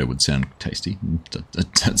potato would sound tasty.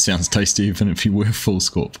 It sounds tasty even if you were full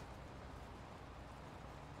Scorp.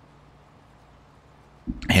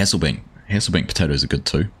 Hasselbank potatoes are good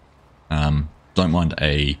too. Don't mind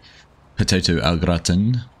a potato au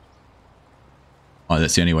gratin. Oh,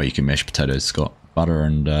 that's the only way you can mash potatoes, Scott. Butter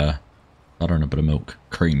and a bit of milk.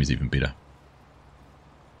 Cream is even better.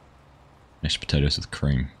 Mashed potatoes with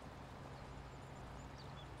cream.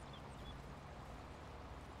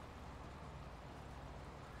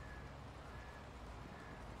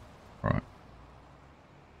 Alright.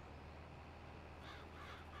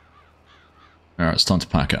 Alright, it's time to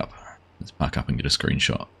park up. Let's park up and get a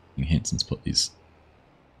screenshot. Hanson's put these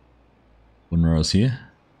windrows here.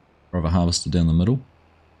 Rubber harvester down the middle.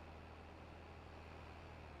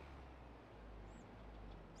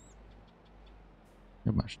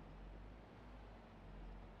 How much?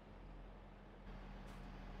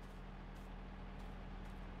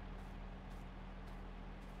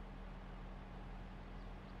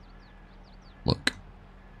 Look.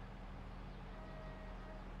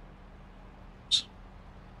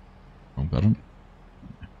 Wrong button.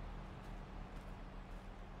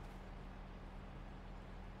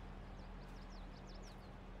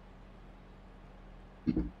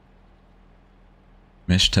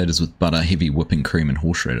 Mashed potatoes with butter, heavy whipping cream and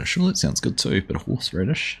horseradish. Oh, that sounds good too. Bit of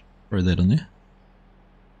horseradish. Throw that in there.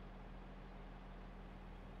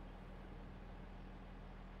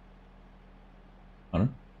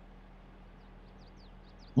 Pardon?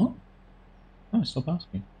 What? Oh, stop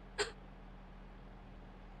asking.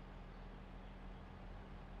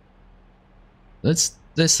 That's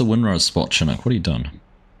the windrow spot, Chinook. What are you doing?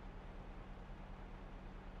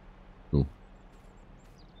 Cool.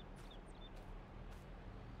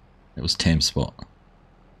 That was Tam's spot.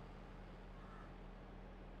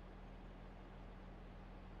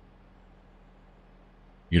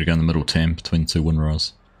 You gotta go in the middle, Tam, between the two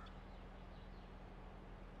windrows.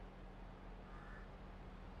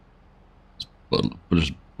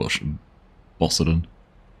 Just boss it in.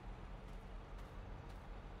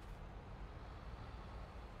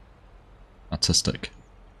 Artistic.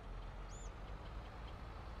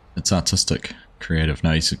 It's artistic, creative.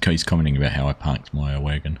 No, he's commenting about how I parked my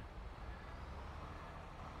wagon.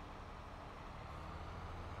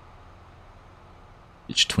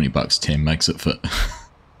 Each $20 10 makes it fit.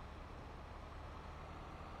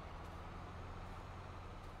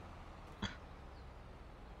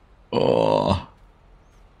 Oh.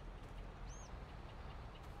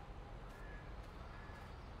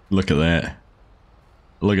 Look at that.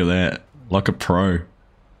 Look at that. Like a pro.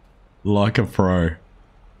 Like a pro.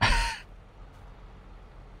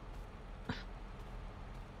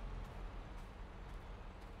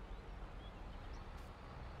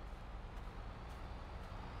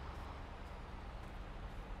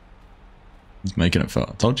 He's making it fit.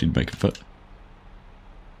 I told you to make it fit.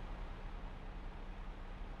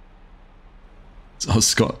 Oh,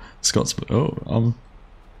 Scott's. Oh,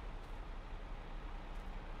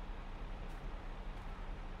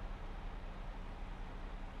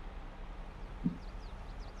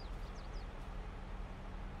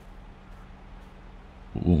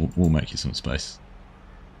 We'll make you some space.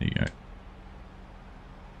 There you go.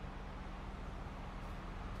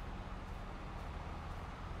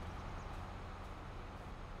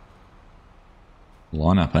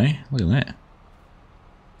 Line up, eh? Look at that.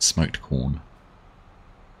 Smoked corn.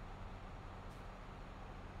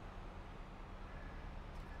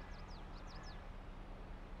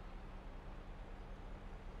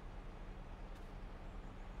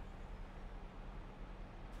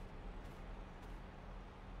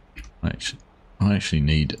 I actually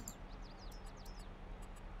need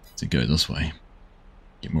to go this way.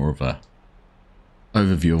 Get more of a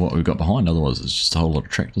overview of what we've got behind, otherwise it's just a whole lot of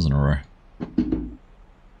tractors in a row.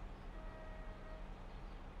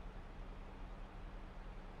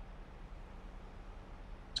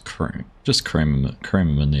 Just cram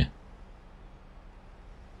them in there.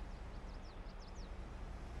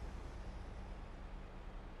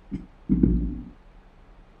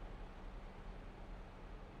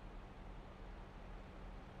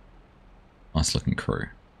 Nice looking crew.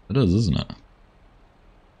 It is, isn't it?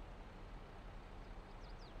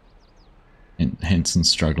 And Hanson's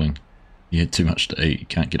struggling. He had too much to eat. He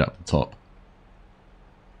can't get up the top.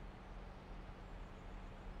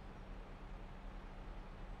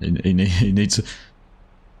 He needs to.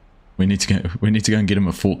 We need to go and get him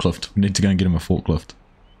a forklift. We need to go and get him a forklift.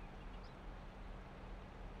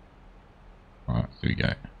 Alright, here we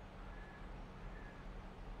go.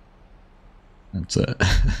 That's it.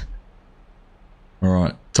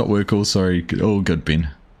 Alright, top work all, sorry. All good, Ben.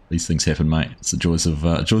 These things happen, mate. It's the joys of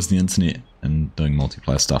the internet and doing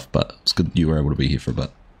multiplayer stuff, but it's good you were able to be here for a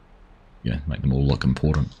bit. Yeah, make them all look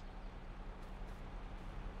important.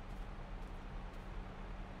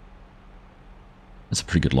 That's a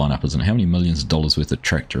pretty good lineup, isn't it? How many millions of dollars worth of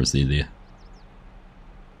tractor is there?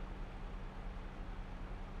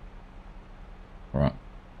 Alright.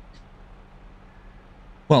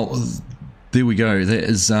 Well, there we go.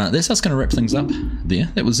 That's us going to wrap things up there.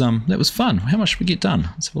 That was fun. How much did we get done?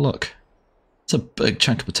 Let's have a look. It's a big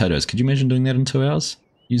chunk of potatoes. Could you imagine doing that in 2 hours?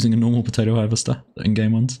 Using a normal potato harvester, the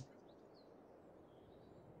in-game ones?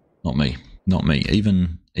 Not me. Not me.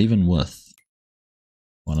 Even with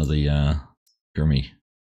one of the Grimmy.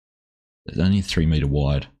 It's only 3 meter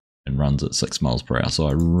wide and runs at 6 miles per hour, so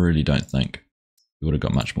I really don't think we would have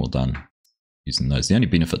got much more done using those. The only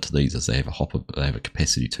benefit to these is they have a hopper, they have a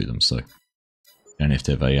capacity to them, so you don't have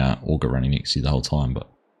to have a auger running next to you the whole time. But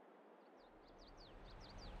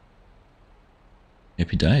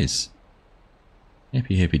happy days,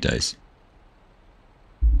 happy days.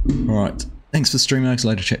 All right, thanks for streaming.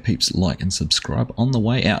 Later chat peeps, like and subscribe on the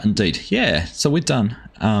way out. Indeed, yeah. So we're done.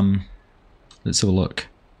 Let's have a look.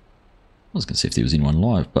 I was going to see if there was anyone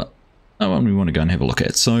live, but no one we want to go and have a look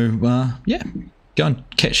at. So, yeah, go and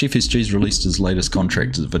catch FSG's released his latest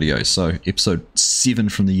contracted video. So, episode 7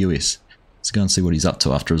 from the US. Let's go and see what he's up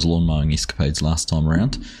to after his lawn mowing escapades last time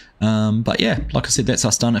around. But yeah, like I said, that's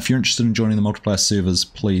us done. If you're interested in joining the multiplayer servers,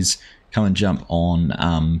 please come and jump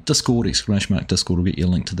on Discord, !Discord will get you a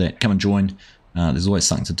link to that. Come and join. There's always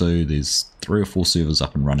something to do. There's 3 or 4 servers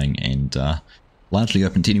up and running, and largely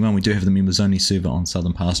open to anyone. We do have the members only server on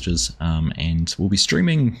Southern Pastures, and we'll be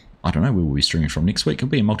streaming, I don't know where we'll be streaming from next week. It'll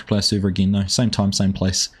be a multiplayer server again though, same time, same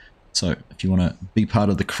place. So if you want to be part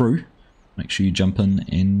of the crew, make sure you jump in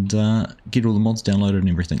and get all the mods downloaded and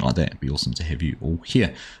everything like that. It'd be awesome to have you all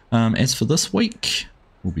here. As for this week,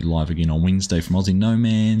 we'll be live again on Wednesday from Aussie No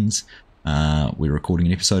Man's. We're recording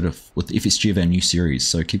an episode with FSG of our new series,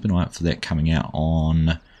 so keep an eye out for that coming out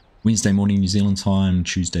on Wednesday morning New Zealand time,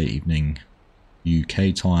 Tuesday evening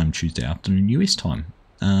UK time, Tuesday afternoon US time.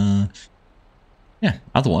 Yeah,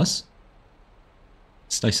 otherwise,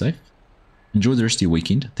 stay safe, enjoy the rest of your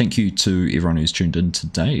weekend. Thank you to everyone who's tuned in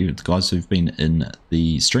today, the guys who've been in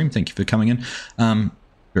the stream. Thank you for coming in.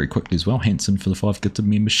 Very quickly as well, Hanson for the 5 gifted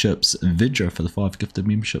memberships, Vidra for the 5 gifted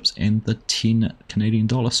memberships, and the 10 Canadian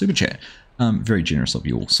dollar super chat. Very generous of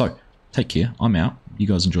you all. So take care. I'm out. You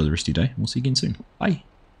guys enjoy the rest of your day. We'll see you again soon. Bye.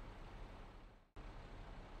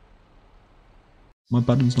 My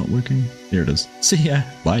button's not working. There it is. See ya.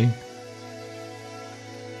 Bye.